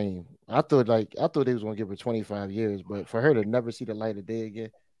extreme. I thought they was gonna give her 25 years, but for her to never see the light of day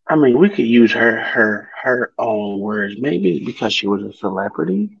again, I mean, we could use her own words, maybe because she was a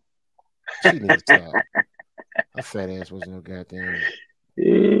celebrity. she needs to stop. Her fat ass wasn't no goddamn.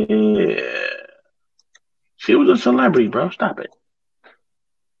 Yeah, she was a celebrity, bro. Stop it.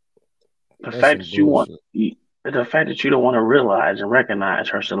 The That's fact some that you want, bullshit. the fact that you don't want to realize and recognize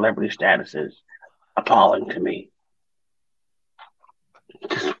her celebrity status is appalling to me.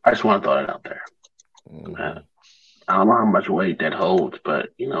 I just want to throw that out there. Mm-hmm. I don't know how much weight that holds, but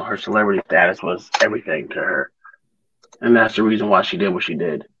her celebrity status was everything to her, and that's the reason why she did what she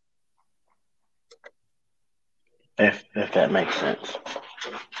did. If that makes sense.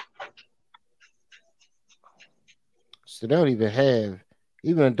 So they don't even have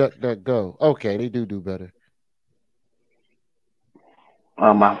even a Duck Duck Go. Okay, they do better.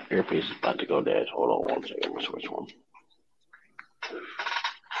 My earpiece is about to go dead. Hold on one second. I'm gonna switch one.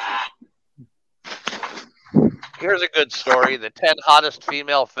 Here's a good story: the 10 hottest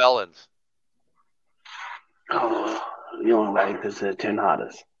female felons. Oh, you don't like this at 10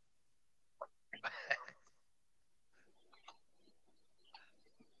 hottest.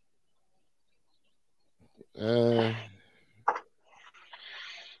 Uh,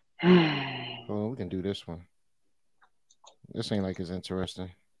 oh, we can do this one. This ain't like it's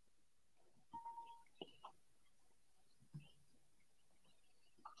interesting.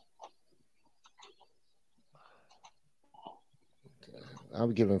 I'll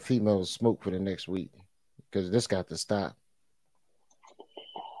be giving females smoke for the next week because this got to stop.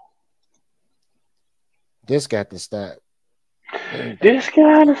 This got to stop. This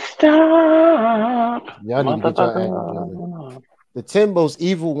gotta stop. Y'all need to get your act together. Motherfucker. The 10 most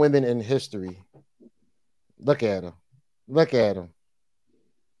evil women in history. Look at them. Look at them.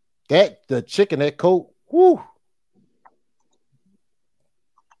 The chick in that coat. Whoo.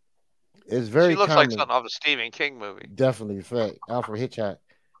 It's very She looks like common. something off a Stephen King movie. Definitely, in fact, Alfred Hitchcock.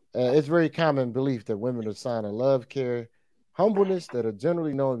 It's very common belief that women are a sign of love, care, humbleness that are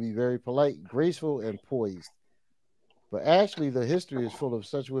generally known to be very polite, graceful, and poised. But actually, the history is full of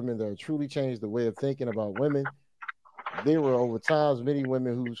such women that have truly changed the way of thinking about women. There were over times many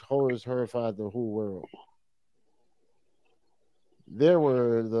women whose horrors horrified the whole world. There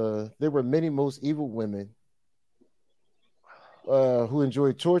were many most evil women who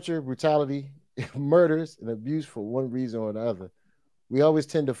enjoyed torture, brutality, murders, and abuse for one reason or another. We always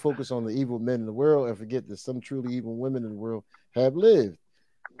tend to focus on the evil men in the world and forget that some truly evil women in the world have lived.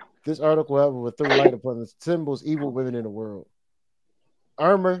 This article, however, will throw light upon the 10 most evil women in the world.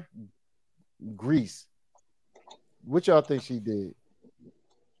 Irma Grease. What y'all think she did?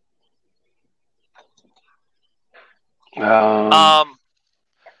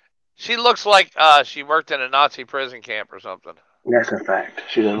 She looks like she worked in a Nazi prison camp or something. That's a fact.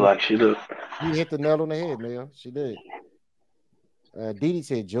 She looked like she looked. You hit the nail on the head, man. She did. Dee Dee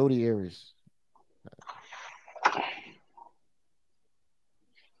said Jodi Arias.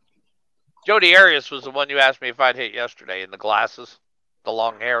 Jodi Arias was the one you asked me if I'd hit yesterday in the glasses, the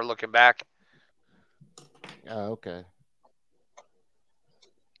long hair looking back. Okay.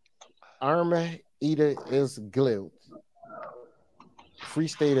 Irma Ida is Glilt. Free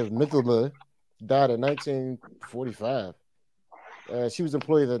State of Mittelmeer, died in 1945. She was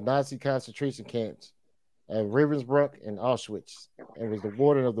employed at the Nazi concentration camps at Ravensbrück and Auschwitz, and was the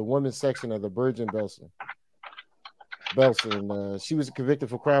warden of the women's section of the Bergen-Belsen. She was convicted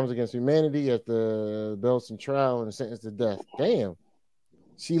for crimes against humanity at the Belsen trial and sentenced to death. Damn.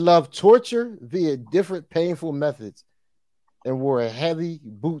 She loved torture via different painful methods and wore heavy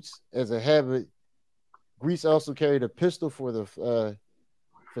boots as a habit. Greece also carried a pistol for the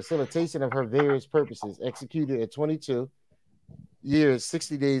facilitation of her various purposes. Executed at 22 years,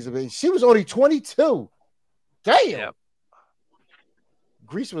 60 days of age. She was only 22. Damn. Yep.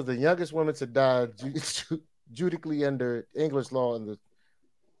 Greece was the youngest woman to die judicially under English law in the.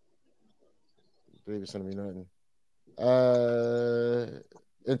 Baby sending me nothing.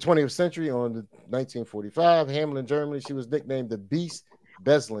 In 20th century, on the 1945, Hamelin, Germany, she was nicknamed the Beast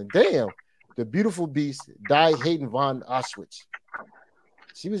Beslin. Damn, the beautiful beast died Hayden von Auschwitz.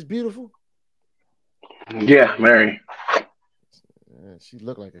 She was beautiful. Yeah, Mary. She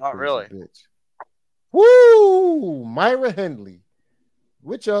looked like a Not crazy really. bitch. Woo! Myra Hindley.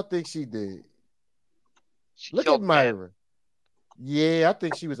 What y'all think she did? Look at Myra. Men. Yeah, I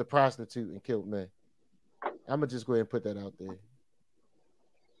think she was a prostitute and killed men. I'm gonna just go ahead and put that out there.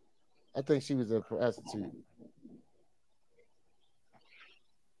 I think she was a prostitute.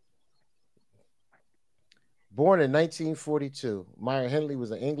 Born in 1942, Myra Henley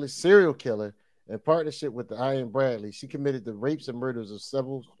was an English serial killer in partnership with the Ian Bradley. She committed the rapes and murders of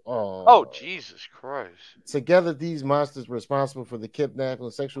several. Oh, Jesus Christ. Together, these monsters were responsible for the kidnapping,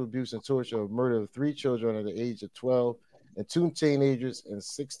 sexual abuse, and torture of murder of 3 children under the age of 12 and 2 teenagers in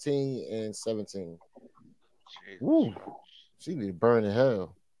 16 and 17. Woo. She need to burn in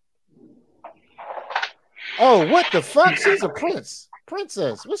hell. Oh, what the fuck? She's a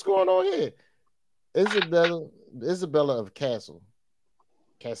princess. What's going on here? Isabella of Castile.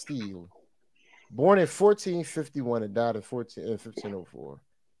 Born in 1451 and died in 1504.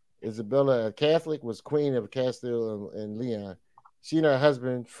 Isabella, a Catholic, was queen of Castile and Leon. She and her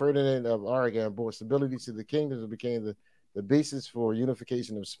husband, Ferdinand of Aragon, brought stability to the kingdoms and became the basis for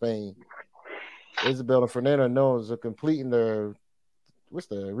unification of Spain. Isabella and Fernando are known as completing the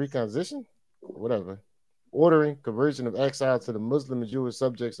reconquisition? Whatever. Ordering conversion of exile to the Muslim and Jewish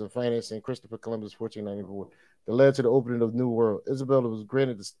subjects and financing Christopher Columbus 1494 that led to the opening of the New World. Isabella was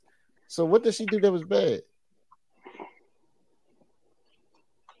granted this. So what did she do that was bad?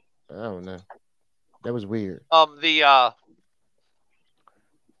 I don't know. That was weird. What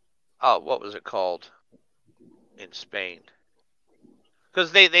was it called in Spain?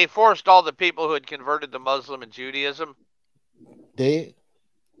 Because they forced all the people who had converted to Muslim and Judaism dead,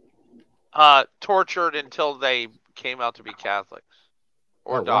 tortured until they came out to be Catholics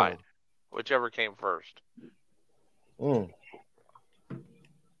or died, whichever came first.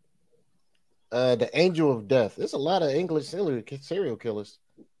 The Angel of Death. There's a lot of English serial killers.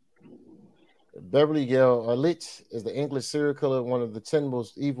 Beverly Gale Arlett is the English serial killer, one of the 10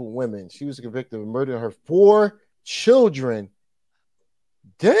 most evil women. She was convicted of murdering her 4 children.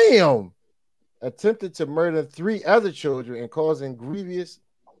 Damn! Attempted to murder 3 other children and causing grievous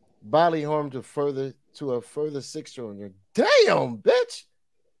bodily harm to a further 6 children. Damn, bitch!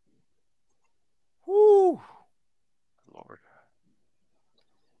 Whoo! Lord.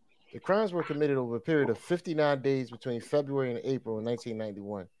 The crimes were committed over a period of 59 days between February and April in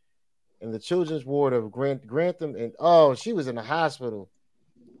 1991. And the children's ward of Grantham, and she was in a hospital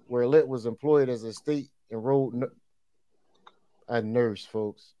where Litt was employed as a state enrolled a nurse,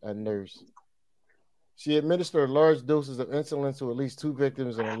 folks, a nurse. She administered large doses of insulin to at least 2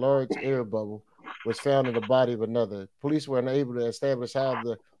 victims, and a large air bubble was found in the body of another. Police were unable to establish how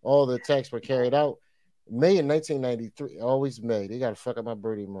all the attacks were carried out. May in 1993, always May. They got to fuck up my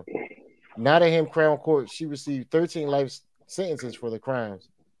birthday month. Nottingham Crown Court, she received 13 life sentences for the crimes.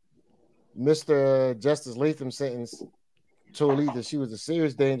 Mr. Justice Latham sentence told Lee that she was a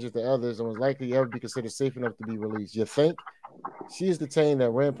serious danger to others and was likely to ever be considered safe enough to be released. You think? She is detained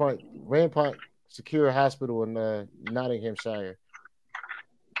at Rampart Secure Hospital in Nottinghamshire.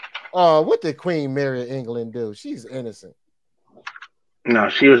 What did Queen Mary of England do? She's innocent. No,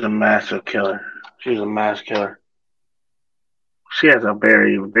 she was a massive killer. She was a mass killer. She has a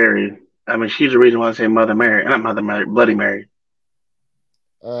very, very. I mean, she's the reason why I say Mother Mary, not Mother Mary, Bloody Mary.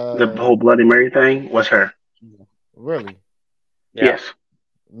 The whole Bloody Mary thing was her. Really? Yeah. Yes.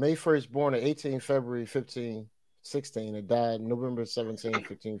 May 1st, born on 18 February 1516, and died November 17,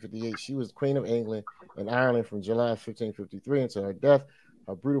 1558. She was Queen of England and Ireland from July 1553 until her death.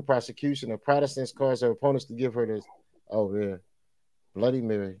 Her brutal prosecution of Protestants caused her opponents to give her this. Oh, yeah. Bloody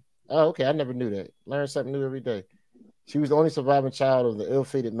Mary. Oh, okay. I never knew that. Learn something new every day. She was the only surviving child of the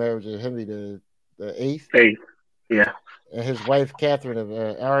ill-fated marriage of Henry the Eighth. Yeah. And his wife, Catherine of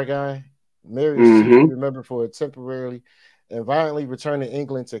Aragon. Mary is chiefly remembered for temporarily and violently returning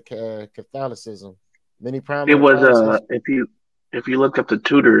England to Catholicism. Many prominent. It was if you look up the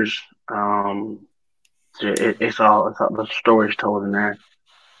Tudors, it's all the stories told in there.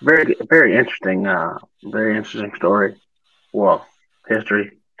 Very very interesting story. Well,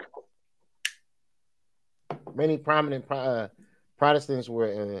 history. Many prominent Protestants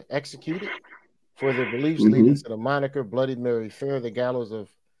were executed for their beliefs, leading to the moniker Bloody Mary. Fear the gallows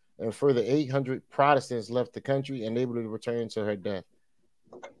and further 800 Protestants left the country and able to return to her death.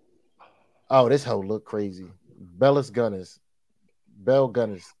 Oh, this hoe look crazy. Bell Gunners,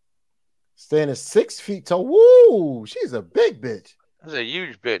 standing 6 feet tall. Woo! She's a big bitch. That's a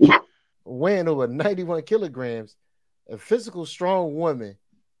huge bitch. Weighing over 91 kilograms, a physical strong woman.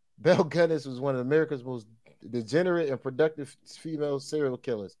 Belle Gunness was one of America's most degenerate and productive female serial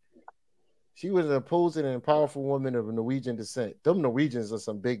killers. She was an imposing and powerful woman of Norwegian descent. Them Norwegians are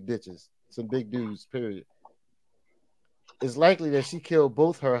some big bitches, some big dudes, period. It's likely that she killed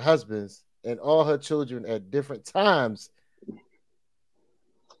both her husbands and all her children at different times.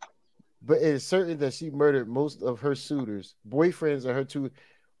 But it is certain that she murdered most of her suitors, boyfriends, and her 2.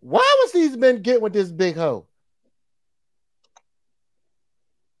 Why was these men getting with this big hoe?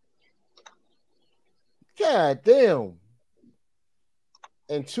 God damn.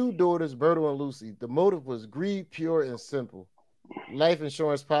 And 2 daughters, Berto and Lucy. The motive was greed, pure and simple. Life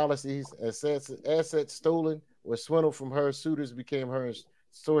insurance policies, assets stolen or swindled from her suitors became her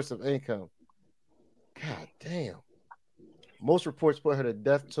source of income. God damn. Most reports put her to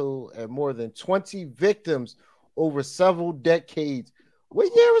death toll at more than 20 victims over several decades.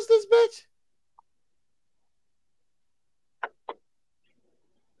 What year was this bitch?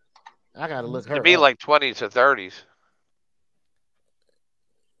 I gotta look her To be up. like 20s to 30s.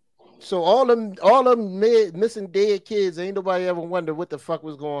 So all them missing dead kids, ain't nobody ever wondered what the fuck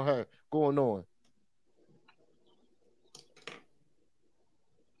was going on.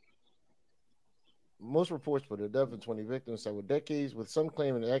 Most reports put the death of 20 victims several decades, with some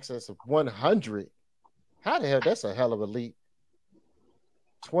claiming in excess of 100. How the hell? That's a hell of a leap.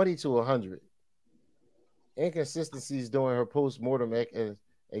 20 to 100. Inconsistencies during her post-mortem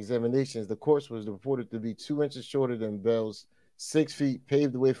examinations. The corpse was reported to be 2 inches shorter than Bell's, 6 feet,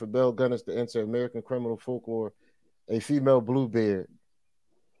 paved the way for Bell Gunners to enter American criminal folklore, a female Bluebeard.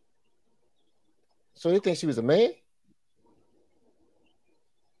 So they think she was a man?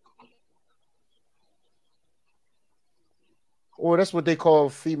 Or that's what they call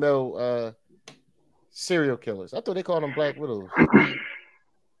female serial killers. I thought they called them Black Widows.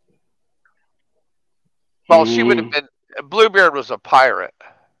 Well, she would have been. Bluebeard was a pirate.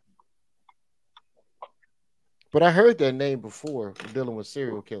 But I heard that name before dealing with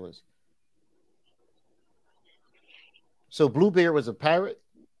serial killers. So Bluebeard was a pirate?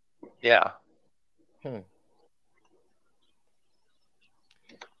 Yeah.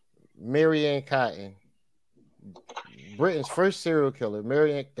 Mary Ann Cotton. Britain's first serial killer.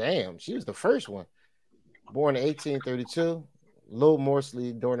 Mary Ann, damn, she was the first one. Born in 1832, Low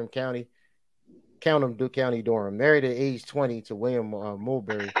Morsley, Durham County, Durham. Married at age 20 to William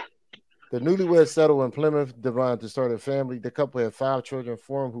Mulberry. The newlyweds settled in Plymouth, Devon, to start a family. The couple had 5 children,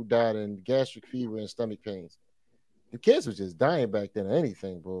 4 of whom who died in gastric fever and stomach pains. The kids were just dying back then.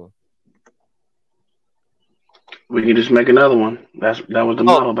 Anything, boy. We can just make another one. That was the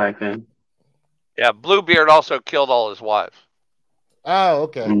model back then. Yeah, Bluebeard also killed all his wives. Oh,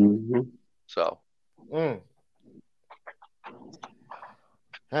 okay. Mm-hmm. So.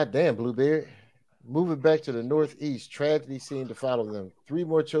 God damn, Bluebeard. Moving back to the Northeast, tragedy seemed to follow them. 3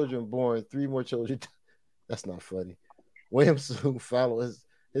 more children born, 3 more children. That's not funny. William soon followed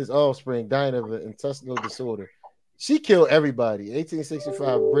his offspring, dying of an intestinal disorder. She killed everybody.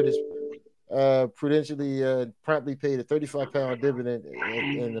 1865, British prudentially promptly paid a 35-pound dividend,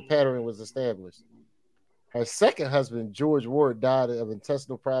 and the pattern was established. Her second husband, George Ward, died of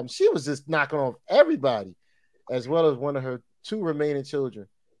intestinal problems. She was just knocking off everybody, as well as one of her 2 remaining children.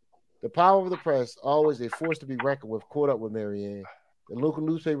 The power of the press, always a force to be reckoned with, caught up with Mary Ann. The local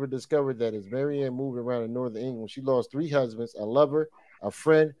newspaper discovered that as Mary Ann moved around in northern England, she lost 3 husbands, a lover, a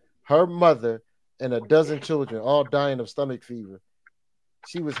friend, her mother, and a dozen children, all dying of stomach fever.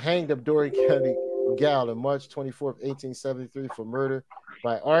 She was hanged up Dory County Gaol on March 24th, 1873 for murder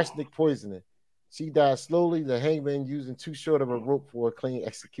by arsenic poisoning. She died slowly, the hangman using too short of a rope for a clean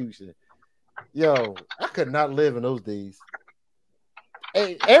execution. Yo, I could not live in those days.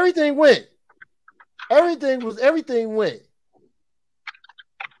 Hey, everything went. Everything went.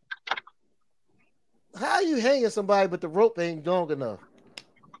 How are you hanging somebody but the rope ain't long enough?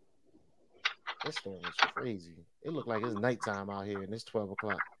 This storm is crazy. It looked like it's nighttime out here and it's 12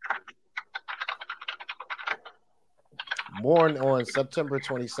 o'clock. Born on September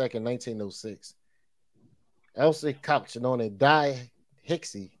 22nd, 1906. Elsie Couch, known as Die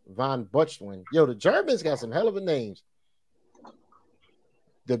Hixie von Butchwin. Yo, the Germans got some hell of a names.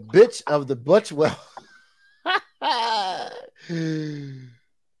 The bitch of the Butchwell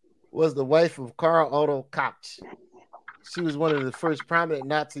was the wife of Karl Otto Koch. She was one of the first prominent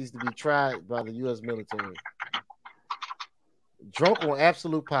Nazis to be tried by the U.S. military. Drunk on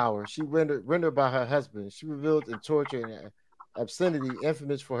absolute power, she rendered by her husband. She revealed in torture and obscenity,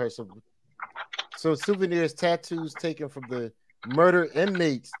 infamous for her souvenirs, tattoos taken from the murdered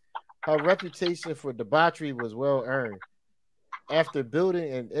inmates. Her reputation for debauchery was well earned. After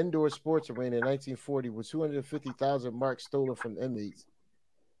building an indoor sports arena in 1940 with 250,000 marks stolen from inmates,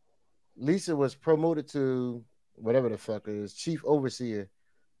 Lisa was promoted to whatever the fuck it is, chief overseer,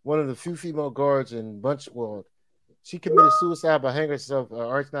 one of the few female guards in Bunchwald. She committed suicide by hanging herself at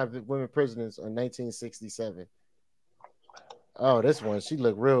Archnight Women Prisoners in 1967. Oh, this one, she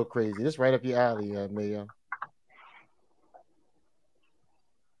looked real crazy. This right up your alley, Mayo.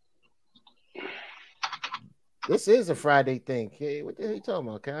 This is a Friday thing. Hey, what the hell you talking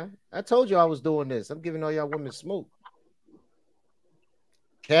about, Kai? I told you I was doing this. I'm giving all y'all women smoke.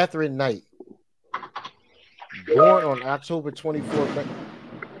 Catherine Knight. Born on October 24th.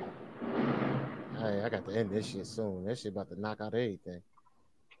 I got to end this shit soon. That shit about to knock out everything.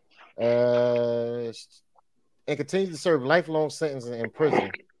 And continues to serve lifelong sentences in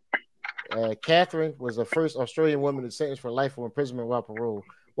prison. Catherine was the first Australian woman to sentence for life for imprisonment while parole.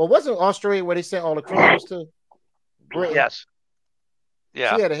 Well, wasn't Australia where they sent all the criminals to? Britain? Yes.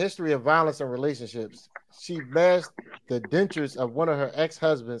 Yeah. She had a history of violence in relationships. She mashed the dentures of one of her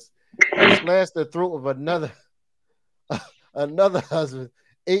ex-husbands and slashed the throat of another husband,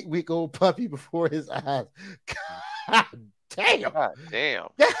 8-week-old puppy before his eyes. God damn. God damn.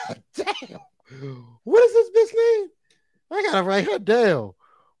 God damn. What is this bitch name? I gotta write her down.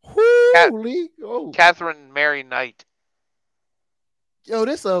 Holy. Catherine Mary Knight. Yo,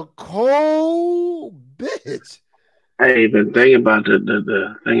 this a cold bitch. Hey, the thing about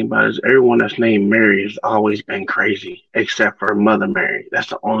the thing about it is everyone that's named Mary has always been crazy, except for Mother Mary. That's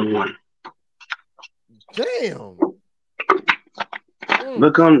the only one. Damn.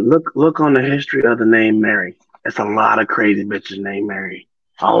 Look on the history of the name Mary. It's a lot of crazy bitches named Mary.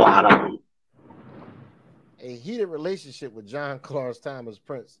 A lot of them. A heated relationship with John Clarence Thomas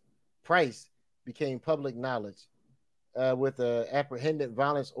Price became public knowledge with an apprehended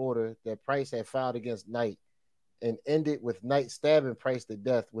violence order that Price had filed against Knight, and ended with Knight stabbing Price to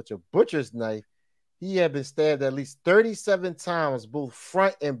death with a butcher's knife. He had been stabbed at least 37 times, both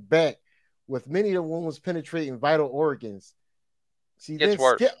front and back, with many of the wounds penetrating vital organs. She Gets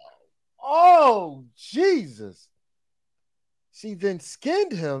worse. Oh, Jesus. She then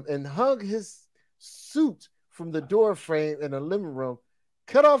skinned him and hung his suit from the door frame in the living room,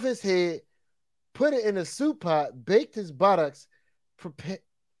 cut off his head, put it in a soup pot, baked his buttocks, prepared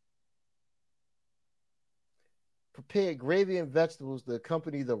gravy and vegetables to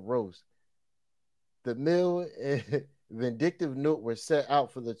accompany the roast. The meal and vindictive note were set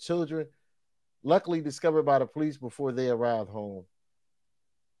out for the children, luckily discovered by the police before they arrived home.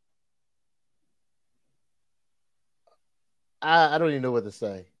 I don't even know what to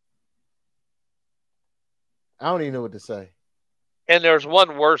say. I don't even know what to say. And there's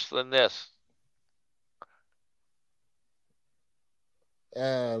one worse than this.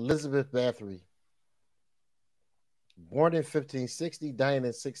 Elizabeth Bathory. Born in 1560, dying in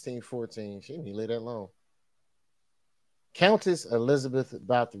 1614. She didn't live that long. Countess Elizabeth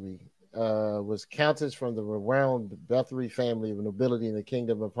Bathory was countess from the renowned Bathory family of nobility in the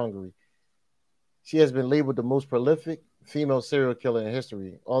Kingdom of Hungary. She has been labeled the most prolific female serial killer in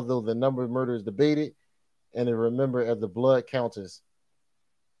history, although the number of murders debated and is remembered as the Blood Countess.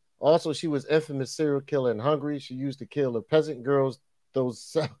 Also, she was infamous serial killer in Hungary. She used to kill the peasant girls,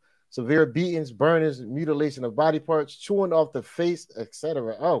 those severe beatings, burnings, mutilation of body parts, chewing off the face,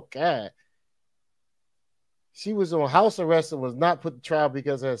 etc. Oh, God. She was on house arrest and was not put to trial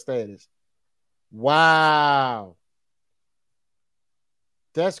because of her status. Wow.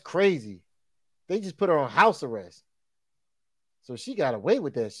 That's crazy. They just put her on house arrest. So she got away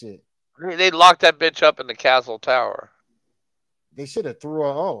with that shit. They locked that bitch up in the castle tower. They should have threw her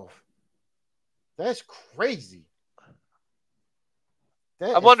off. That's crazy.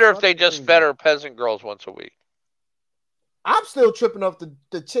 I wonder if they just fed her peasant girls once a week. I'm still tripping off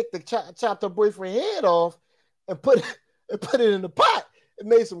the chick that chopped her boyfriend's head off and put it in the pot and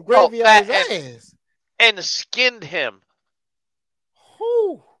made some gravy out of his ass. And skinned him.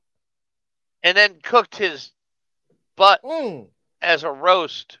 Whew. And then cooked his butt as a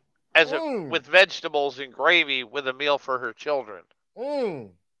roast, with vegetables and gravy with a meal for her children.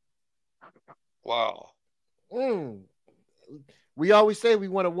 Wow. We always say we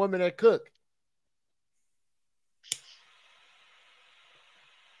want a woman that cook.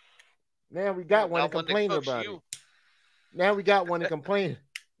 Now we got one and complaining about it. Now we got one and complaining.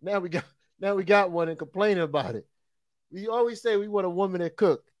 Now we got one and complaining about it. We always say we want a woman that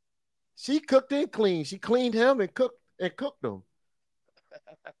cook. She cooked and cleaned. She cleaned him and cooked him.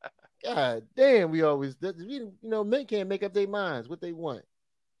 God damn, men can't make up their minds what they want.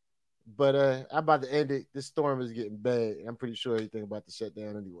 But I'm about to end it. This storm is getting bad. I'm pretty sure everything about to shut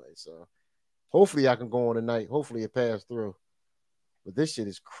down anyway. So hopefully I can go on tonight. Hopefully it passed through. But this shit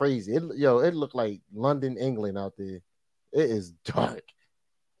is crazy. It looked like London, England out there. It is dark.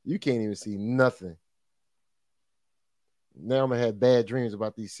 You can't even see nothing. Now I'm gonna have bad dreams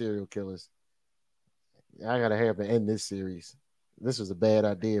about these serial killers. I gotta have to end this series. This was a bad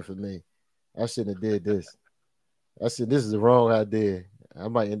idea for me. I shouldn't have did this. I said this is the wrong idea. I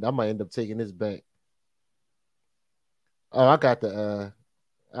might end up taking this back. Oh, I got the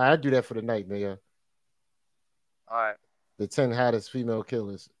I do that for the night, nigga. All right. The 10 hottest female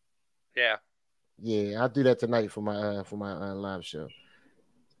killers. Yeah. Yeah, I'll do that tonight for my live show.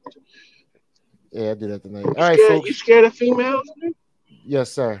 Yeah, I do that tonight. You All right, scared, folks. You scared of females?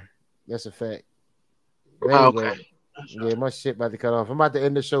 Yes, sir. That's a fact. But Oh, anyway, okay. yeah, my shit about to cut off. I'm about to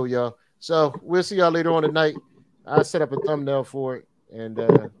end the show, y'all. So we'll see y'all later on tonight. I'll set up a thumbnail for it, and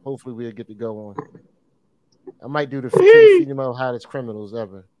hopefully we'll get to go on. I might do the female hottest criminals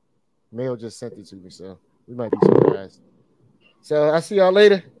ever. Mail just sent it to me, so we might be surprised. So I'll see y'all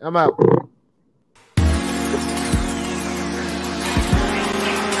later. I'm out.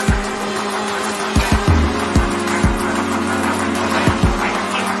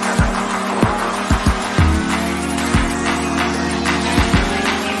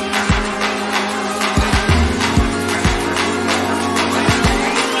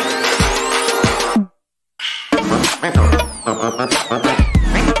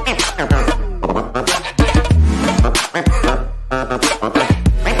 Thank you.